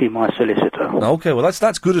till I see my solicitor. Okay, well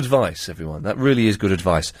that's good advice, everyone. That really is good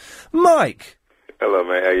advice. Mike. Hello,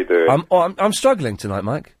 mate. How you doing? I'm struggling tonight,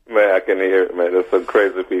 Mike. Mate, I can hear it, mate. There's some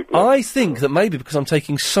crazy people. I think that maybe because I'm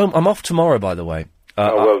taking I'm off tomorrow, by the way.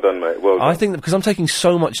 Well done, mate. Well done. I think that because I'm taking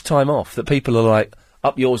so much time off that people are like,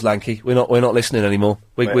 up yours, Lanky. We're not listening anymore.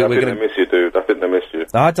 Mate, I think they miss you, dude. I think they miss you.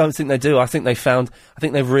 I don't think they do. I think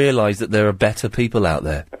they've realised that there are better people out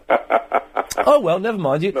there. Oh, well, never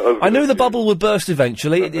mind. I knew the bubble would burst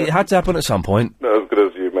eventually. It had to happen at some point. Not as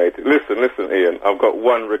good as you, mate. Listen, Ian. I've got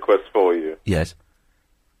one request for you. Yes.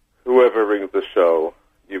 Whoever rings the show,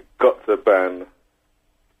 you've got to ban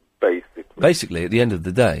Basically, at the end of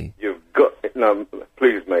the day... You've got... No,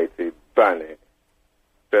 please, matey, ban it.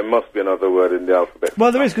 There must be another word in the alphabet.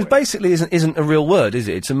 Well, there is, because basically isn't a real word, is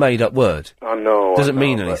it? It's a made-up word. I know. Doesn't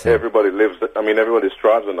mean anything. Everybody everybody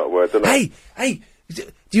strives on that word, doesn't it? Hey, do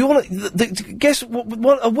you want to... guess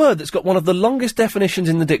what a word that's got one of the longest definitions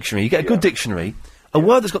in the dictionary. You get a good dictionary. A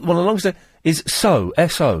word that's got one of the longest... is so,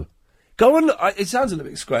 S-O. Go and look... it sounds a little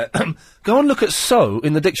bit square. Go and look at so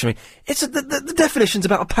in the dictionary. The definition's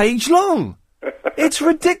about a page long. It's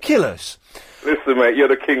ridiculous. Listen, mate, you're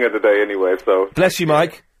the king of the day anyway, so... Bless you,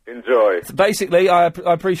 Mike. Enjoy. Basically, I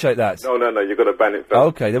appreciate that. No, you've got to ban it, fella.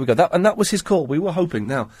 Okay, there we go. That was his call. We were hoping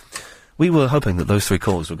that those 3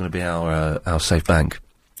 calls were going to be our safe bank.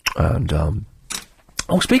 And,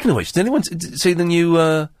 speaking of which, did anyone see the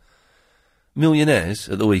new, Millionaires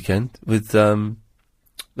at the weekend with,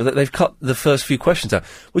 they've cut the first few questions out,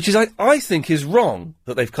 which is, I think is wrong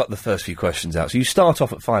that they've cut the first few questions out. So you start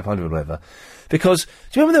off at 500 or whatever. Because, do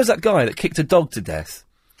you remember there was that guy that kicked a dog to death?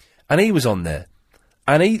 And he was on there.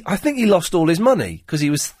 And I think he lost all his money, because he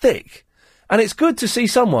was thick. And it's good to see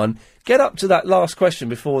someone get up to that last question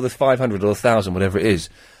before the 500 or 1,000, whatever it is,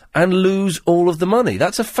 and lose all of the money.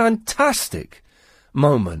 That's a fantastic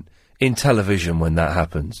moment in television when that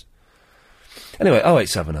happens. Anyway,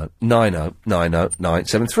 0870 90 90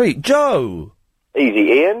 973. Joe! Easy,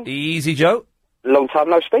 Ian. Easy, Joe. Long time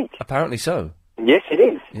no speak. Apparently so. Yes, it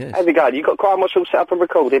is. Yes. How's it going? You got Crime Watch all set up and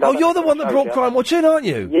recorded? Oh, you're the one that brought Crime Watch in, aren't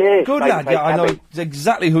you? Yes. Good lad. Yeah, I know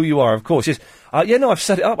exactly who you are, of course. Yes. I've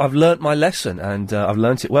set it up. I've learnt my lesson, and I've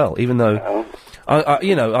learnt it well, even though,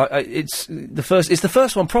 it's the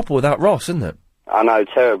first one proper without Ross, isn't it? I know,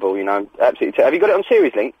 terrible, absolutely Have you got it on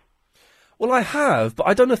Series Link? Well, I have, but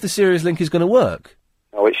I don't know if the Series Link is going to work.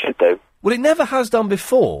 Oh, it should do. Well, it never has done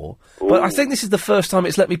before, but I think this is the first time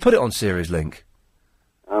it's let me put it on Series Link.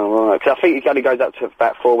 Oh, right, because I think it only goes up to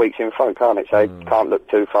about 4 weeks in front, can't it? So you can't look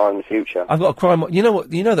too far in the future. I've got a crime... You know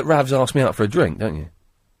what? You know that Rav's asked me out for a drink, don't you?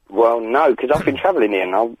 Well, no, because I've been travelling here,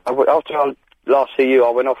 and after I last see you,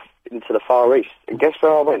 I went off into the Far East. And guess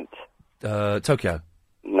where I went? Tokyo.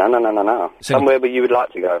 No. Somewhere where you would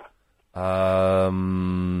like to go.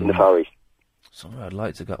 In the Far East. Somewhere I'd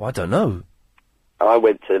like to go. I don't know. I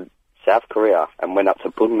went to South Korea and went up to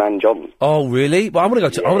Bunmanjeom. Oh, really? Well, I want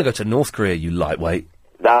to go to North Korea, you lightweight.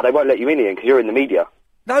 No, they won't let you in, Ian, because you're in the media.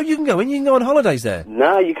 No, you can go in. You can go on holidays there.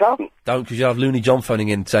 No, you can't. Don't, because you have Looney John phoning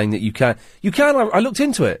in saying that you can. You can. I looked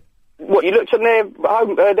into it. What, you looked on their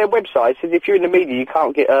website? It says if you're in the media, you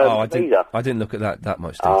can't get a visa. I didn't look at that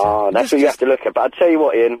much detail. Oh, that's what you have to look at. But I'll tell you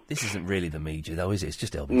what, Ian. This isn't really the media, though, is it? It's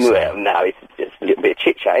just LBC. Well, no, it's just a little bit of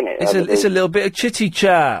chit-chat, isn't it? It's a little bit of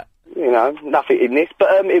chitty-chat. Nothing in this.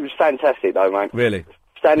 But it was fantastic, though, mate. Really?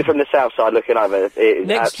 Standing from the south side looking over, it is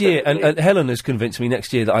next year, and Helen has convinced me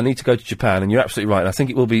next year that I need to go to Japan, and you're absolutely right. And I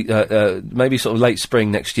think it will be maybe sort of late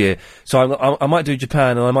spring next year. So I might do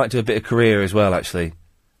Japan, and I might do a bit of Korea as well, actually.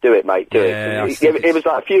 Do it, mate, do it. It was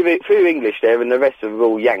like a few English there, and the rest of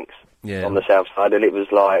all Yanks on the south side, and it was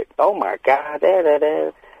like, oh my God,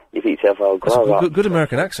 you think yourself, oh, grow up. Good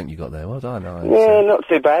American accent you got there, well done. Yeah, not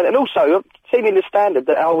too bad. And also, I've seen in the Standard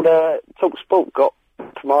that old Talk Sport got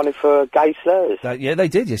commanded for gay slurs. Yeah, they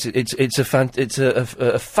did. Yes, it's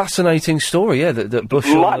a fascinating story. Yeah, that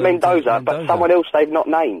Bushell. Mike Mendoza, but someone else they've not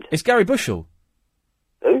named. It's Gary Bushell.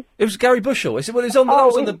 Who? It was Gary Bushell. It's on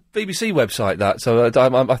the BBC website. That so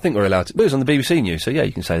I think we're allowed to. But it was on the BBC News, so yeah,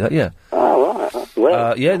 you can say that. Yeah. Oh right.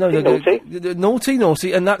 Well, yeah, no,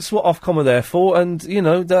 naughty, and that's what Ofcom are there for. And the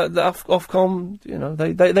Ofcom,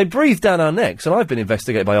 they breathe down our necks, and I've been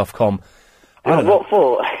investigated by Ofcom. What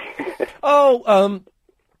for?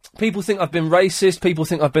 People think I've been racist. People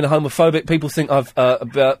think I've been homophobic. People think I've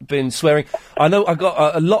been swearing. I know I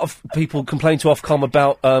got a lot of people complain to Ofcom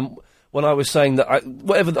about when I was saying that I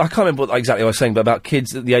can't remember what exactly I was saying, but about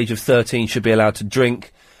kids at the age of 13 should be allowed to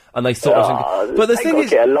drink, and they thought I was. But the thing is,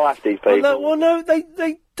 get a life, these people. No,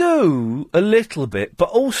 they do a little bit, but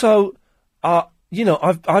also,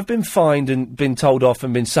 I've been fined and been told off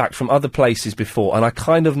and been sacked from other places before, and I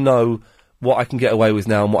kind of know what I can get away with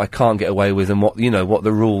now and what I can't get away with, and what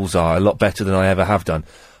the rules are a lot better than I ever have done.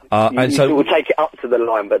 And so we'll take it up to the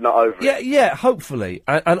line, but not over. Yeah, hopefully.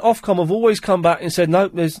 And Ofcom have always come back and said, no,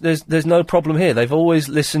 there's no problem here. They've always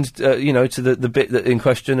listened, to the bit that in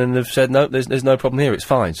question, and have said, no, there's no problem here. It's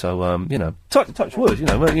fine. So, touch wood.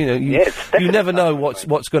 You never know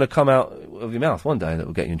what's going to come out of your mouth one day that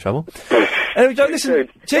will get you in trouble. Anyway, Joe, listen.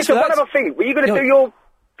 Cheers for that. One other thing. Were you going to do your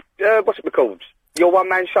what's it called? Your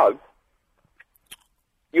one-man show?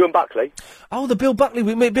 You and Buckley? Oh, the Bill Buckley.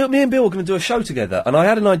 Me and Bill were going to do a show together, and I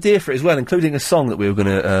had an idea for it as well, including a song that we were going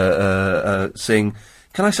to sing.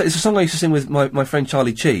 Can I say, it's a song I used to sing with my friend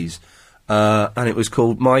Charlie Cheese, and it was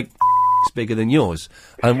called My Bigger Than Yours.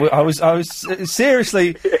 And I was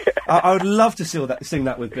seriously, I would love to sing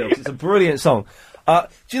that with Bill. 'Cause it's a brilliant song. Do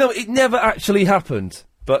you know, it never actually happened,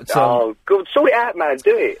 but... oh, good, sort it out, man,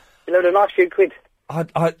 do it. You know, a nice few quid.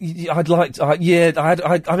 I'd like to,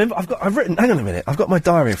 I remember, I've written, hang on a minute, I've got my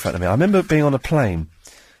diary in front of me. I remember being on a plane,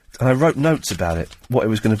 and I wrote notes about it, what it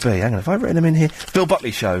was going to be. Hang on, have I written them in here? Bill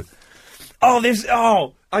Buckley Show. This is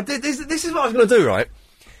what I was going to do, right?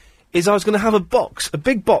 Is I was going to have a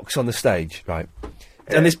big box on the stage, right?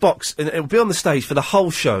 Yeah. And this box, and it would be on the stage for the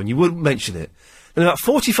whole show, and you wouldn't mention it. And about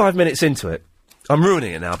 45 minutes into it, I'm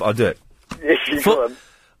ruining it now, but I'll do it. Yes, go on.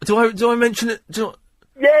 Do I mention it?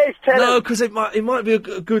 Yes, tell No, because it might be a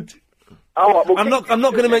good. Oh, right, well, I'm not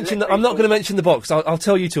going to mention. I'm not going to mention the box. I'll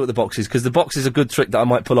tell you two what the box is, because the box is a good trick that I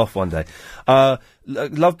might pull off one day.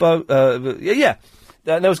 Love Boat. Yeah.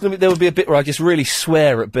 There would be a bit where I just really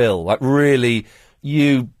swear at Bill, like really,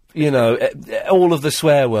 you know, all of the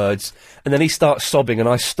swear words, and then he starts sobbing, and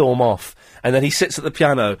I storm off, and then he sits at the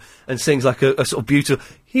piano and sings like a sort of beautiful,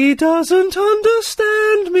 he doesn't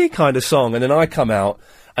understand me kind of song, and then I come out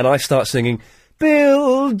and I start singing,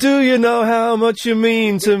 Bill, do you know how much you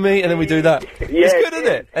mean to me? And then we do that. It's good, isn't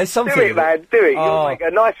it? There's something. Do it, man. Do it. You'll make a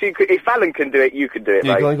nice few. If Alan can do it, you can do it,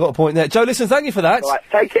 mate. You've got a point there. Joe, listen, thank you for that. Right,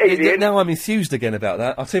 take it easy. Now I'm enthused again about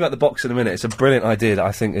that. I'll tell you about the box in a minute. It's a brilliant idea that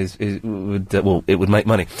I think it would make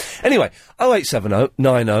money. Anyway, 0870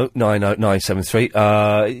 90 90 973.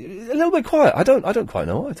 A little bit quiet. I don't quite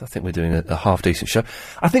know what. I think we're doing a half decent show.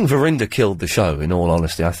 I think Verinder killed the show, in all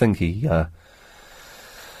honesty. I think he,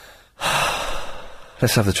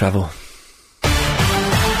 let's have the travel.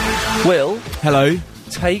 Will. Hello.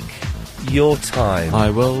 Take your time. I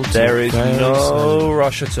will. There is no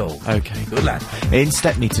rush at all. Okay. Good lad. In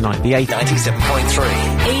Stepney tonight, the 8th.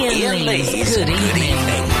 97.3. Ian Lee's Good Evening.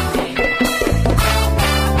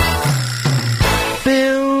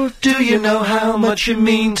 Bill, do you know how much you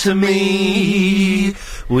mean to me?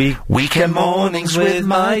 Weekend mornings with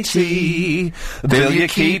my tea. Bill, you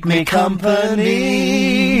keep me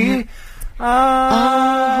company.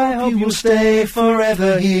 I hope you'll stay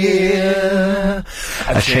forever here.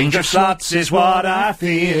 A change of slots is what I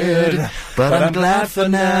feared, but I'm glad for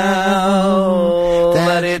now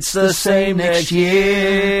that it's the same next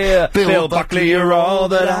year. Bill Buckley, you're all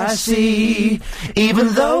that I see,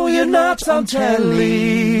 even though you're not on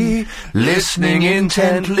telly, listening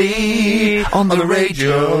intently on the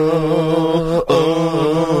radio.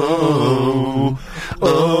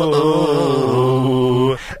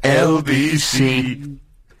 LBC.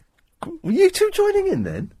 Were you two joining in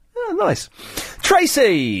then? Oh, nice.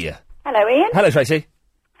 Tracy! Hello, Ian. Hello, Tracy.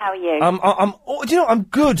 How are you? Do you know, I'm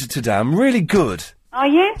good today. I'm really good. Are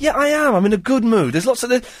you? Yeah, I am. I'm in a good mood. There's lots of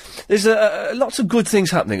good things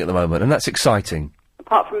happening at the moment, and that's exciting.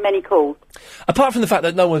 Apart from many calls. Apart from the fact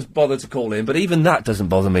that no one's bothered to call in, but even that doesn't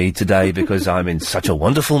bother me today because I'm in such a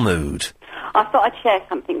wonderful mood. I thought I'd share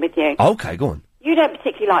something with you. Okay, go on. You don't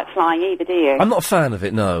particularly like flying either, do you? I'm not a fan of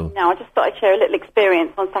it, no. No, I just thought I'd share a little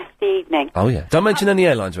experience on Saturday evening. Oh, yeah. Don't mention any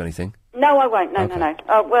airlines or anything. No, I won't. No, no.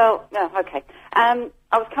 Oh, well, no, okay. I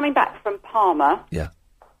was coming back from Palma. Yeah.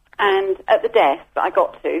 And at the desk that I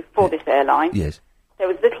got to for this airline, yes, there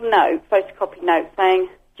was a little note, photocopy note, saying,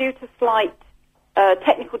 due to flight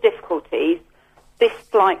technical difficulties, this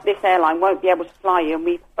airline won't be able to fly you, and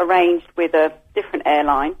we've arranged with a different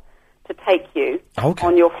airline to take you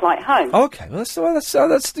on your flight home. Okay, well, that's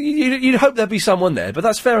you'd hope there'd be someone there, but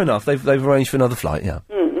that's fair enough. They've arranged for another flight, yeah.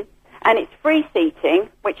 Mm. And it's free seating,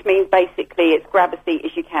 which means basically it's grab a seat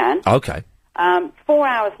as you can. Okay. 4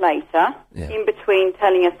 hours later, in between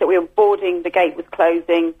telling us that we were boarding, the gate was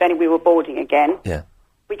closing, then we were boarding again. Yeah.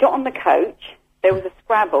 We got on the coach. There was a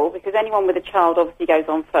scrabble because anyone with a child obviously goes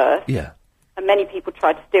on first. Yeah. And many people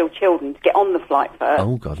tried to steal children to get on the flight first.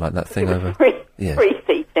 Oh, God, like that thing over... Free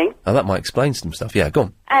seating. Oh, that might explain some stuff. Yeah, go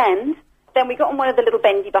on. And then we got on one of the little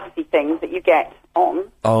bendy bussy things that you get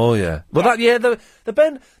on. Oh, yeah. Well, the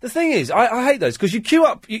thing is, I hate those, because you queue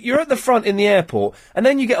up, you're at the front in the airport, and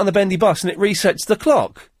then you get on the bendy bus and it resets the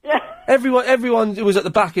clock. Yeah. Everyone who was at the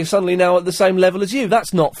back is suddenly now at the same level as you.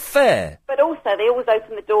 That's not fair. But also, they always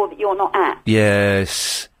open the door that you're not at.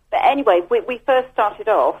 Yes. But anyway, we first started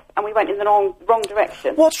off, and we went in the wrong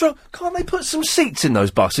direction. What's wrong? Can't they put some seats in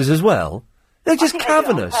those buses as well? They're just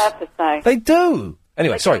cavernous. They do it on purpose, though. They do.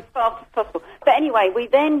 Anyway, sorry. As fast as possible. But anyway, we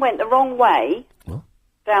then went the wrong way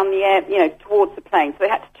down the air, towards the plane. So we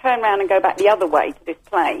had to turn around and go back the other way to this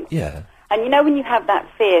plane. Yeah. And when you have that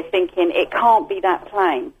fear, thinking it can't be that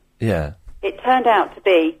plane. Yeah. It turned out to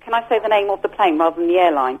be. Can I say the name of the plane rather than the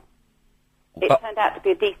airline? It turned out to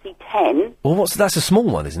be a DC-10. Well, that's a small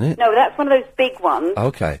one, isn't it? No, that's one of those big ones.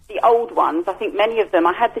 Okay. The old ones. I think many of them,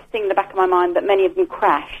 I had this thing in the back of my mind that many of them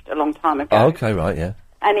crashed a long time ago. Oh, okay, right, yeah.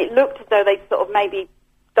 And it looked as though they'd sort of maybe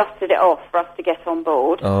dusted it off for us to get on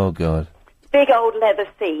board. Oh, God. Big old leather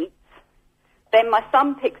seats. Then my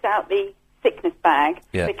son picks out the sickness bag.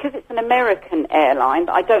 Yeah. Because it's an American airline,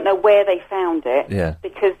 I don't know where they found it. Yeah.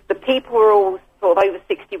 Because the people were all sort of over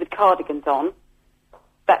 60 with cardigans on.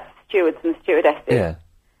 That's stewards and stewardesses. Yeah.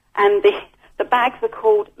 And the bags were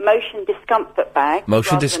called motion discomfort bags.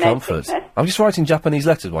 Motion rather than discomfort. sickness. I'm just writing Japanese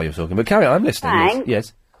letters while you're talking, but carry on, I'm listening. Thanks.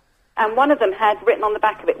 Yes. And one of them had written on the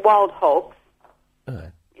back of it, Wild Hogs,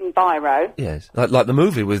 in biro. Yes. Like the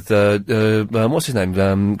movie with, what's his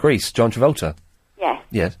name? Grease, John Travolta. Yes.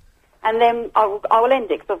 Yes. And then I will end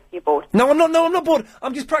it, because obviously you're bored. No, I'm not bored.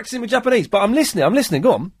 I'm just practising with Japanese, but I'm listening,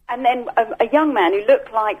 go on. And then a young man who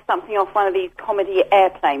looked like something off one of these comedy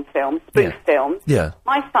airplane films, spoof films. Yeah.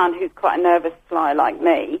 My son, who's quite a nervous flyer like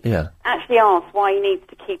me, actually asked why he needs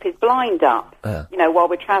to keep his blind up, while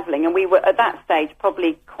we're travelling. And we were, at that stage,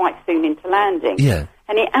 probably quite soon into landing. Yeah.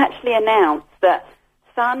 And he actually announced that,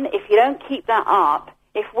 son, if you don't keep that up,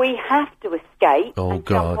 if we have to escape and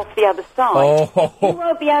jump off the other side, you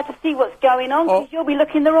won't be able to see what's going on because you'll be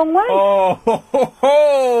looking the wrong way. Yeah,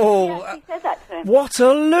 he said that to him. What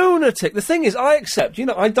a lunatic! The thing is, I accept.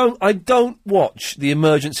 I don't watch the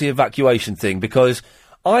emergency evacuation thing because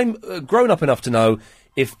I'm grown up enough to know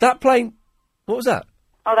if that plane. What was that?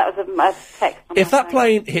 Oh, that was a text. If that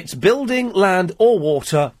plane hits building, land, or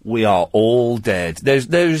water, we are all dead.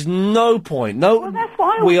 There's no point. No, well, that's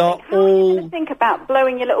why we are all. Think about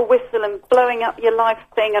blowing your little whistle and blowing up your life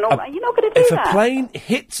thing and all that. You're not going to do that.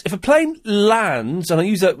 If a plane lands, and I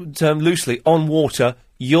use that term loosely, on water,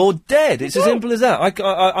 you're dead. It's as simple as that.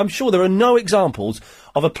 I'm sure there are no examples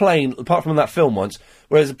of a plane, apart from that film once,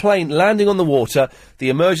 where there's a plane landing on the water, the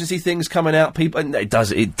emergency things coming out, people. And it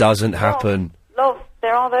doesn't happen. Love.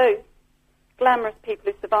 There are those glamorous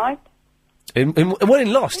people who survived. In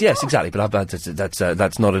Lost, yes, exactly. But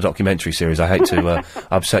that's not a documentary series. I hate to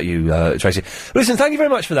upset you, Tracy. Listen, thank you very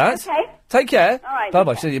much for that. Okay. Take care. All right.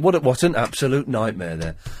 Bye-bye. What an absolute nightmare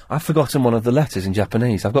there. I've forgotten one of the letters in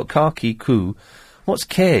Japanese. I've got kaki, ku. What's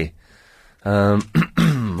ke?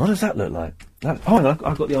 What does that look like? I've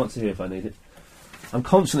got the answer here if I need it. I'm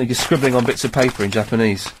constantly just scribbling on bits of paper in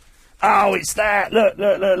Japanese. Oh, it's that! Look!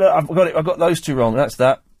 I've got it. I've got those two wrong. That's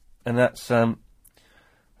that, and that's well,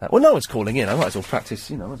 no one's calling in. I might as well practice.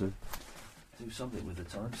 I might as well do something with the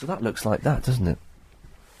time. So that looks like that, doesn't it?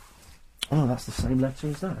 Oh, that's the same letter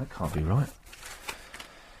as that. That can't be right.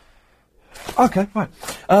 Okay, right.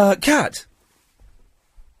 Cat.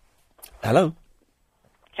 Hello.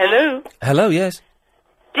 Hello. Hello. Yes.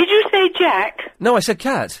 Did you say Jack? No, I said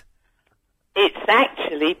Cat. It's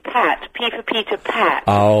actually Pat. P for Peter, Pat.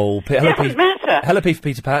 Oh, hello, Doesn't matter. Hello, P for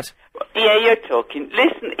Peter, Pat. Yeah, you're talking.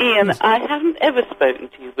 Listen, Ian, I haven't ever spoken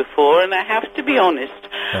to you before, and I have to be honest.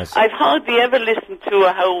 Yes. I've hardly ever listened to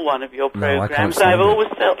a whole one of your programmes. I've always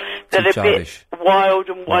felt they're a bit wild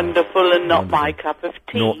and wonderful and not my cup of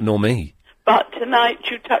tea. Nor me. But tonight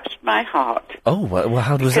you touched my heart. Oh, well,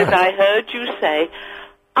 how was that? Because I heard you say,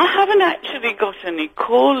 I haven't actually got any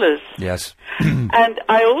callers. Yes. And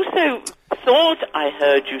I also thought I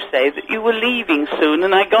heard you say that you were leaving soon,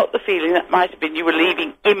 and I got the feeling that might have been you were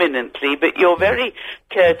leaving imminently, but your very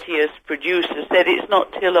courteous producer said it's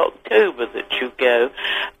not till October that you go.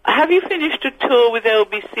 Have you finished a tour with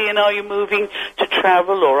LBC, and are you moving to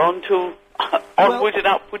travel or onward and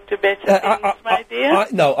upward to better things, my dear?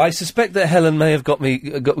 No, I suspect that Helen may have got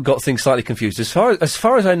things slightly confused. As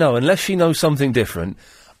far as I know, unless she knows something different,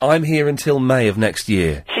 I'm here until May of next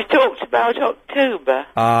year. She talked about October.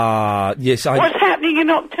 Yes. What's happening in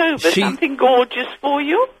October? Something gorgeous for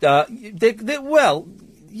you? Well,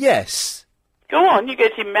 yes. Go on, you're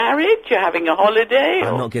getting married? You're having a holiday?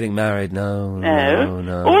 I'm not getting married, no.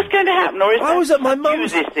 Well, what's going to happen? Or is I was at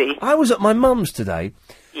my mum's today.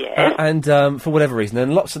 Yes. And for whatever reason,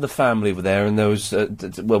 and lots of the family were there, and there was,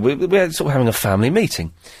 we were sort of having a family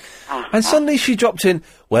meeting. And suddenly she dropped in,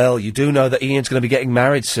 well, you do know that Ian's going to be getting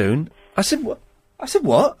married soon. I said, what?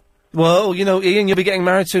 Well, Ian, you'll be getting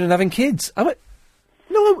married soon and having kids. I went,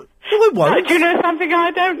 no, I won't. Do you know something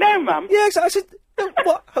I don't know, Mum? Yeah, I said, no,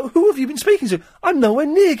 what? Who have you been speaking to? I'm nowhere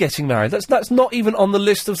near getting married. That's not even on the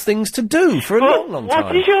list of things to do for a long time.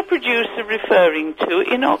 What is your producer referring to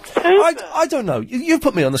in October? I don't know. You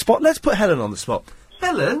put me on the spot. Let's put Helen on the spot.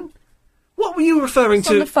 Helen? What were you referring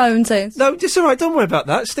to? On the phone, Sis. No, it's all right. Don't worry about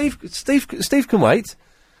that. Steve can wait.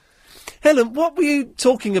 Helen, what were you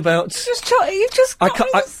talking about? You just got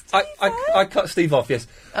I cut Steve off. Yes.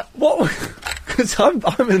 What? Because I'm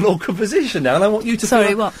in an awkward position now, and I want you to...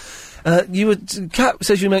 Sorry, what? Kat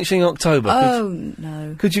says you're mentioning October. Oh,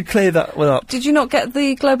 no. Could you clear that one up? Did you not get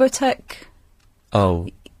the Globotech... Oh.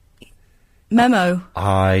 Memo?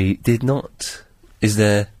 I did not. Is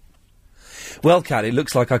there... Well, Kat, it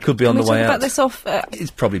looks like I could be on the way out. Can we talk about this off...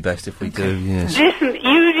 It's probably best if we do, yes. Listen,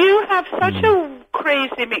 you have such a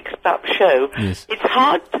crazy mixed-up show. Yes. It's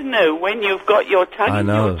hard to know when you've got your tongue in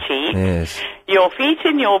your cheek, yes. your feet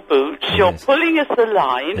in your boots, you're pulling us a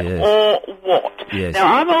line, or what. Yes.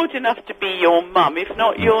 Now, I'm old enough to be your mum, if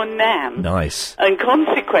not your nan. Nice. And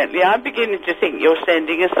consequently, I'm beginning to think you're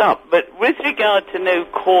sending us up. But with regard to no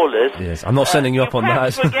callers... Yes, I'm not sending you up on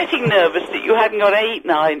that. We're getting nervous that you hadn't got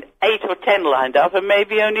 8 or 10 lined up, and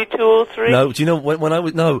maybe only 2 or 3. No, do you know, when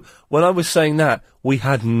I was saying that, we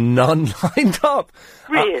had none lined up.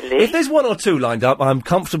 Really? If there's 1 or 2 lined up, I'm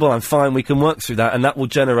comfortable, I'm fine, we can work through that, and that will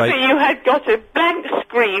generate... So you had got a blank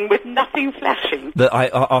screen with nothing flashing. That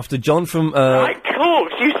after John from... Right, of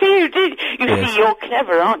course. You see, you did. You see, you're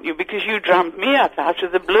clever, aren't you? Because you drummed me up out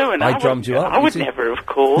of the blue, and I drummed you up. I would never have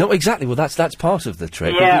called. No, exactly. Well, that's part of the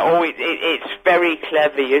trick. Yeah, it's very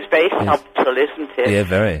clever. It's very subtle, isn't it? Yeah,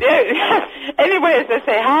 very. Yeah. Anyway, as I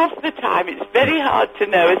say, half the time it's very hard to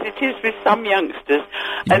know, as it is with some youngsters.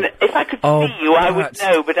 And if I could see you, I would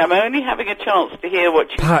know, but I'm only having a chance to hear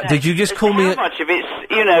what you say. Pat, did you just call me how much of it's,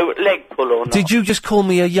 leg pull or not. Did you just call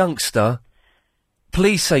me a youngster?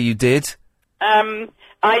 Please say you did.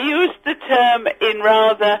 I used the term in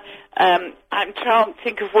rather... I'm trying to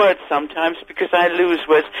think of words sometimes because I lose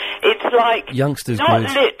words. It's like... Youngsters, not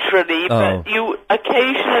literally, but you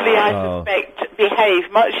occasionally, I suspect,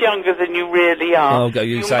 behave much younger than you really are.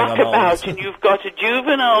 You muck about and you've got a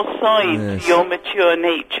juvenile side to your mature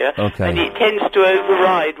nature. Okay. And it tends to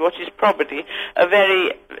override what is probably a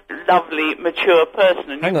very lovely, mature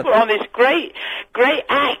person. And you put on this great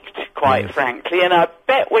act, quite frankly, and I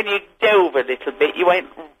bet when you delve a little bit, you won't...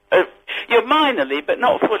 you're minorly, but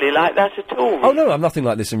not fully like that at all. Oh, no, I'm nothing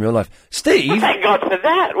like this in real life. Steve... Well, thank God for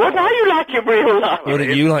that. What are you like in real life? What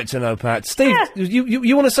would you like to know, Pat? Steve,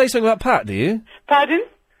 you want to say something about Pat, do you? Pardon?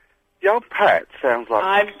 Your Pat sounds like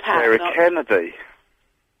I'm Pat, Sarah Kennedy.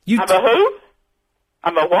 I'm a who?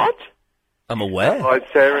 I'm a what? I'm aware. Like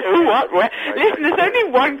Sarah Who, what, where? Listen, there's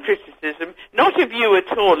only one criticism, not of you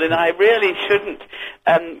at all, and I really shouldn't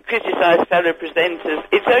criticise fellow presenters.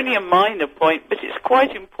 It's only a minor point, but it's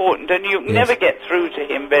quite important, and you never get through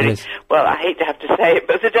to him very... Well, I hate to have to say it,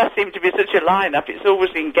 but there does seem to be such a line-up. It's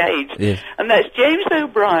always engaged. Yes. And that's James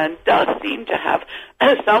O'Brien does seem to have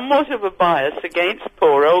somewhat of a bias against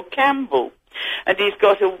poor old Campbell. And he's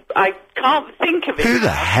got I can't think of it. Who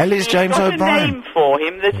the hell is James O'Brien? He's got a name for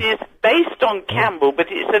him that is based on Campbell, but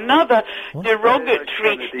it's another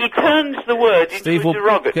derogatory... He turns the word Steve into a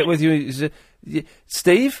derogatory. Get with you.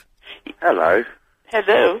 Steve? Hello.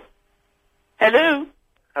 Hello? Hello?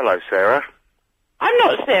 Hello, Sarah. I'm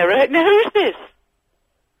not Sarah. Now, who's this?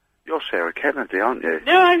 You're Sarah Kennedy, aren't you?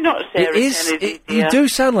 No, I'm not Sarah Kennedy, dear. You do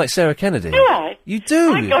sound like Sarah Kennedy. Do I? You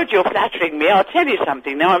do. My God, you're flattering me. I'll tell you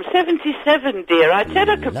something now. I'm 77, dear. I said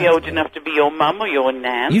I could be old enough to be your mum or your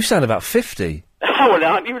nan. You sound about 50. Oh, well,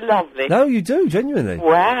 aren't you lovely? No, you do, genuinely.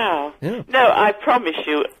 Wow. Yeah. No, I promise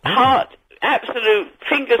you, heart, absolute,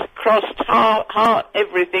 fingers crossed, heart,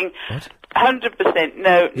 everything. What? 100%,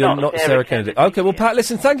 no, You're not Sarah Kennedy. Okay, well, Pat,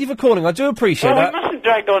 listen, thank you for calling. I do appreciate that. We mustn't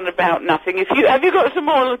drag on about nothing. Have you got some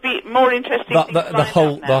more interesting things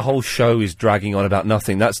the whole show is dragging on about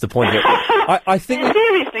nothing. That's the point of it. I think...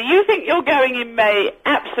 Seriously, you think you're going in May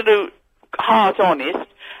absolute heart honest,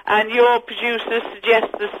 and your producer suggests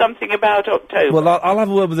there's something about October. Well, I'll have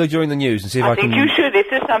a word with her during the news and see if I can... I think you should. If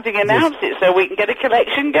there's something, announce it so we can get a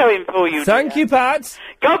collection going for you. Thank you, Pat.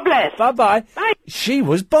 God bless. Bye-bye. Bye. She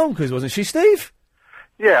was bonkers, wasn't she, Steve?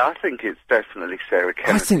 Yeah, I think it's definitely Sarah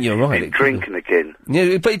Kennedy. I think you're right. Drinking again.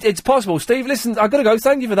 Yeah, but it's possible. Steve, listen, I've got to go.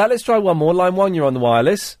 Thank you for that. Let's try one more. Line 1, you're on the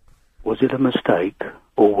wireless. Was it a mistake,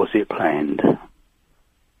 or was it planned?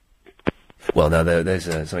 Well, now, there's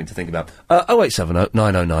something to think about. 0870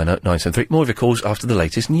 9090 973. More of your calls after the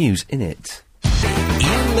latest news in it.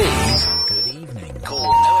 Ian Lee. Good evening. Call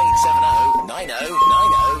 0870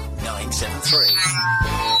 9090 973.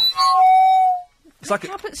 It's like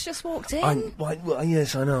Cabot's just walked in.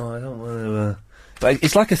 Yes, I know. I don't want to... But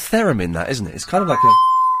it's like a theremin, that, isn't it? It's kind of like a...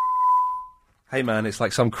 Hey, man, it's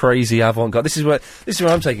like some crazy avant-garde. This is where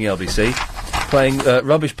I'm taking LBC. Playing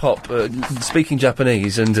rubbish pop, speaking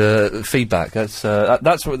Japanese, and feedback. That's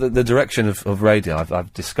what the direction of radio.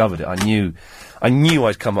 I've discovered it. I knew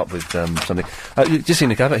I'd come up with something. Just seen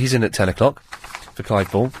Nick Abbott. He's in at 10 o'clock for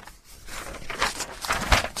Clive Ball.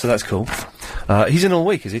 So that's cool. He's in all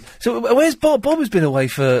week, is he? So where's Bob? Bob has been away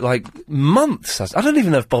for, like, months. I don't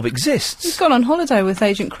even know if Bob exists. He's gone on holiday with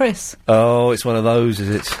Agent Chris. Oh, it's one of those, is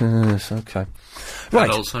it? Yes, okay. Right.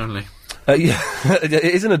 Adults only. Yeah, it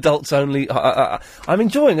is an adults only. I'm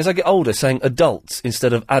enjoying, as I get older, saying adults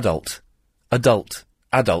instead of adult. Adult.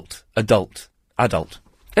 Adult. Adult. Adult.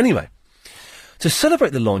 Anyway, to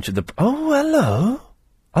celebrate the launch of the... Oh, hello.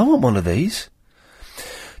 I want one of these.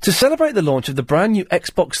 To celebrate the launch of the brand new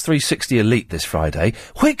Xbox 360 Elite this Friday,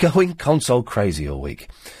 we're going console crazy all week.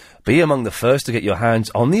 Be among the first to get your hands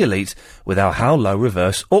on the Elite with our How Low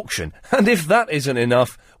reverse auction. And if that isn't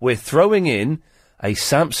enough, we're throwing in a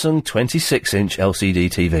Samsung 26-inch LCD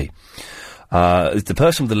TV. The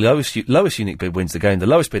person with the lowest unique bid wins the game, the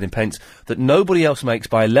lowest bid in pence that nobody else makes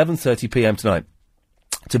by 11:30pm tonight.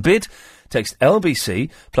 To bid, text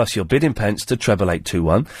LBC plus your bid in pence to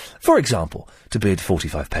 88821. For example, to bid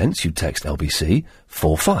 45 pence, you text LBC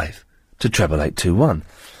 45 to 88821.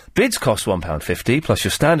 Bids cost £1.50 plus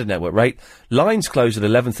your standard network rate. Lines close at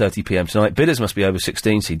 11:30pm tonight. Bidders must be over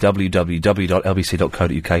 16. See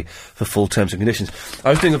www.lbc.co.uk for full terms and conditions. I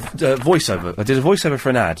was doing a voiceover. I did a voiceover for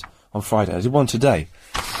an ad on Friday. I did one today.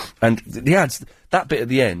 And the ads, that bit at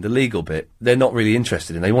the end, the legal bit, they're not really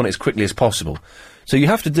interested in. They want it as quickly as possible. So you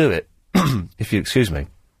have to do it, if you excuse me.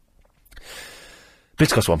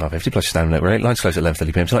 Bids cost £1.50 plus your standard network rate. Lines close at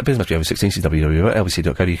 11:30pm tonight. Bids must be over 16. See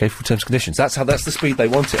www.lbc.co.uk for terms and conditions. That's the speed they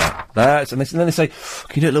want it at. And then they say,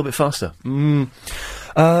 can you do it a little bit faster?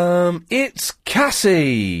 It's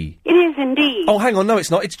Cassie. It is indeed. Oh, hang on, no, it's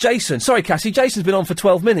not. It's Jason. Sorry, Cassie. Jason's been on for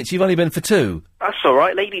 12 minutes. You've only been for 2. That's all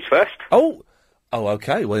right. Ladies first. Oh,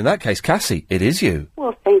 okay. Well, in that case, Cassie, it is you.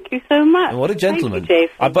 Well, thank you so much. Oh, what a gentleman. Thank you,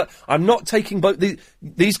 Jason. But I'm not taking both.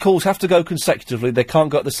 These calls have to go consecutively. They can't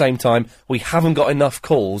go at the same time. We haven't got enough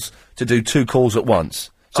calls to do 2 calls at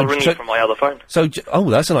once. I'll ring you from my other phone. So,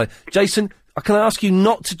 that's a nice. Jason, can I ask you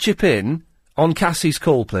not to chip in on Cassie's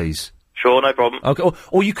call, please? Sure, no problem. Okay,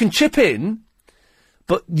 or you can chip in,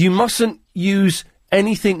 but you mustn't use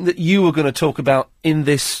anything that you were going to talk about in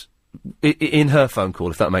this, in her phone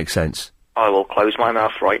call, if that makes sense. I will close my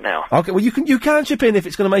mouth right now. Okay, well, you can chip in if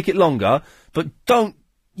it's going to make it longer, but don't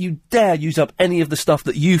you dare use up any of the stuff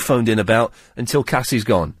that you phoned in about until Cassie's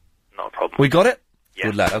gone. Not a problem. We got it? Yeah.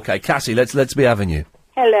 Good lad. Okay, Cassie, let's be having you.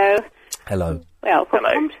 Hello. Hello. Well,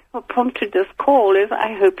 what prompted this call is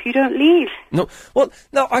I hope you don't leave. No,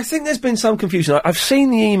 I think there's been some confusion. I've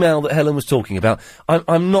seen the email that Helen was talking about.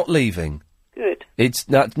 I'm not leaving. Good. It's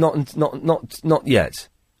not yet.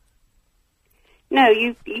 No,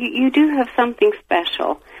 you do have something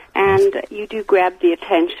special, and you do grab the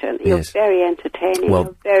attention. You're very entertaining. Well,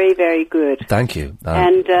 you're very, very good. Thank you.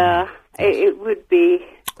 And it would be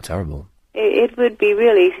terrible. It would be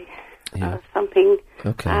really something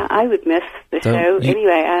okay. I would miss the show.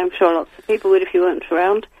 Anyway, I'm sure lots of people would if you weren't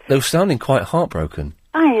around. They were sounding quite heartbroken.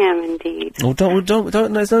 I am indeed. Oh, don't.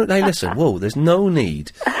 Hey, listen. Whoa, there's no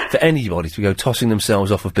need for anybody to go tossing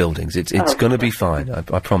themselves off of buildings. It's going to be fine.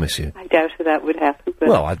 I promise you. I doubt that would happen. But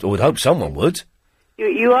well, I would hope someone would.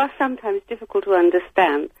 You are sometimes difficult to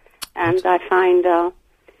understand, and I find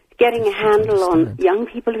getting a handle on young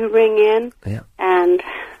people who ring in and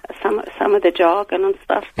some of the jargon and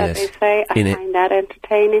stuff that they say, I find that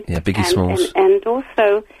entertaining. Yeah, Biggie Smalls. And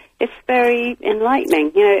also, it's very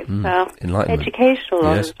enlightening. You know, it's educational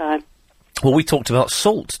all the time. Well, we talked about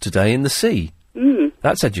salt today in the sea.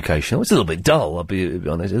 That's educational. It's a little bit dull, I'll be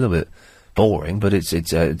honest. A little bit boring, but it's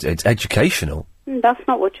educational. That's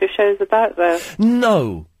not what your show's about, though.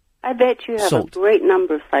 No. I bet you have a great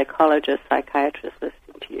number of psychologists, psychiatrists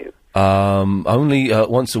listening to you. Only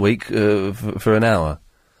once a week for an hour.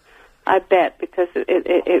 I bet, because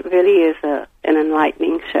it really is an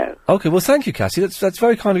enlightening show. Okay, well, thank you, Cassie. That's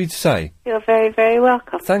very kind of you to say. You're very, very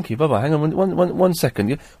welcome. Thank you. Bye-bye. Hang on one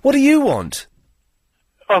second. What do you want?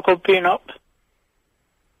 I've got being up.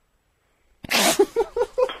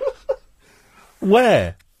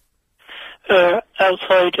 Where?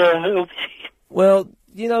 Outside LBC. Well,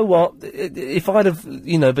 you know what? If I'd have,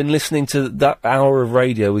 been listening to that hour of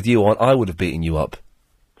radio with you on, I would have beaten you up.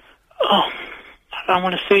 Oh, I don't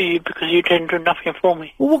want to see you because you didn't do nothing for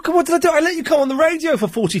me. Well, what did I do? I let you come on the radio for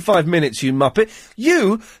 45 minutes, you muppet.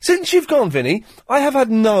 Since you've gone, Vinny, I have had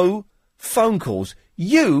no phone calls.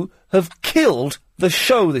 You have killed the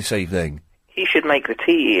show this evening. He should make the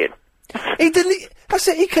tea, Ian. He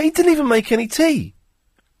didn't even make any tea.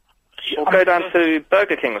 We'll go down to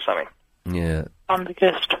Burger King or something. Yeah. I'm the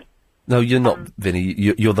guest. No, you're not, Vinny.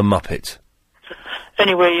 You're the Muppet.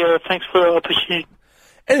 Anyway, thanks for the opportunity.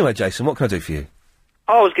 Anyway, Jason, what can I do for you?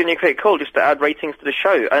 I was giving you a quick call just to add ratings to the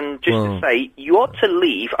show, and just to say, you ought to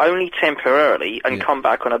leave only temporarily and come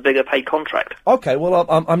back on a bigger paid contract. Okay, well,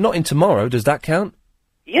 I'm not in tomorrow. Does that count?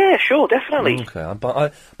 Yeah, sure, definitely. Okay,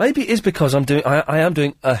 but maybe it is because I am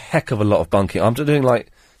doing a heck of a lot of bunking. I'm doing,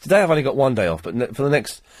 today I've only got one day off, but for the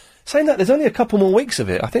next... Saying that, there's only a couple more weeks of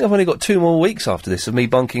it. I think I've only got 2 more weeks after this of me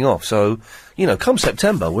bunking off, so, come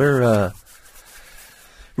September, we're,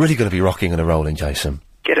 really going to be rocking and rolling, Jason.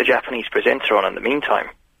 Get a Japanese presenter on in the meantime.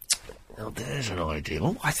 Oh, there's an idea.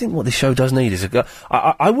 Well, I think what this show does need is a girl.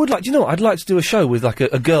 I would like, I'd like to do a show with,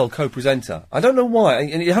 a girl co-presenter. I don't know why,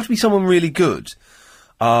 and it'd have to be someone really good.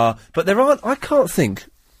 But I can't think,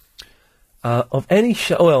 of any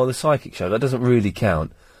show, well, the Psychic Show, that doesn't really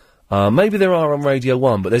count. Maybe there are on Radio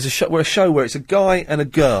 1, but there's a show where it's a guy and a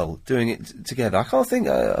girl doing it together. I can't think,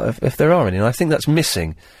 if there are any, and I think that's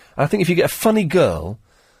missing. I think if you get a funny girl,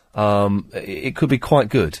 it could be quite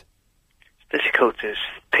good. It's difficult to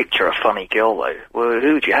picture a funny girl, though. Well,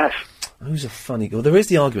 who would you have? Who's a funny girl? There is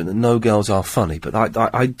the argument that no girls are funny, but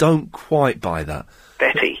I don't quite buy that.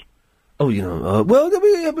 Betty. Oh, well,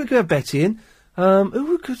 we could have Betty in.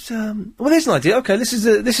 Who could, well, there's an idea. Okay, this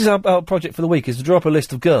is our project for the week, is to draw up a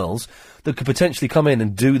list of girls that could potentially come in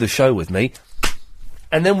and do the show with me.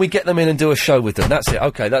 And then we get them in and do a show with them. That's it.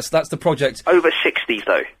 Okay, that's the project. Over 60s,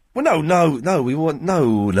 though. Well, no, we want,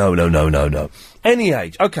 no. Any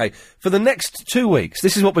age. Okay, for the next 2 weeks,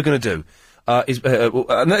 this is what we're going to do.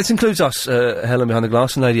 And this includes us, Helen behind the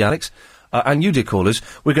glass and Lady Alex, and you, dear callers.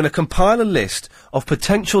 We're going to compile a list of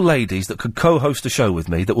potential ladies that could co-host a show with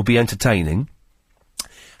me that will be entertaining.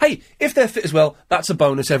 Hey, if they're fit as well, that's a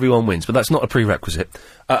bonus, everyone wins, but that's not a prerequisite.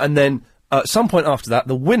 And then, at some point after that,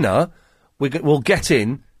 the winner will get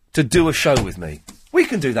in to do a show with me. We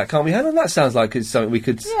can do that, can't we, Helen? That sounds like it's something we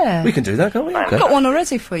could... Yeah. We can do that, can't we? I've got one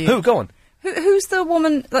already for you. Who? Go on. Who's the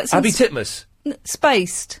woman... Abby Titmus.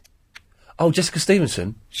 Spaced. Oh, Jessica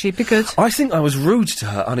Stevenson. She'd be good. I think I was rude to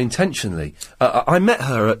her unintentionally. I met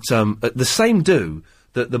her at the same do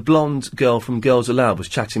that the blonde girl from Girls Aloud was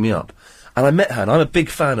chatting me up. And I met her, and I'm a big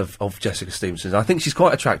fan of Jessica Stevenson. I think she's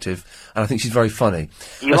quite attractive, and I think she's very funny.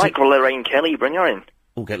 You like Lorraine Kelly, bring her in.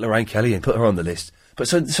 We'll get Lorraine Kelly in, put her on the list. But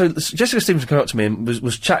so Jessica Stevenson came up to me and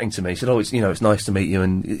was chatting to me. She said, "Oh, it's nice to meet you,"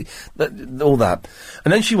 and all that.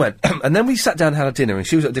 And then she went, and then we sat down and had a dinner, and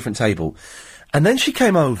she was at a different table. And then she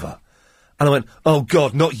came over, and I went, "Oh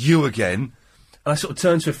God, not you again!" And I sort of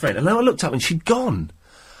turned to a friend, and then I looked up, and she'd gone.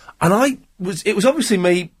 And it was obviously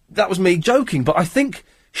me. That was me joking, but I think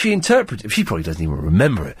she interpreted. She probably doesn't even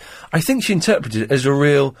remember it. I think she interpreted it as a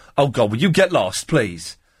real, "Oh God, will you get lost,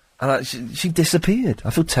 please?" And she disappeared. I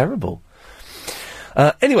feel terrible.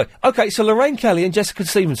 Anyway, okay, so Lorraine Kelly and Jessica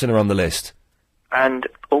Stevenson are on the list. And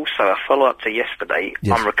also, a follow-up to yesterday,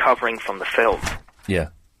 yes. I'm recovering from the film. Yeah.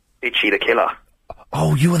 Itchy the Killer.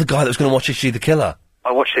 Oh, you were the guy that was going to watch Itchy the Killer.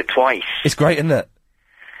 I watched it twice. It's great, isn't it?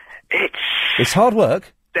 It's hard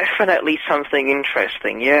work. Definitely something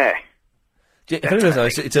interesting, yeah.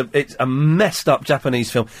 It's a messed up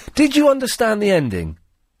Japanese film. Did you understand the ending?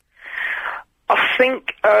 I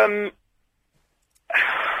think,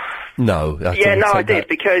 No. I did,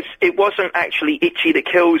 because it wasn't actually Itchy that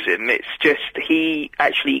kills him, it's just he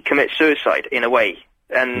actually commits suicide, in a way,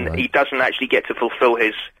 and he doesn't actually get to fulfill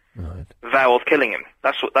his vow of killing him.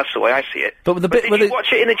 That's the way I see it. But did you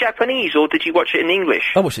watch it in the Japanese, or did you watch it in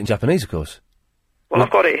English? I watched it in Japanese, of course. Well, I've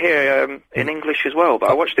got it here in English as well, but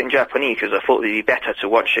I watched it in Japanese because I thought it'd be better to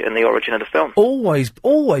watch it in the origin of the film. Always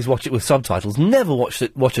watch it with subtitles. Never watch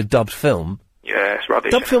a dubbed film. Yeah, it's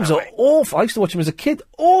rubbish. Dubbed films are awful. I used to watch them as a kid.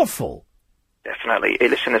 Awful. Definitely. Hey,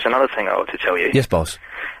 listen, there's another thing I ought to tell you. Yes, boss.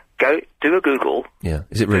 Do a Google. Yeah.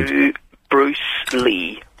 Is it rude? Do Bruce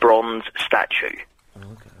Lee bronze statue. Oh,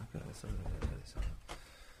 okay.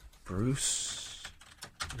 Bruce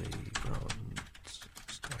Lee bronze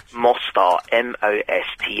statue. Mostar.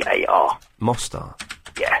 Mostar. Mostar.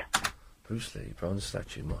 Yeah. Bruce Lee bronze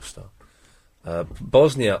statue. Mostar.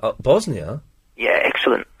 Bosnia. Bosnia. Yeah,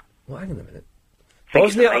 excellent. Well, hang on a minute.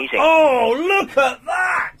 Bosnia. Amazing. Oh, look at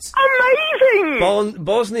that! Amazing!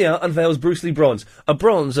 Bosnia unveils Bruce Lee bronze. A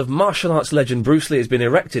bronze of martial arts legend Bruce Lee has been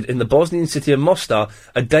erected in the Bosnian city of Mostar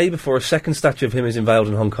a day before a second statue of him is unveiled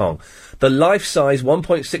in Hong Kong. The life-size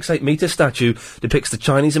 1.68-metre statue depicts the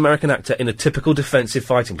Chinese-American actor in a typical defensive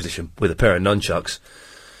fighting position, with a pair of nunchucks.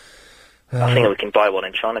 I think we can buy one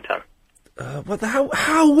in Chinatown.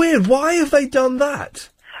 How weird. Why have they done that?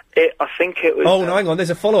 I think it was... Oh, no, hang on, there's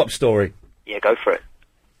a follow-up story. Yeah, go for it.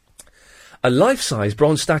 A life-size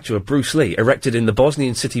bronze statue of Bruce Lee, erected in the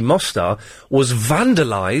Bosnian city Mostar, was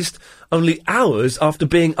vandalised only hours after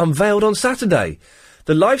being unveiled on Saturday.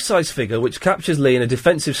 The life-size figure, which captures Lee in a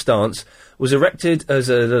defensive stance, was erected as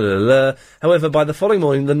a... However, by the following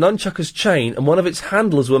morning, the nunchucker's chain and one of its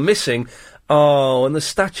handles were missing. Oh, and the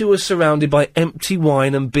statue was surrounded by empty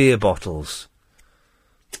wine and beer bottles.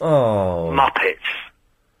 Oh. Muppets.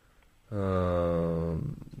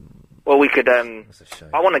 Well, we could, I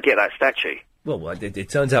want to get that statue. Well, it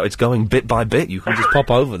turns out it's going bit by bit. You can just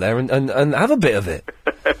pop over there and have a bit of it.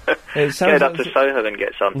 Get up to Soho and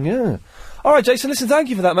get some. Yeah. All right, Jason, listen, thank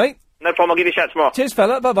you for that, mate. No problem, I'll give you a shout tomorrow. Cheers,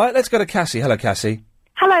 fella. Bye-bye. Let's go to Cassie. Hello, Cassie.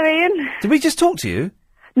 Hello, Ian. Did we just talk to you?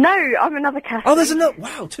 No, I'm another Cassie. Oh, there's another...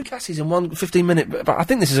 Wow, 2 Cassies in 1 15-minute... But I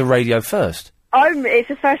think this is a radio first. It's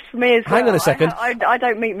a first for me as well. Hang on a second. I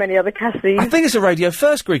don't meet many other Cassies. I think it's a radio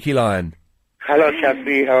first, Greeky Lion. Hello,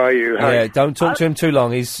 Cassie. How are you? Yeah, don't talk to him too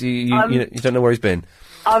long. You don't know where he's been.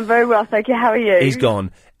 I'm very well, thank you. How are you? He's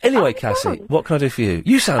gone. Anyway, Cassie, what can I do for you?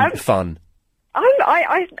 You sound fun.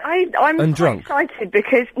 I'm and drunk. excited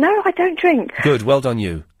because... No, I don't drink. Good, well done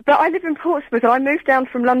you. But I live in Portsmouth and I moved down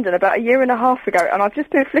from London about 1.5 years ago and I've just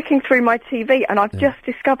been flicking through my TV and I've just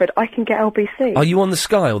discovered I can get LBC. Are you on the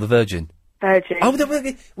Sky or the Virgin? Virgin.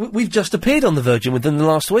 Oh, we've just appeared on the Virgin within the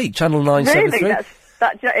last week, Channel 973. Really?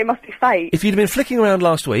 It must be fate. If you'd have been flicking around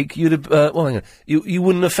last week, you'd have... well, hang on. You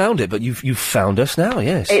wouldn't have found it, but you've found us now,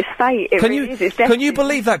 yes. It's fate. Can you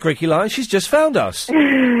believe that, Greeky Lion? She's just found us.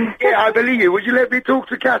 Yeah, I believe you. Would you let me talk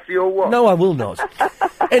to Cassie or what? No, I will not.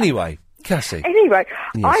 Anyway, Cassie. Anyway,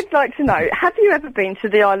 yes. I'd like to know, have you ever been to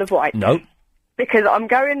the Isle of Wight? No. Because I'm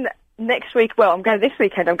going next week, well, I'm going this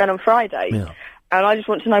weekend, I'm going on Friday. Yeah. And I just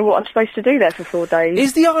want to know what I'm supposed to do there for 4 days.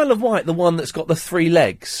 Is the Isle of Wight the one that's got the 3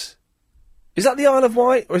 legs? Is that the Isle of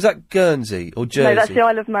Wight, or is that Guernsey, or Jersey? No, that's the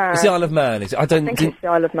Isle of Man. It's the Isle of Man, is it? I think it's the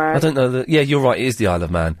Isle of Man. I don't know. Yeah, you're right, it is the Isle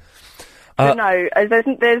of Man. But no,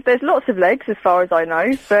 there's lots of legs as far as I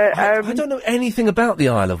know, but... I don't know anything about the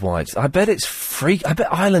Isle of Wight. I bet it's freak. I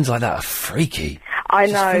bet islands like that are freaky. I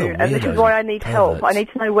know, and this is why I need help. I need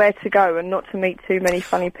to know where to go and not to meet too many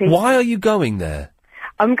funny people. Why are you going there?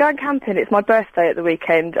 I'm going camping. It's my birthday at the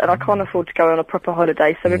weekend, and I can't afford to go on a proper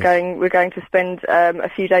holiday, so we're going to spend a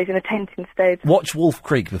few days in a tent instead. Watch Wolf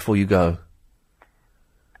Creek before you go.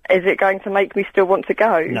 Is it going to make me still want to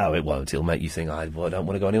go? No, it won't. It'll make you think, I don't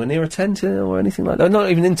want to go anywhere near a tent or anything like that.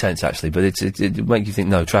 Not even in tents, actually, but it'll make you think,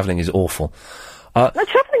 no, travelling is awful. No,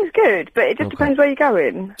 travelling's good, but it just depends where you're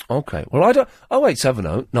going. Okay. Well, I don't...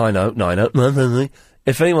 0870 90 90...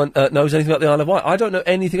 If anyone knows anything about the Isle of Wight, I don't know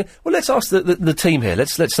anything. Well, let's ask the team here.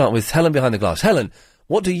 Let's start with Helen behind the glass. Helen,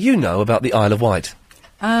 what do you know about the Isle of Wight?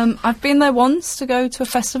 I've been there once to go to a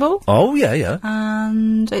festival. Oh, yeah.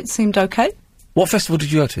 And it seemed okay. What festival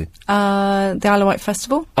did you go to? The Isle of Wight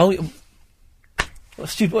Festival. Oh, what a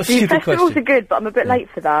stupid question. Festivals are good, but I'm a bit late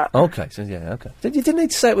for that. Okay, so yeah, okay. You didn't need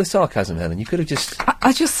to say it with sarcasm, Helen. You could have just...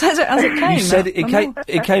 I just said it as it came. You said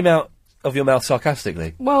it came out of your mouth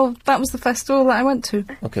sarcastically. Well, that was the festival that I went to.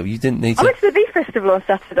 Okay, well, you didn't need to... I went to the Bee Festival on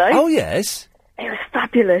Saturday. Oh, yes? It was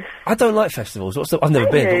fabulous. I don't like festivals. I've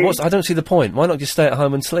never been, but I don't see the point. Why not just stay at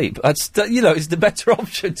home and sleep? It's the better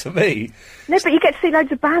option to me. No, but you get to see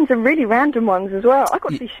loads of bands and really random ones as well. I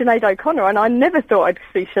got to see Sinead O'Connor, and I never thought I'd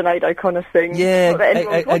see Sinead O'Connor sing. Yeah,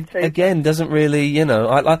 again, doesn't really,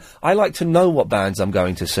 I like to know what bands I'm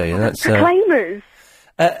going to see, and that's... Proclaimers.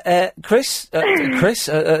 Chris,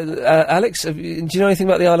 Alex, do you know anything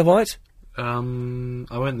about the Isle of Wight?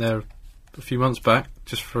 I went there a few months back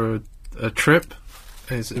just for a trip.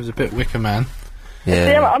 It was a bit Wicker Man.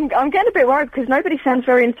 Yeah, I'm getting a bit worried because nobody sounds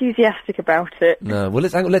very enthusiastic about it. No, well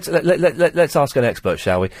let's ask an expert,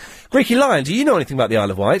 shall we? Greeky Lion, do you know anything about the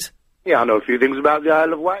Isle of Wight? Yeah, I know a few things about the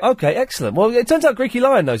Isle of Wight. Okay, excellent. Well, it turns out Greeky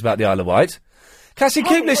Lion knows about the Isle of Wight. Cassie,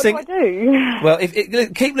 keep listening. What do I do? Well,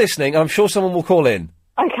 keep listening. I'm sure someone will call in.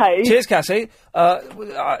 Okay. Cheers, Cassie.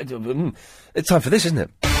 It's time for this, isn't it?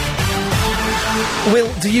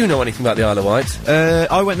 Will, do you know anything about the Isle of Wight?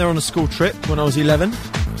 I went there on a school trip when I was 11.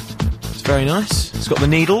 It's very nice. It's got the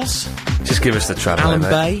Needles. Just give us the travel, Allen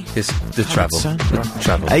Bay. It's the travel. The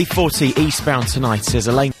travel. A40 eastbound tonight, says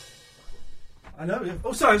Elaine. I know.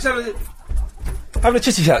 Oh, sorry. Having a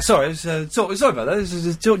chitty chat. Sorry, sorry about that. This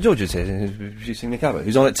is George is here, producing Nick Abbott,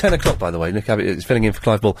 who's on at 10 o'clock, by the way. Nick Abbott is filling in for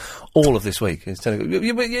Clive Ball all of this week. It's 10 o'clock.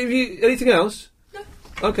 Anything else? No.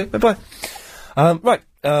 Okay, bye-bye. Right.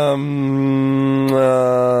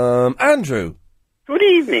 Andrew. Good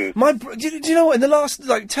evening. Do you know what? In the last,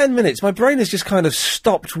 10 minutes, my brain has just kind of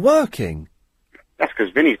stopped working. That's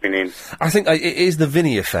because Vinny's been in. I think it is the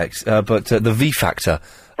Vinny effect, but the V factor.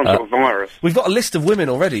 Some sort of virus. We've got a list of women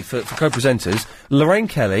already for co-presenters. Lorraine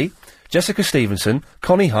Kelly, Jessica Stevenson,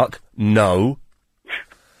 Connie Huck, no.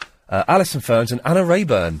 Alison Ferns and Anna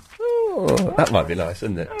Rayburn. Oh, that might be nice,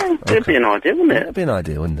 wouldn't it? It'd be an idea, wouldn't it? That'd be an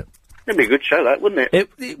idea, wouldn't it? It'd be a good show, that, wouldn't it?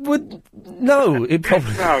 It would. No, it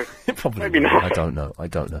probably. No. It probably. Maybe wouldn't. not. I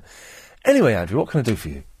don't know. Anyway, Andrew, what can I do for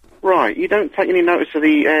you? Right, you don't take any notice of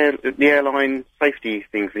the airline safety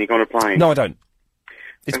things when you go on a plane? No, I don't.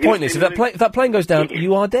 It's pointless. If that plane goes down,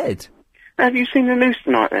 you are dead. Have you seen the news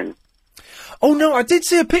tonight, then? Oh, no, I did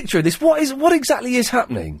see a picture of this. What exactly is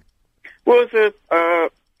happening? Well, there's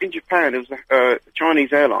in Japan, there was a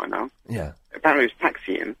Chinese airliner. Yeah. Apparently it was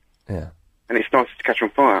taxiing. Yeah. And it started to catch on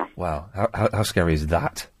fire. Wow. How scary is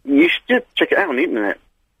that? You should check it out on the internet.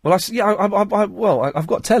 Well, I've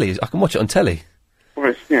got telly. I can watch it on telly. Well,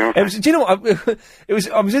 it's, you know, Do you know what?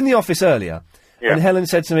 I was in the office earlier, and Helen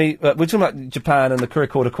said to me, we're talking about Japan and the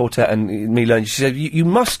Kurikorda Quartet and me learning. She said, you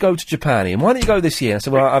must go to Japan, Ian. Why don't you go this year? And I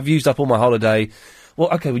said, well, I've used up all my holiday. Well,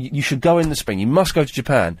 okay, you should go in the spring. You must go to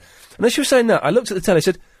Japan. And then she was saying that. I looked at the telly and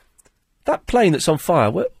said, that plane that's on fire,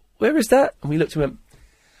 where is that? And we looked and went,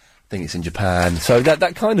 I think it's in Japan. So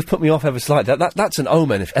that kind of put me off ever slightly. That's an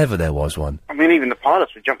omen if ever there was one. I mean, even the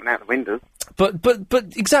pilots were jumping out the windows. But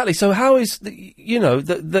exactly. So how is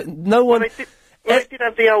no one? They did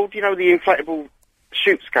have the old, the inflatable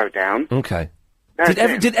chutes go down. Okay.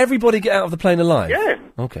 Did everybody get out of the plane alive? Yeah.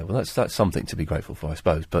 Okay. Well, that's something to be grateful for, I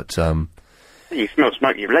suppose. But you smelled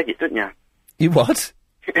smoke, you leg it, didn't you? You what?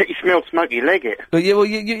 You smelled smoke, you leg it. Well,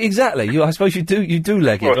 exactly. I suppose you do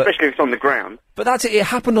leg it. Well, especially if it's on the ground. But that's it. It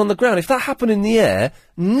happened on the ground. If that happened in the air,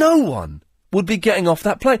 no one would be getting off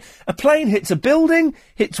that plane. A plane hits a building,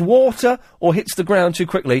 hits water, or hits the ground too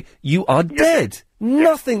quickly, you are dead.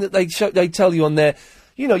 Nothing that they tell you on there.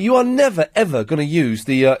 You are never, ever going to use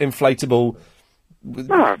the inflatable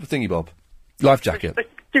thingy-bob. Life jacket. They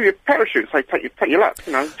give you a parachute, so take your lap,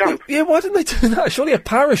 jump. Yeah, why didn't they do that? Surely a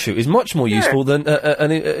parachute is much more useful than,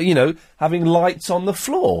 having lights on the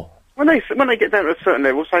floor. When they get down to a certain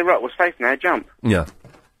level, say, right, we're safe now, jump. Yeah.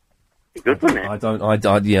 Be good, wouldn't it?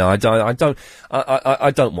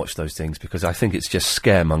 I don't watch those things because I think it's just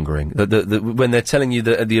scaremongering. When they're telling you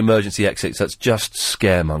the emergency exits, that's just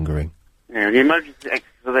scaremongering. Yeah, the emergency exits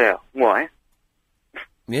are there. Why?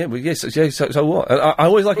 Yeah, well, yes. So what? I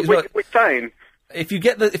always like it. We're saying if you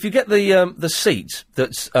get the seat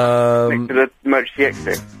that's next to the emergency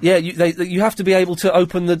exit. Yeah, you have to be able to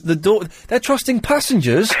open the door. They're trusting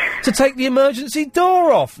passengers to take the emergency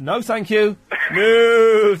door off. No, thank you.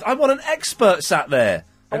 No, I want an expert sat there.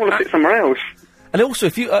 I want to sit somewhere else. And also,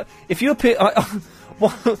 if you appear,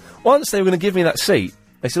 once they were going to give me that seat,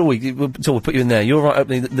 they said, we'll put you in there. You're right,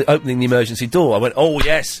 opening the emergency door. I went, oh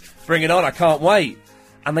yes, bring it on. I can't wait.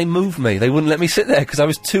 And they moved me. They wouldn't let me sit there because I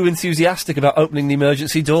was too enthusiastic about opening the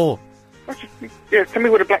emergency door. Yeah, tell me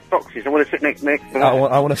where the black box is. I want to sit next to that.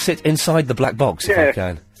 I want to sit inside the black box if I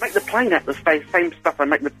can. Make the plane out the same stuff and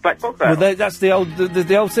make the black box out. Well, that's the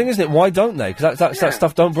old thing, isn't it? Why don't they? Because that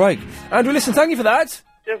stuff don't break. Andrew, listen, thank you for that.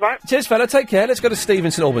 Cheers, mate. Cheers, fella. Take care. Let's go to Steve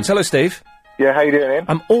in St Albans. Hello, Steve. Yeah, how you doing, Ian?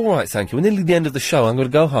 I'm all right, thank you. We're nearly the end of the show. I'm going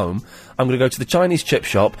to go home. I'm going to go to the Chinese chip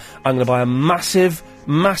shop. I'm going to buy a massive,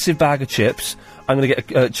 massive bag of chips. I'm going to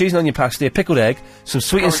get cheese and onion pasty, a pickled egg, some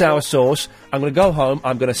sweet and sour sauce. I'm going to go home.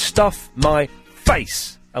 I'm going to stuff my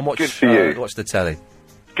face and watch the telly.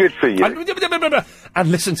 Good for you.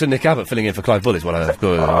 And listen to Nick Abbott filling in for Clive Bullis. Well, of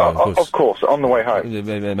course. Of course, on the way home.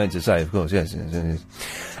 Meant to say, of course, yes.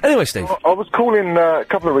 Anyway, Steve. I was calling a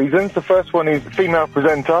couple of reasons. The first one is female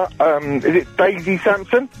presenter. Is it Daisy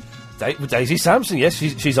Sampson? Daisy Sampson, yes.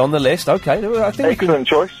 She's on the list. Okay. I think excellent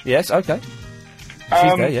choice. Yes, okay.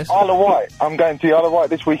 She's there, yes. Isle of Wight. I'm going to the Isle of Wight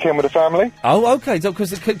this weekend with the family. Oh, okay.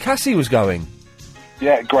 Because Cassie was going.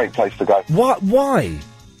 Yeah, great place to go. Why?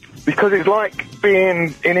 Because it's like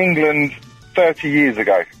being in England 30 years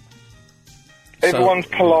ago. Everyone's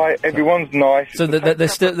polite, everyone's nice. So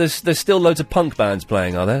there's still loads of punk bands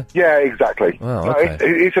playing, are there? Yeah, exactly. Oh, okay.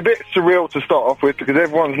 It's a bit surreal to start off with because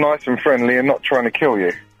everyone's nice and friendly and not trying to kill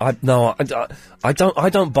you. I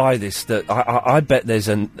don't buy this. That I bet there's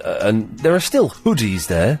there are still hoodies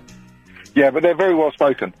there. Yeah, but they're very well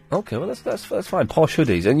spoken. Okay, well that's fine. Posh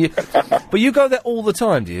hoodies, but you go there all the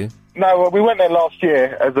time, do you? No, we went there last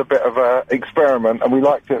year as a bit of a experiment, and we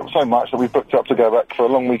liked it so much that we booked up to go back for a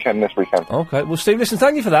long weekend this weekend. Okay, well, Steve, listen,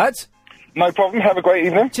 thank you for that. No problem. Have a great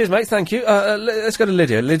evening. Cheers, mate. Thank you. Let's go to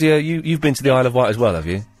Lydia. Lydia, you've been to the Isle of Wight as well, have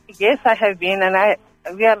you? Yes, I have been, and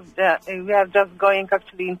we are just going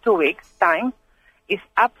actually in 2 weeks' time. It's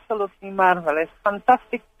absolutely marvelous,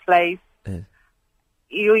 fantastic place. Yeah.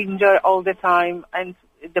 You enjoy all the time, and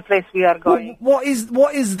the place we are going. What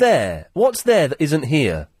is there? What's there that isn't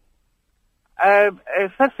here?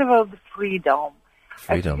 First of all, the freedom.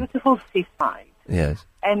 A beautiful seaside. Yes.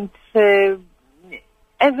 And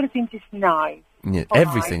everything is nice. Yeah,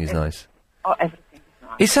 everything is nice. Oh, everything is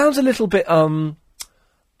nice. It sounds a little bit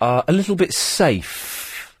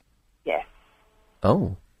safe. Yes.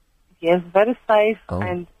 Oh. Yes, very safe Oh.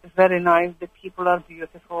 and very nice. The people are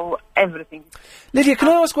beautiful. Everything. Lydia, can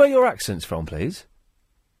I ask where your accent's from, please?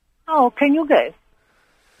 Oh, can you guess?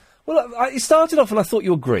 Well, it started off and I thought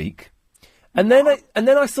you were Greek, and then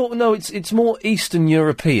I thought no, it's more Eastern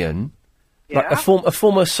European, like a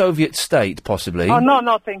former Soviet state, possibly. Oh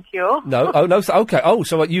no, thank you. No, oh no, okay. Oh,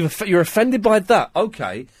 so you're offended by that?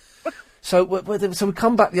 Okay. So we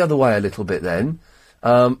come back the other way a little bit then,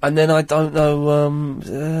 and then I don't know.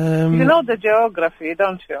 You know the geography,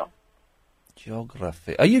 don't you?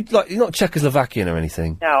 Geography. Are you you're not Czechoslovakian or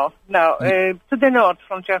anything? No. To the north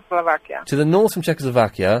from Czechoslovakia. To the north from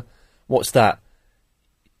Czechoslovakia. What's that?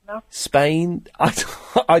 No. Spain.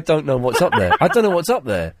 I don't know what's up there. I don't know what's up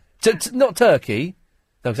there. Not Turkey.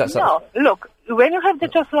 No, 'cause that's No, look, when you have the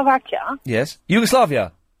Czechoslovakia, yes.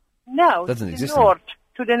 Yugoslavia. no, Doesn't to exist the north,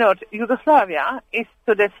 to the north. Yugoslavia is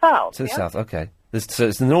to the south. To the yeah? south, okay. So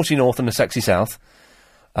it's the naughty north and the sexy south.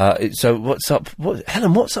 So what's up?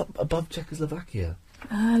 Helen, what's up above Czechoslovakia?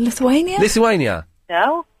 Lithuania? Lithuania.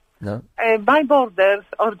 No. No. My borders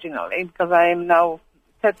originally, because I am now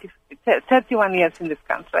 31 years in this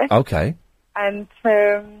country. Okay. And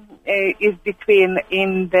is between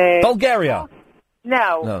in the... Bulgaria.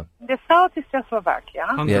 No. In the south is Czechoslovakia.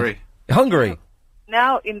 Hungary. Yeah. Hungary.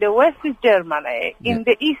 Now in the west is Germany. In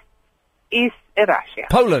the east is Russia.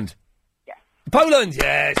 Poland. Poland,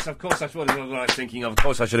 yes, of course, that's what I was thinking of. Of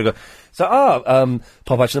course, I should have gone. So,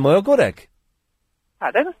 popatrz na mój ogórek.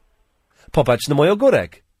 Pardon? Popatrz na mój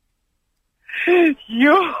ogórek.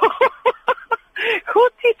 You... Who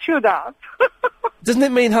teach you that? Doesn't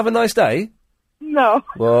it mean have a nice day? No.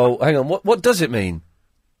 Well, hang on, what does it mean?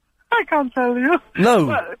 I can't tell you. No.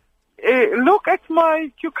 Well, look at my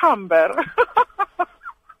cucumber.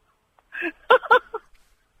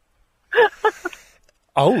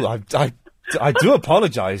 Oh, I do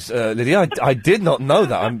apologise, Lydia. I did not know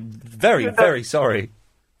that. I'm very, very sorry.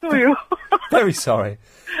 Do you? Very sorry.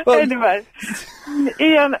 Well, anyway,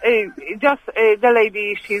 Ian, just the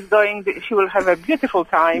lady, she will have a beautiful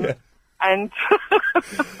time. Yeah. And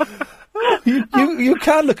you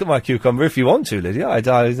can look at my cucumber if you want to, Lydia.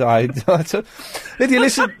 Lydia,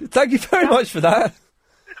 listen, thank you very much for that.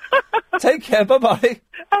 Take care, bye-bye.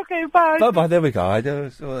 Okay, bye. Bye-bye, there we go.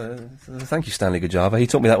 Thank you, Stanley Gajava. He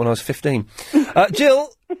taught me that when I was 15. Jill.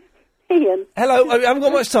 Ian. Hello, I haven't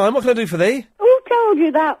got much time. What can I do for thee? Who told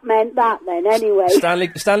you that meant that then, anyway?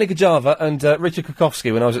 Stanley Gajava and Richard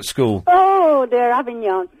Kukowski when I was at school. Oh, dear,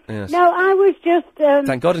 Avignon. Yes. No, I was just...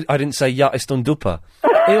 Thank God I didn't say ja estun dupa.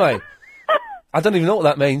 Anyway, I don't even know what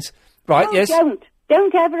that means. Right, no, yes.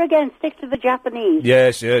 Don't ever again stick to the Japanese.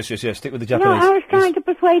 Yes, stick with the Japanese. No, I was trying to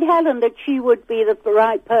persuade Helen that she would be the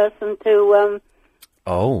right person to do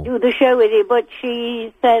the show with you, but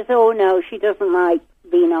she says, oh no, she doesn't like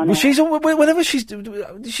being on air. Whenever she says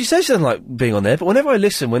she doesn't like being on there, but whenever I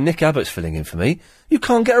listen when Nick Abbott's filling in for me, you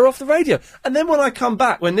can't get her off the radio. And then when I come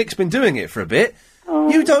back, when Nick's been doing it for a bit,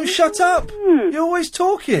 you don't shut up. You're always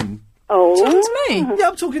talking. Oh. Talking to me? Yeah,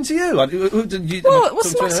 I'm talking to you.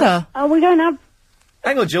 What's the matter? Oh, we don't have...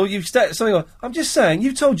 Hang on, Jill, you've said something on. I'm just saying,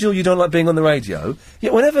 you've told Jill you don't like being on the radio,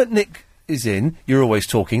 yet whenever Nick is in, you're always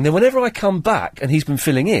talking, then whenever I come back and he's been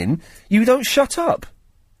filling in, you don't shut up.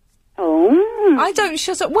 Oh. I don't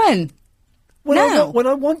shut up when? When I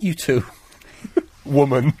want you to.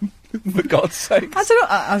 Woman. For God's sake.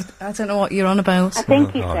 I don't know what you're on about. I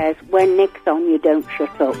think he says, when Nick's on, you don't shut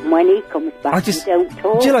up, and when he comes back, you don't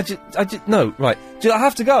talk. Jill, no, right. Jill, I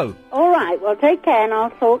have to go. All right, well, take care, and I'll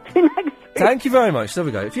talk to you next week. Thank you very much. There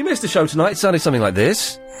we go. If you missed the show tonight, it sounded something like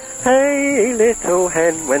this. Hey, little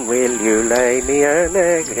hen, when will you lay me an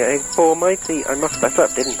egg for my tea? I mucked that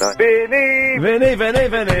up, didn't I? Vinny, Vinny, Vinny,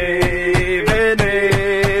 Vinny,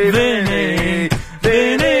 Vinny, Vinny,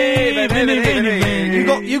 Vinny, Vinny, Vinny.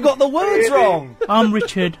 You got the words wrong. I'm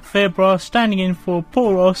Richard Fairbrass, standing in for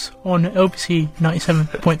Paul Ross on LBC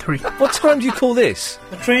 97.3. What time do you call this?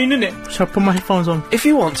 A train, innit? So I put my headphones on. If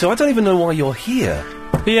you want to, I don't even know why you're here.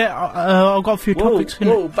 Yeah, I've got a few topics in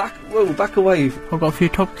it. Back away. I've got a few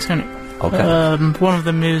topics in it. Okay. One of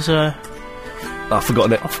them is I've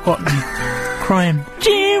forgotten it. I've forgotten. Crime.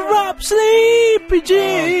 G-Rap Sleepy G!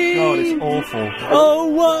 Oh, God, it's awful. Oh,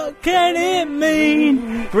 what can it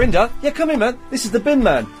mean? Verinda? Yeah, come in, man. This is the Bin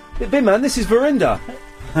Man. Bin Man, this is Verinda.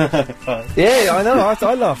 Yeah, I know.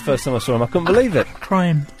 I laughed first time I saw him. I couldn't believe it.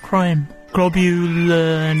 Crime. Globule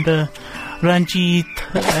and Ranjit.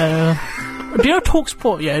 Do you know Talk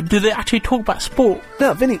Sport, yeah? Do they actually talk about sport?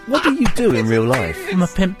 Now, Vinny, what do you do in real life? I'm a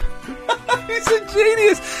pimp. He's a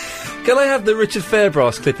genius. Can I have the Richard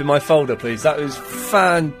Fairbrass clip in my folder, please? That was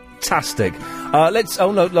fantastic. Oh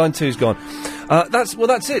no, line 2's gone.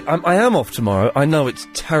 That's it. I am off tomorrow. I know it's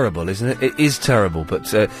terrible, isn't it? It is terrible, but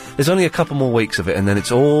there's only a couple more weeks of it, and then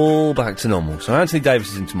it's all back to normal. So Anthony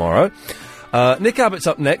Davis is in tomorrow. Nick Abbott's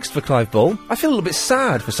up next for Clive Ball. I feel a little bit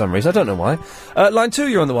sad for some reason. I don't know why. Line 2,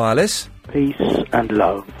 you're on the wireless. Peace and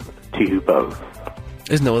love to you both.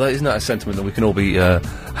 Isn't that a sentiment that we can all be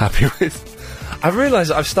happy with? I've realised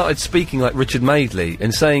that I've started speaking like Richard Madeley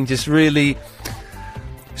and saying just really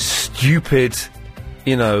stupid,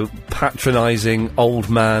 patronising, old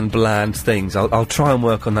man, bland things. I'll try and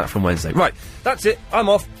work on that from Wednesday. Right, that's it. I'm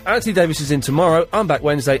off. Anthony Davis is in tomorrow. I'm back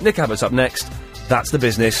Wednesday. Nick Abbott's up next. That's the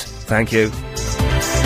business. Thank you.